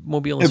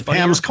Wienermobile is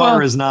Pam's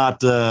car is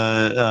not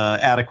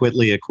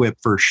adequately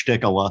equipped for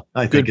Shtikala,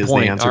 I think is the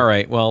answer. All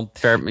right, well,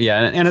 fair,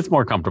 yeah, and it's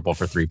more comfortable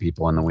for 3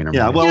 people in the Wienermobile.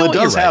 Yeah, well, it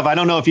does have, I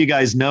don't know if you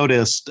guys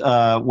noticed,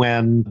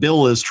 when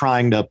Bill is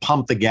trying to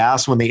pump the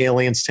gas, when the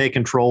aliens take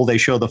control, they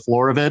show the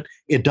floor of it.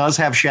 It does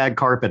have shag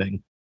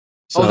carpeting.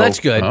 So,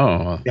 that's good.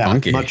 Oh, yeah,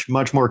 funky.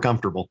 much more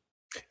comfortable.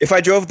 If I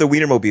drove the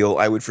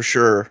Wienermobile, I would for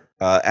sure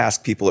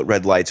ask people at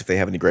red lights if they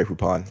have any Grey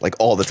Poupon, like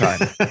all the time.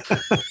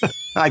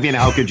 I mean,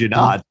 how could you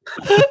not?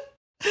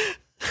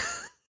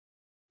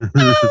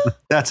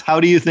 That's how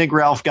do you think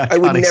Ralph got? I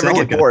would never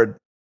get bored.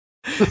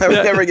 I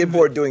would never get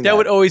bored doing that. That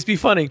would always be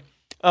funny.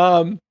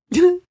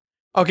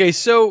 Okay,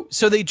 so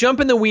they jump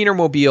in the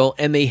Wienermobile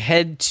and they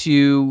head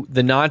to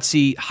the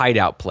Nazi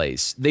hideout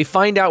place. They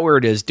find out where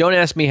it is. Don't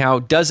ask me how.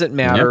 Doesn't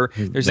matter.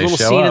 Yep. There's a little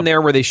scene in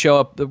there where they show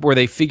up, where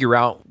they figure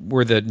out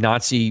where the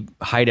Nazi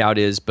hideout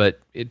is, but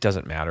it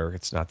doesn't matter.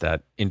 It's not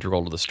that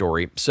integral to the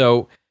story.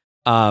 So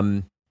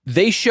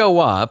they show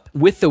up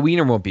with the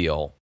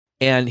Wienermobile,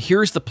 and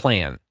here's the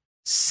plan.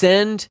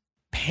 Send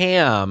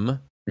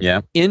Pam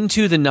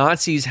into the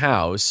Nazi's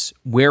house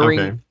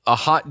wearing a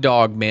hot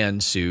dog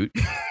man suit.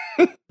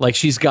 Like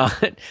she's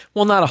got,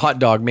 well, not a hot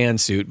dog man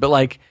suit, but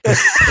like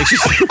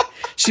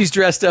she's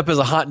dressed up as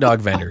a hot dog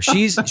vendor.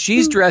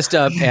 She's dressed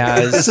up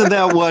as. Isn't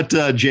that what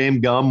James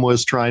Gumb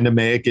was trying to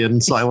make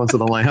in Silence of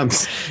the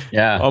Lambs?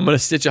 Yeah, I'm gonna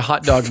stitch a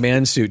hot dog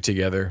man suit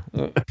together.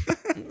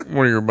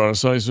 What are you, about a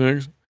size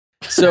 6?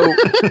 So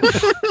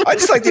I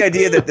just like the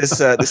idea that this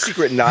the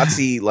secret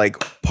Nazi like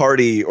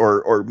party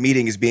or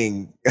meeting is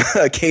being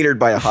catered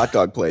by a hot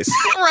dog place.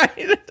 Right,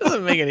 it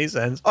doesn't make any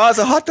sense. Oh,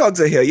 the hot dogs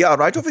are here. Yeah,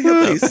 right over here,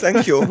 please.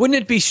 Thank you.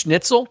 Wouldn't it be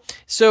schnitzel?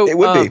 So it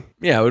would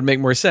be. Yeah, it would make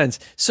more sense.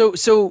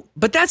 So,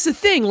 but that's the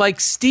thing.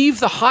 Like Steve,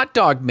 the hot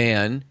dog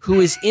man,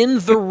 who is in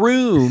the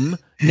room.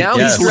 Now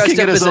he's dressed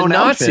up as a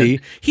Nazi.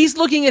 Outfit. He's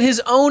looking at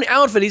his own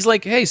outfit. He's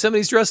like, hey,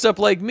 somebody's dressed up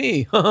like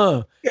me.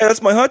 Yeah,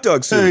 that's my hot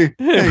dog suit.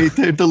 Hey,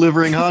 they're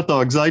delivering hot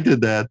dogs. I did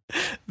that.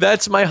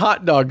 That's my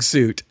hot dog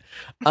suit.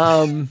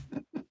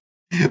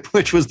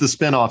 Which was the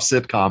spinoff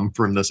sitcom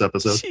from this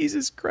episode.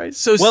 Jesus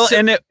Christ.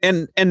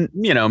 And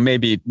you know,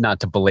 maybe not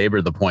to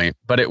belabor the point,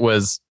 but it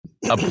was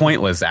a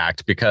pointless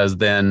act because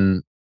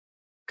then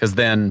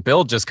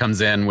Bill just comes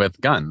in with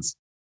guns.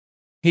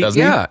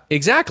 Yeah,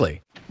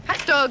 exactly.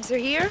 Hot dogs are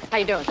here. How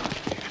you doing?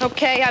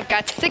 Okay, I've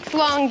got 6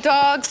 long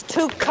dogs,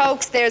 2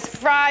 Cokes. There's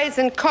fries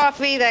and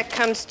coffee. That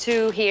comes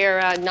to here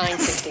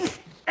 $9.50.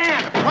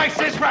 And price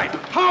is right.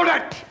 Hold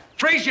it.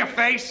 Freeze your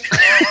face.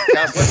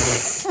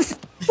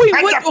 Wait,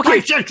 what?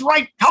 Okay, price is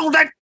right. Hold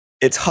it.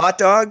 It's hot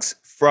dogs,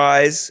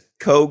 fries,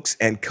 Cokes,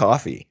 and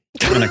coffee.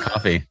 And a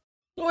coffee.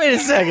 Wait a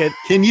second.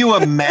 Can you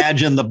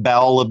imagine the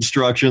bowel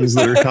obstructions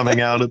that are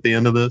coming out at the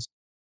end of this?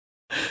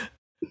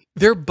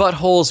 Their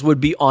buttholes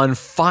would be on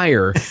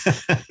fire.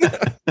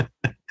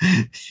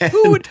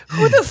 Who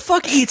the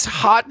fuck eats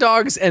hot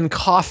dogs and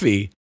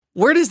coffee?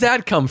 Where does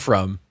that come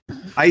from?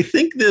 I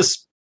think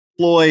this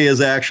ploy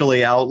is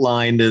actually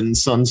outlined in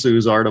Sun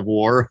Tzu's Art of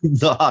War,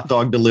 the hot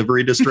dog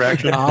delivery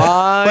distraction.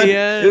 But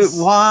yes.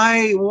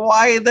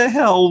 Why the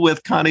hell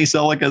with Connie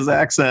Sellecca's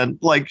accent?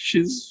 Like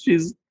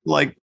she's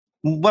like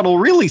what'll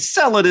really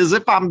sell it is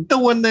if I'm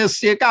doing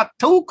this. You got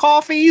 2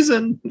 coffees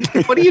and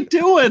what are you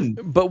doing?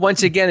 But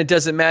once again, it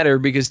doesn't matter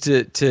because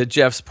to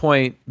Jeff's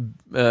point,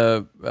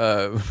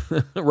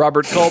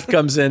 Robert Culp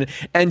comes in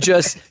and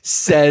just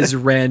says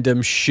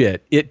random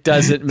shit. It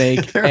doesn't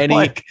make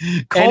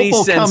any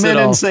will sense come in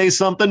at all. and say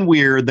something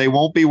weird. They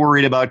won't be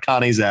worried about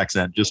Connie's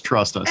accent. Just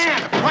trust us.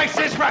 And Price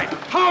is right.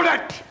 Hold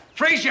it.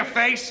 Freeze your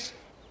face.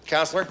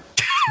 Counselor.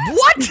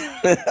 What?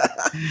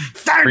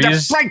 Freeze your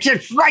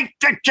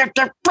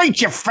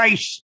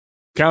face.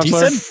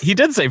 Counselor? He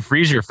did say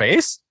freeze your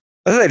face?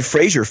 I said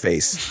freeze your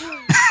face.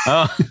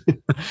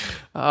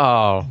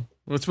 Oh,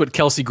 that's what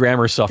Kelsey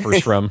Grammer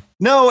suffers from.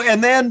 No,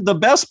 and then the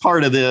best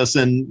part of this,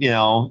 and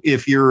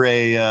if you're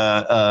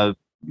a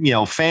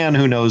fan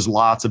who knows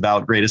lots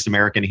about Greatest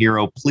American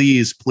Hero,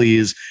 please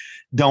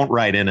don't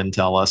write in and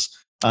tell us.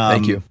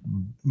 Thank you.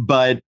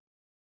 But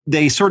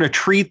they sort of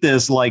treat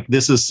this like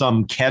this is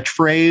some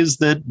catchphrase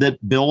that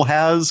Bill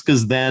has,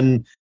 because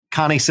then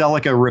Connie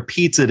Selica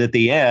repeats it at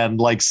the end,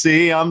 like,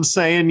 see, I'm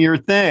saying your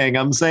thing.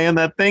 I'm saying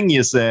that thing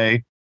you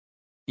say.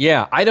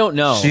 Yeah, I don't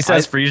know. She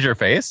says freeze your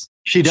face?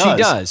 She does. She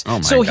does. Oh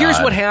my so here's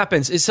God. what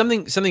happens is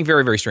something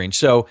very, very strange.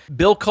 So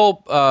Robert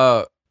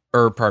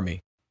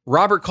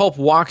Culp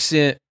walks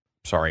in.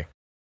 Sorry.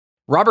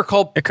 Robert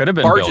Culp It could have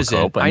been barges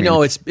Bill Culp. in. I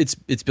know it's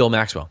Bill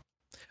Maxwell.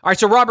 All right,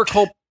 so Robert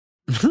Culp.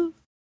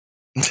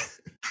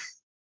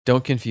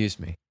 Don't confuse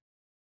me.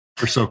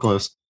 We're so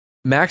close.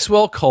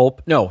 Maxwell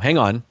Culp. No, hang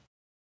on.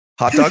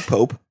 Hot dog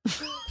Pope.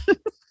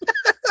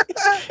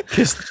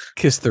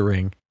 Kiss the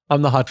ring.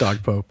 I'm the hot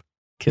dog Pope.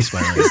 Kiss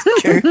my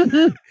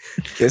ring.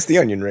 Kiss the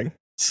onion ring.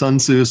 Sun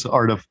Tzu's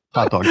Art of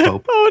Hot Dog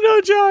Pope. Oh no,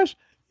 Josh.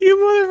 You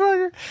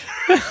motherfucker.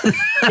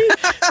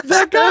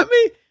 That got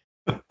me.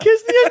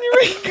 Kiss the onion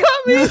ring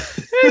got me.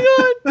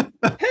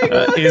 Hang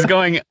on.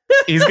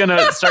 He's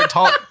gonna start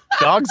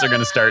dogs are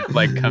gonna start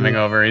like coming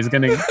over. He's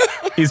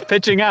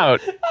pitching out.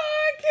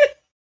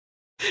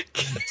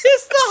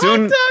 Kiss the hot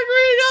dog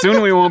ring.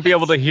 Soon we won't be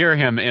able to hear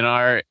him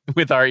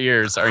with our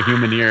ears, our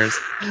human ears.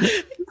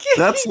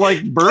 That's like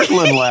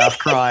Berkland laugh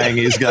crying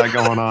he's got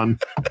going on.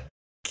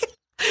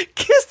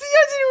 Kiss the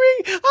onion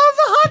ring of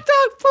the hot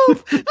dog Pope.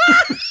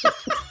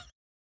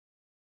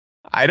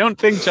 I don't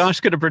think Josh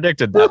could have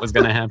predicted that was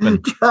going to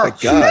happen. Oh my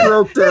God.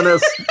 Broke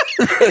Dennis.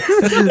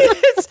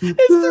 It's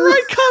the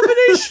right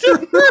combination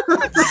of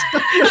words.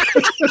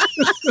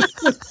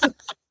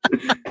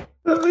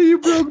 Oh, you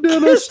broke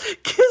Dennis.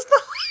 Kiss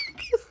the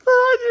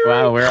onion ring.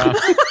 Wow, we're off.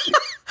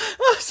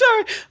 Oh,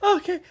 sorry.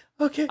 Okay.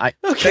 Okay. Hey,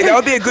 that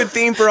would be a good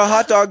theme for a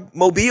hot dog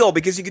mobile,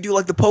 because you could do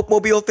like the Pope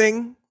mobile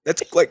thing.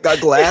 That's like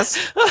got glass.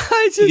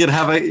 You could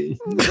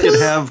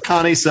have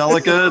Connie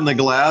Selica in the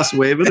glass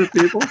waving at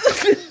people.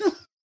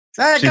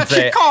 I got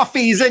your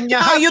coffees and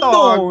your hot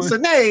dogs.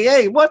 And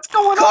hey, what's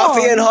going on?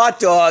 Coffee and hot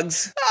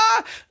dogs.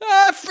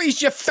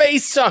 Freeze your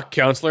face,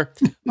 counselor.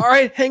 All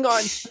right, hang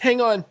on.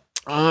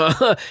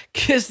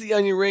 Kiss the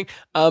onion ring.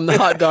 I'm the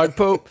hot dog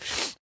Pope.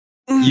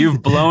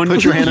 You've blown.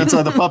 Put your hand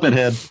inside the puppet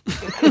head.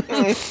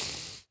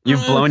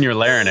 You've blown your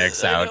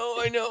larynx out.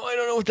 I know. I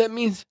don't know what that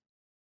means.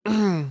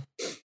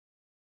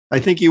 I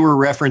think you were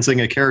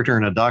referencing a character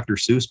in a Dr.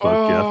 Seuss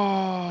book, Jeff.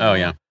 Oh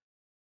yeah.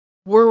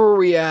 Where were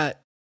we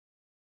at?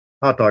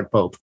 Hot dog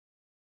Pope.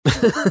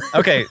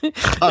 Okay.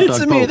 Hot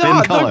dog Pope in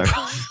color.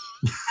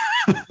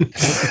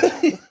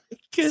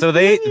 So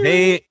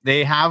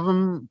they have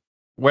him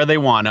where they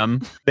want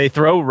him. They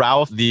throw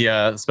Ralph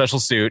the special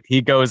suit.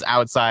 He goes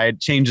outside,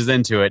 changes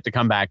into it to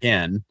come back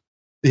in.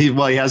 He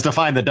has to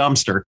find the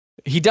dumpster.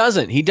 He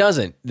doesn't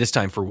this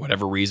time for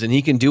whatever reason.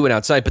 He can do it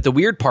outside. But the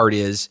weird part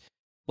is,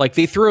 like,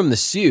 they threw him the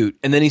suit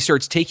and then he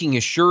starts taking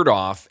his shirt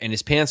off and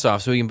his pants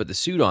off so he can put the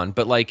suit on.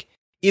 But like,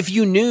 if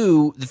you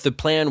knew that the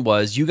plan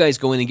was you guys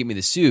go in and get me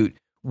the suit,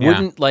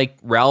 wouldn't like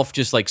Ralph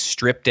just like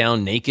strip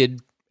down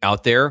naked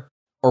out there?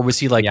 Or was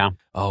he like,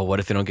 oh, what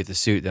if they don't get the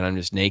suit? Then I'm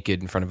just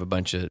naked in front of a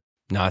bunch of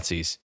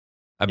Nazis.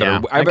 I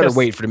better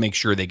wait to make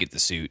sure they get the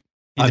suit.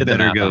 I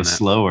better go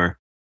slower.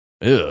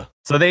 Ugh.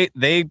 So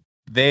the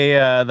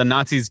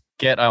Nazis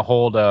get a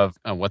hold of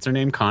what's her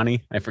name?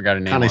 Connie? I forgot her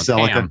name. Connie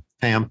Selica.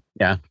 Pam.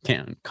 Yeah,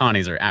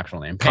 Connie's her actual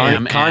name.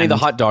 Connie Pam, the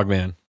hot dog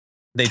man.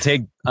 They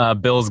take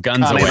Bill's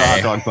guns Connie away. the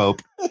hot dog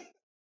Pope.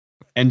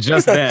 And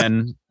just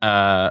then,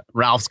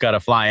 Ralph's got to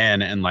fly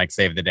in and like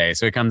save the day.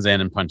 So he comes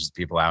in and punches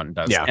people out and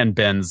and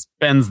bends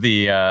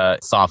the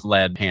soft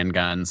lead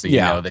handgun, so you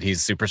know that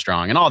he's super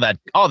strong, and all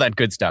that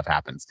good stuff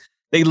happens.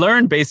 They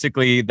learn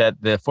basically that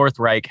the Fourth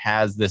Reich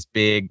has this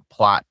big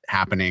plot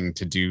happening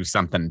to do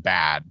something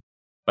bad,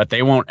 but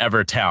they won't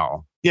ever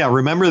tell. Yeah,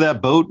 remember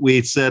that boat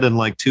we said in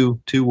like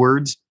two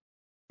words?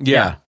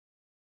 Yeah.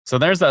 So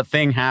there's that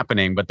thing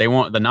happening, but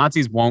the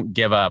Nazis won't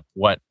give up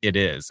what it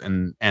is.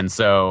 And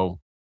so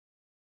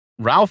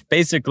Ralph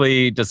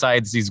basically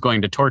decides he's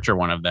going to torture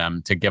one of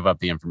them to give up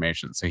the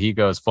information. So he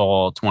goes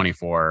full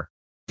 24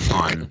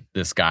 on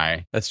this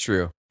guy. That's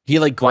true. He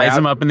like flies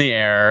him up in the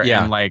air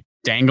and like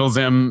dangles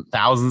him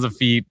thousands of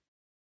feet.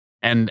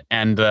 And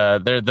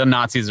the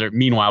Nazis are,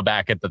 meanwhile,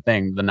 back at the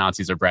thing, the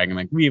Nazis are bragging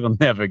like, we will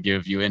never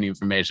give you any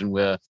information.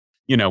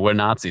 we're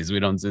Nazis. We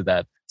don't do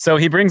that. So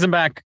he brings them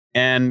back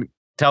and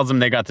tells them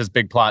they got this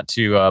big plot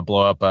to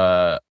blow up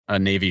a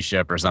Navy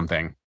ship or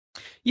something.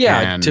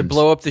 Yeah, to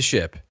blow up the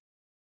ship.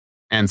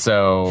 And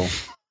so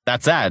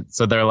that's that.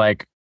 So they're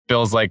like,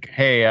 Bill's like,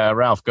 hey,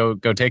 Ralph, go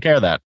take care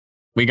of that.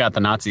 We got the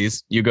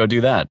Nazis. You go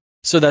do that.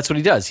 So that's what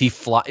he does. He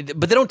but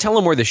they don't tell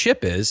him where the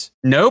ship is.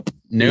 Nope.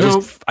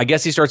 I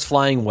guess he starts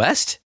flying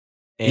west.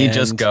 And he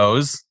just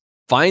goes.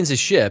 Finds a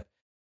ship.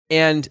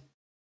 And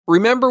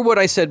remember what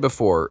I said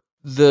before.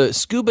 The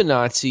scuba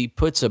Nazi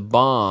puts a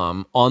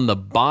bomb on the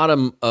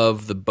bottom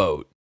of the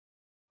boat.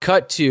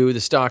 Cut to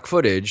the stock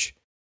footage.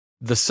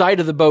 The side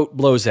of the boat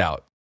blows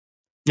out.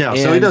 Yeah,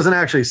 so he doesn't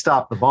actually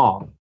stop the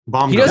bomb.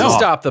 He doesn't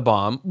stop the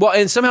bomb. Well,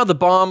 and somehow the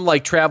bomb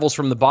like travels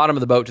from the bottom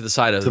of the boat to the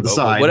side of the boat.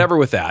 Well, whatever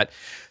with that.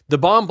 The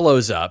bomb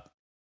blows up.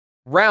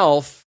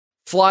 Ralph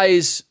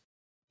flies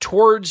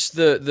towards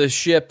the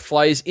ship,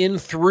 flies in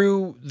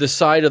through the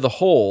side of the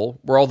hole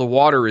where all the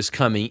water is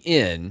coming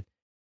in.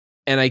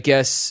 And I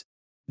guess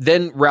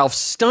then Ralph's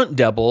stunt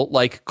double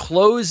like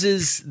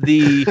closes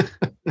the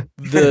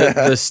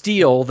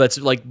steel that's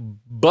like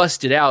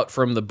busted out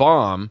from the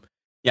bomb.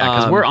 Yeah,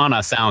 because we're on a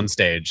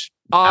soundstage.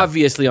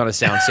 Obviously on a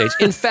soundstage.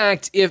 In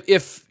fact,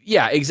 if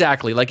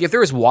exactly. Like if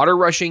there was water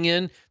rushing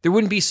in, there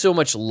wouldn't be so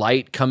much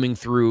light coming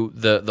through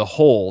the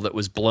hole that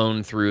was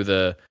blown through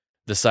the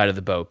side of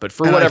the boat. But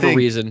for whatever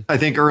reason. I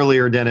think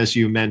earlier, Dennis,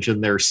 you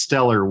mentioned their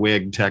stellar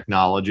wig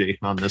technology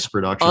on this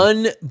production.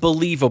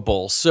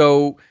 Unbelievable.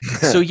 So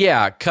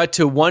yeah, cut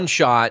to one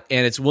shot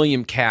and it's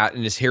William Catt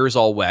and his hair is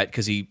all wet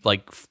because he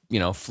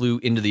flew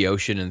into the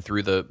ocean and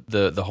through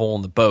the hole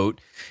in the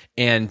boat.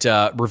 And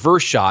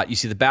reverse shot, you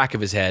see the back of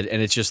his head, and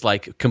it's just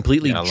like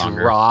completely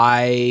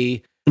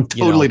dry,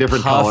 totally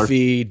different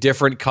puffy,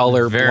 different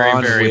color, very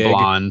blonde very wig,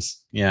 blonde,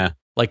 yeah,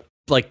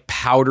 like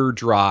powder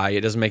dry.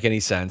 It doesn't make any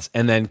sense.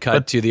 And then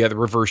cut to the other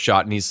reverse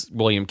shot, and he's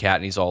William Catt,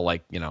 and he's all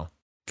like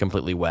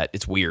completely wet.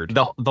 It's weird.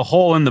 The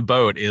hole in the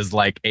boat is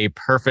like a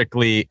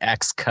perfectly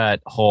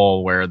X-cut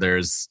hole where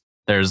there's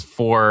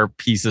 4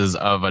 pieces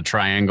of a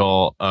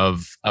triangle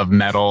of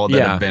metal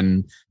that have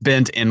been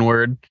bent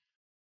inward.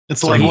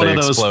 It's like one of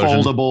those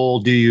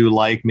foldable, do you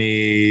like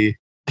me,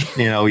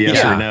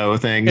 yes or no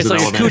things. It's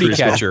like a cootie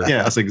catcher.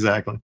 Yes,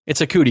 exactly.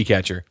 It's a cootie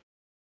catcher.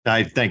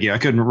 Thank you. I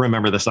couldn't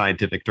remember the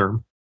scientific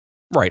term.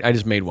 Right. I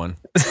just made one.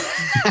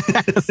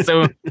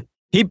 So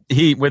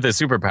he with his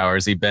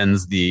superpowers, he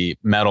bends the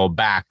metal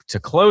back to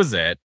close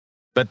it,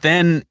 but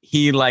then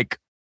he like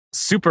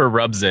super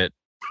rubs it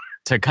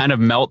to kind of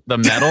melt the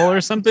metal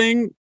or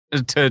something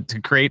to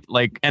create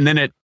and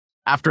then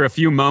after a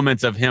few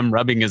moments of him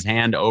rubbing his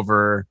hand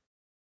over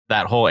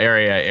that whole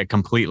area, it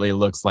completely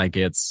looks like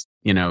it's,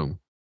 back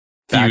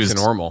to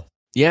normal.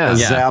 Yeah.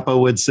 As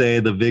Zappa would say,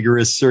 the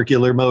vigorous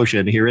circular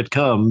motion. Here it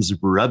comes.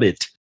 Rub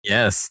it.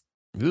 Yes.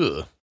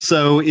 Ugh.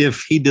 So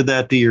if he did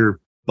that to your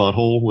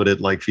butthole, would it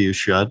fuse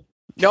shut?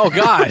 Oh,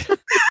 God.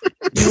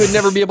 You would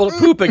never be able to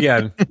poop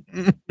again.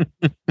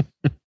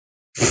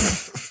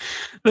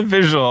 The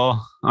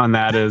visual on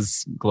that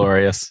is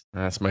glorious.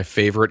 That's my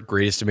favorite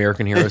Greatest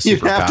American Hero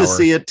superpower. You have to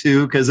see it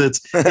too because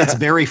it's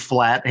very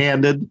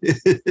flat-handed.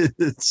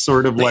 It's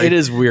sort of it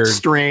is weird,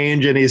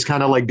 strange, and he's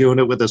kind of doing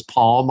it with his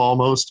palm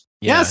almost.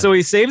 Yeah. So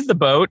he saves the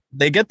boat.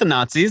 They get the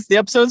Nazis. The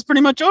episode's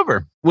pretty much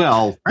over.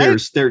 Well,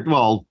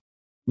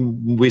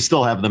 we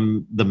still have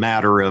the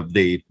matter of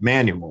the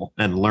manual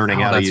and learning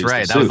how to use. That's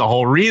right. That was the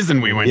whole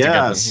reason we went to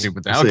get the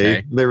stupid.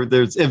 Okay.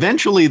 There's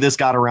eventually this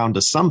got around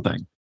to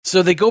something.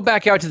 So they go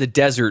back out to the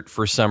desert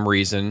for some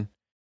reason.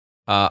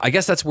 I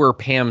guess that's where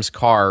Pam's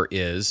car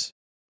is.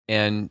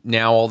 And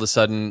now all of a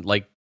sudden,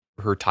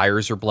 her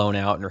tires are blown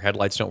out and her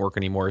headlights don't work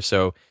anymore.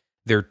 So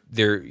they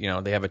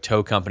have a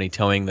tow company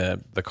towing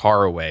the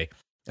car away.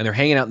 And they're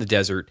hanging out in the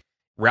desert.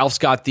 Ralph's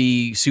got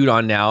the suit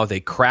on now.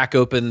 They crack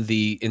open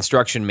the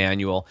instruction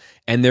manual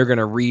and they're going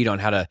to read on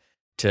how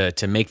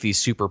to make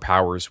these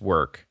superpowers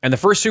work. And the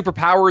first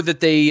superpower that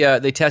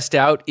they test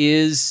out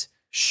is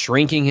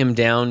shrinking him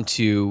down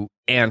to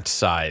ant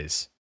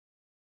size.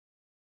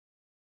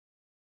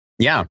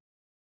 Yeah.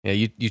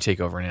 You take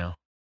over now.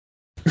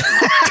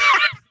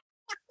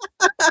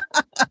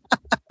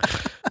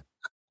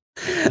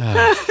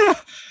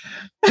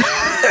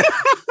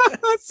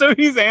 So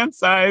he's ant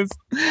size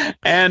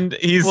and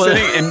he's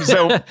sitting and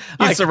so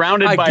he's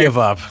surrounded by give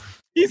up.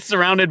 He's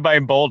surrounded by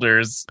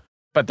boulders,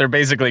 but they're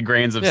basically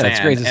grains of sand. It's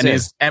grains of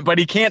sand. But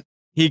he can't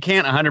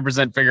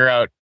 100% figure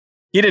out.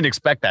 He didn't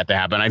expect that to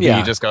happen. I think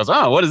he just goes,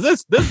 "Oh, what is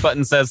this? This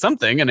button says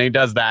something," and he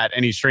does that,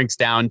 and he shrinks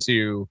down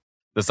to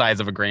the size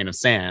of a grain of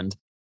sand.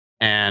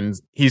 And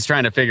he's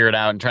trying to figure it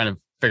out and trying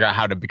to figure out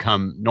how to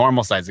become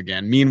normal size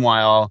again.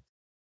 Meanwhile,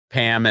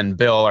 Pam and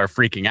Bill are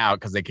freaking out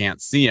because they can't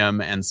see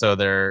him, and so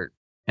they're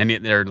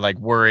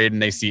worried,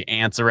 and they see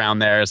ants around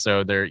there.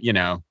 So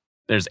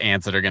there's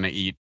ants that are going to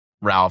eat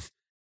Ralph.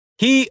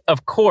 He,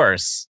 of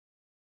course,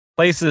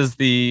 places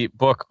the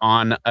book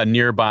on a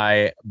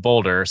nearby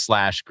boulder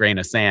 / grain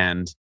of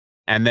sand,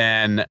 and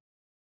then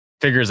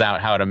figures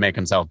out how to make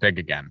himself big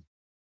again.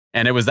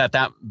 And it was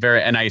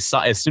and I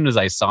saw, as soon as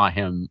I saw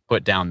him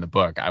put down the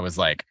book, I was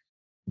like,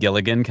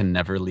 Gilligan can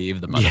never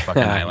leave the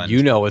motherfucking island.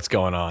 You know what's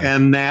going on.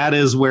 And that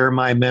is where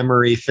my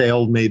memory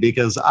failed me,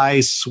 because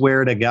I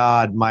swear to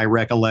God, my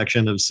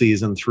recollection of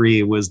season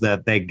 3 was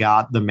that they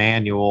got the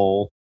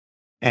manual,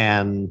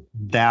 and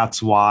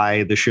that's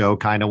why the show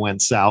kind of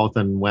went south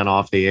and went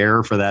off the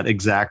air, for that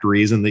exact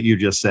reason that you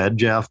just said,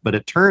 Jeff. But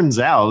it turns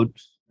out,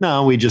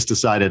 no, we just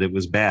decided it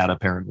was bad,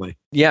 apparently.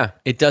 Yeah,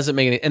 it doesn't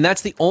make any, and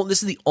this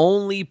is the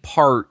only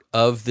part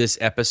of this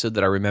episode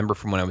that I remember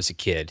from when I was a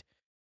kid,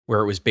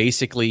 where it was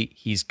basically,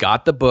 he's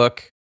got the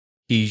book,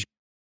 he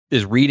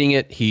is reading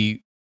it,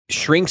 he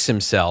shrinks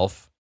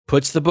himself,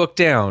 puts the book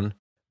down,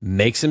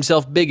 makes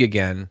himself big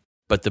again,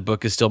 but the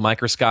book is still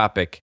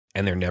microscopic,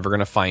 and they're never going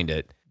to find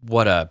it.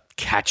 What a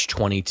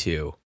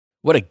catch-22.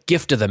 What a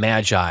gift of the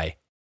Magi.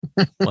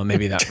 Well,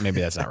 maybe that's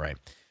not right.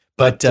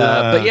 But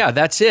yeah,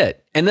 that's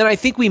it. And then I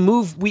think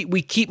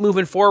we keep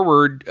moving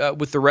forward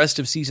with the rest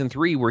of season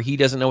 3, where he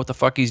doesn't know what the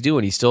fuck he's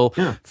doing. He's still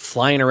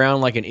flying around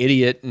like an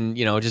idiot and,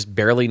 just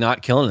barely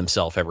not killing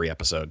himself every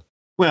episode.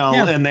 Well,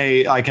 and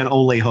I can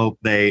only hope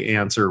they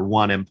answer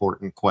one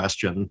important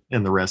question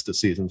in the rest of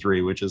season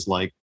 3, which is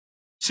like,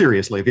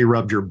 seriously, if he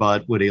rubbed your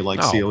butt, would he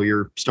seal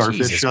your starfish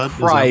Jesus shut?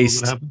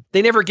 Christ.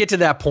 They never get to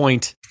that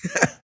point.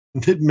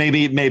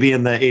 maybe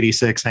in the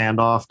 86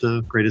 handoff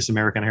to Greatest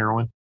American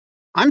Heroine.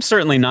 I'm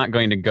certainly not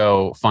going to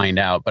go find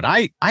out, but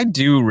I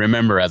do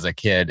remember as a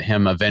kid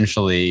him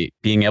eventually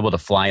being able to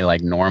fly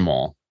like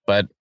normal.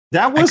 But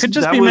I could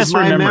just be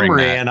misremembering my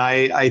memory, and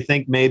I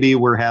think maybe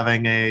we're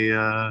having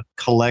a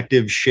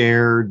collective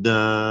shared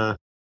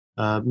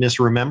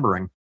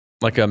misremembering,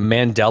 like a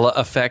Mandela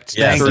effect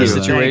sort of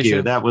situation. Thank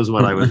you. That was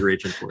what I was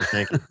reaching for.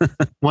 Thank you.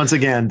 Once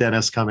again,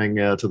 Dennis coming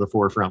to the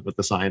forefront with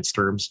the science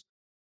terms.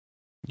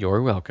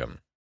 You're welcome.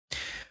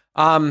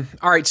 All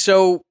right,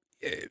 so.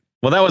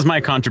 Well, that was my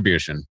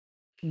contribution.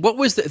 What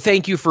was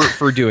thank you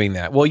for doing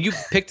that. Well, you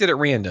picked it at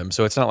random,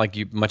 so it's not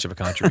like much of a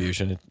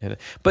contribution.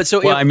 But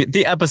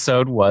the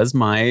episode was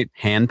my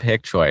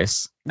hand-picked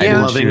choice.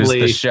 Yeah. I didn't choose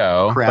the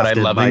show, but I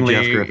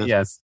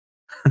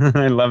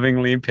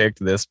lovingly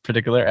picked this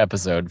particular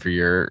episode for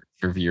your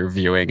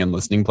viewing and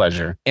listening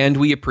pleasure. And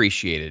we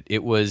appreciate it.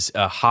 It was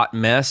a hot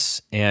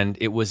mess, and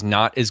it was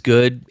not as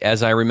good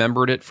as I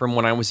remembered it from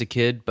when I was a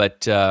kid,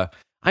 but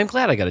I'm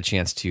glad I got a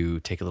chance to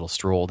take a little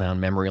stroll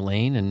down memory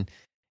lane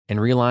and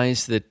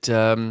realize that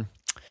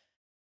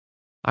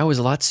I was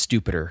a lot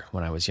stupider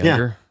when I was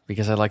younger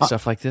because I like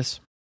stuff like this.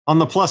 On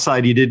the plus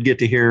side, you did get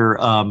to hear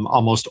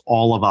almost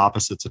all of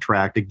Opposites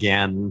Attract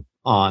again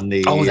on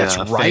the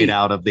fade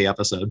out of the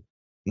episode.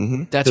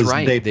 Mm-hmm. That's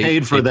right. They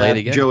paid for that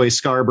Joey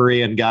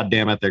Scarberry, and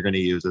goddamn it, they're going to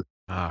use it.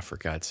 For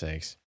God's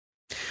sakes.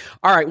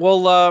 All right.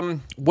 Well,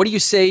 what do you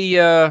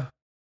say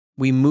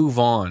we move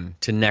on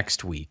to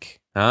next week?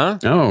 Huh?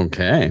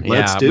 Okay.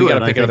 Let's do it. We got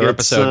to pick another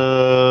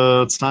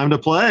episode. It's time to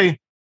play.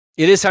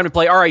 It is time to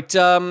play. All right.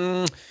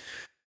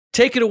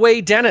 Take it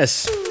away,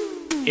 Dennis.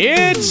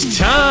 It's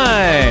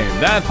time.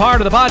 That part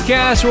of the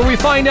podcast where we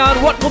find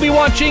out what we'll be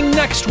watching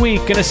next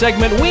week in a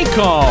segment we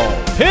call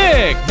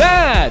Pick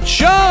That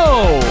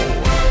Show.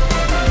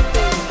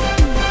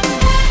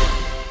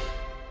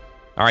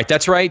 All right,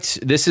 that's right.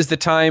 This is the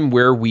time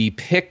where we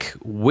pick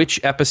which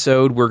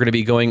episode we're going to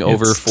be going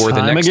over for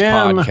the next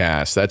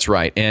podcast. That's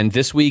right. And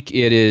this week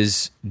it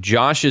is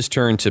Josh's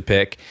turn to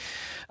pick.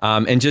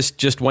 And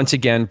just once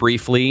again,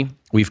 briefly,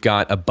 we've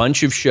got a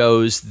bunch of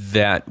shows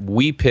that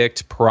we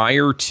picked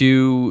prior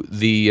to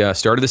the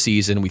start of the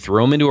season. We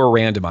throw them into a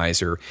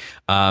randomizer,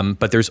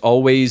 but there's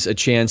always a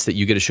chance that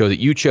you get a show that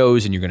you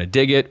chose and you're going to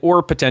dig it,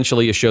 or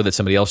potentially a show that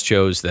somebody else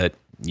chose that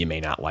you may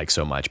not like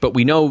so much. But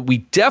we know we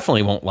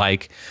definitely won't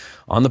like.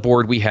 On the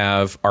board, we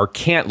have our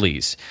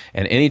Cantleys.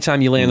 And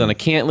anytime you land on a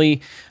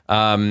Cantley,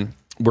 we're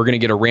going to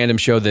get a random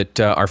show that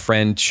our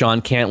friend Sean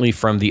Cantley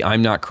from the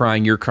I'm Not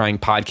Crying, You're Crying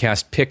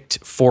podcast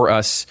picked for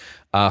us.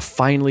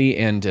 Finely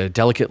and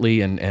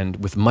delicately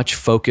and with much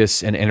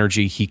focus and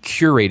energy, he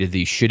curated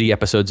these shitty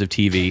episodes of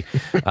TV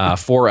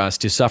for us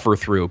to suffer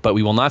through. But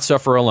we will not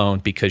suffer alone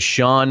because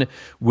Sean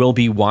will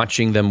be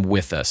watching them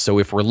with us. So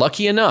if we're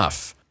lucky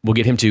enough, we'll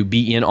get him to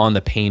be in on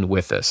the pain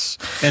with us.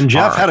 And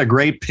Jeff had a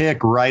great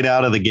pick right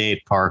out of the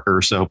gate,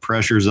 Parker, so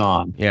pressure's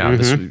on. Yeah.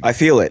 I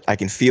feel it. I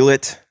can feel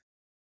it.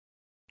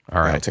 All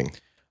right. Mounting.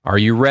 Are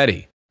you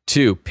ready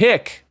to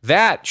pick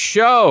that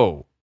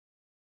show?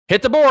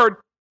 Hit the board.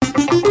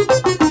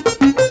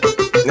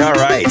 All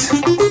right.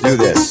 Do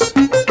this.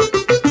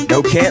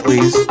 No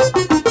Cantleys.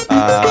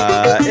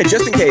 And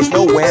just in case,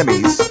 no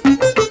whammies.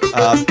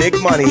 Big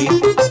money.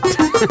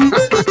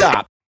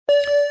 Stop.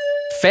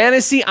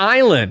 Fantasy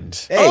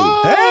Island. Hey,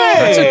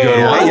 that's a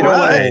good one. You know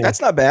what? That's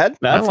not bad.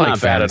 That's not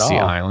Fantasy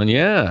Island.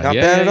 Yeah, not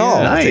bad at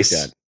all. Nice. I'll take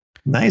that.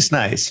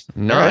 Nice.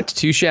 Not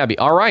too shabby.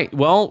 All right.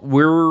 Well,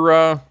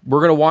 we're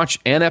gonna watch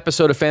an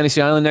episode of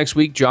Fantasy Island next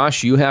week.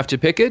 Josh, you have to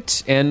pick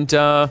it, and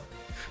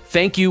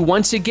thank you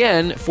once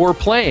again for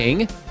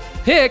playing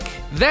Pick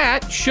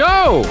That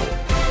Show.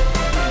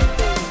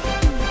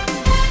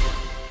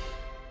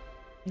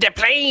 The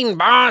plane,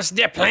 boss.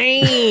 The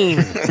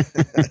plane.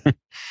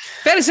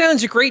 Fantasy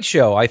Island's a great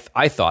show, I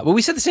thought. Well,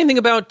 we said the same thing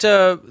about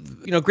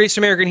Greatest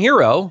American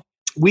Hero.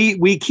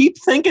 We keep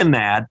thinking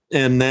that,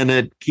 and then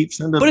it keeps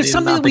ending. But it's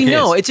something that we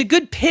know. It's a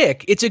good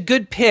pick.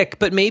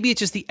 But maybe it's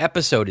just the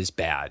episode is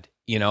bad.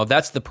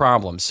 That's the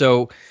problem.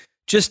 So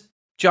just,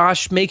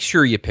 Josh, make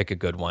sure you pick a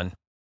good one.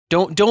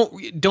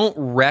 Don't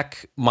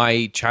wreck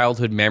my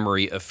childhood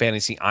memory of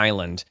Fantasy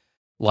Island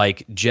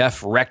like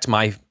Jeff wrecked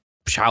my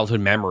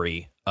childhood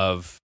memory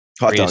of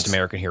Greatest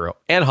American Hero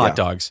and Hot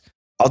Dogs.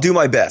 I'll do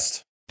my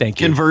best. Thank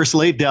you.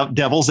 Conversely,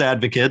 Devil's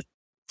Advocate,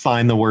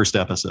 find the worst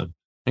episode.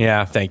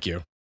 Yeah, thank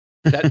you.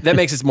 That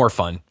makes it more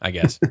fun, I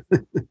guess.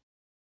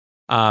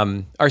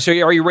 So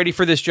are you ready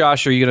for this,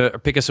 Josh? Are you going to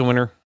pick us a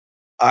winner?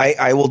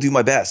 I will do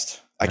my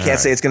best. I can't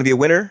say it's going to be a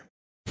winner,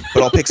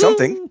 but I'll pick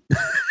something.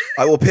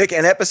 I will pick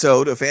an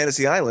episode of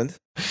Fantasy Island.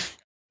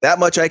 That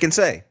much I can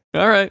say.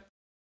 All right.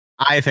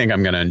 I think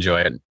I'm going to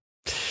enjoy it.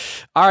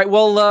 All right.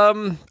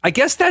 Well, I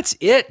guess that's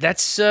it.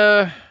 That's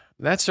a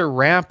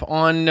wrap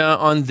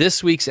on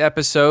this week's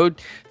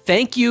episode.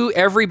 Thank you,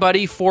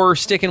 everybody, for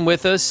sticking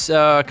with us,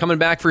 coming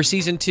back for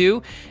season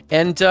 2.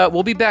 And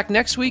we'll be back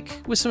next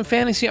week with some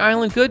Fantasy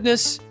Island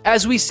goodness,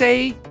 as we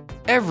say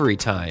every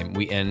time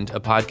we end a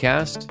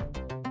podcast.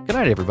 Good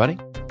night, everybody.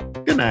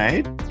 Good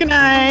night. Good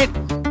night.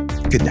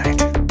 Good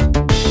night.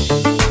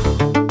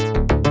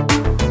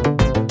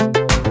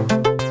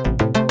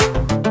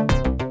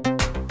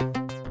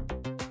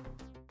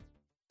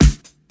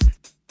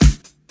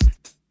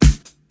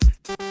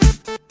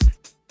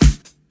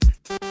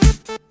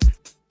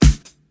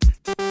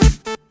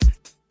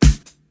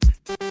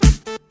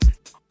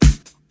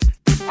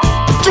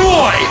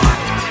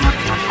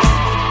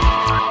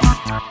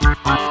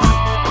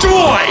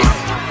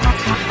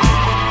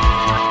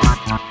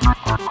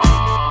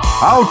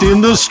 Out in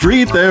the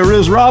street there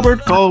is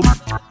Robert Cope.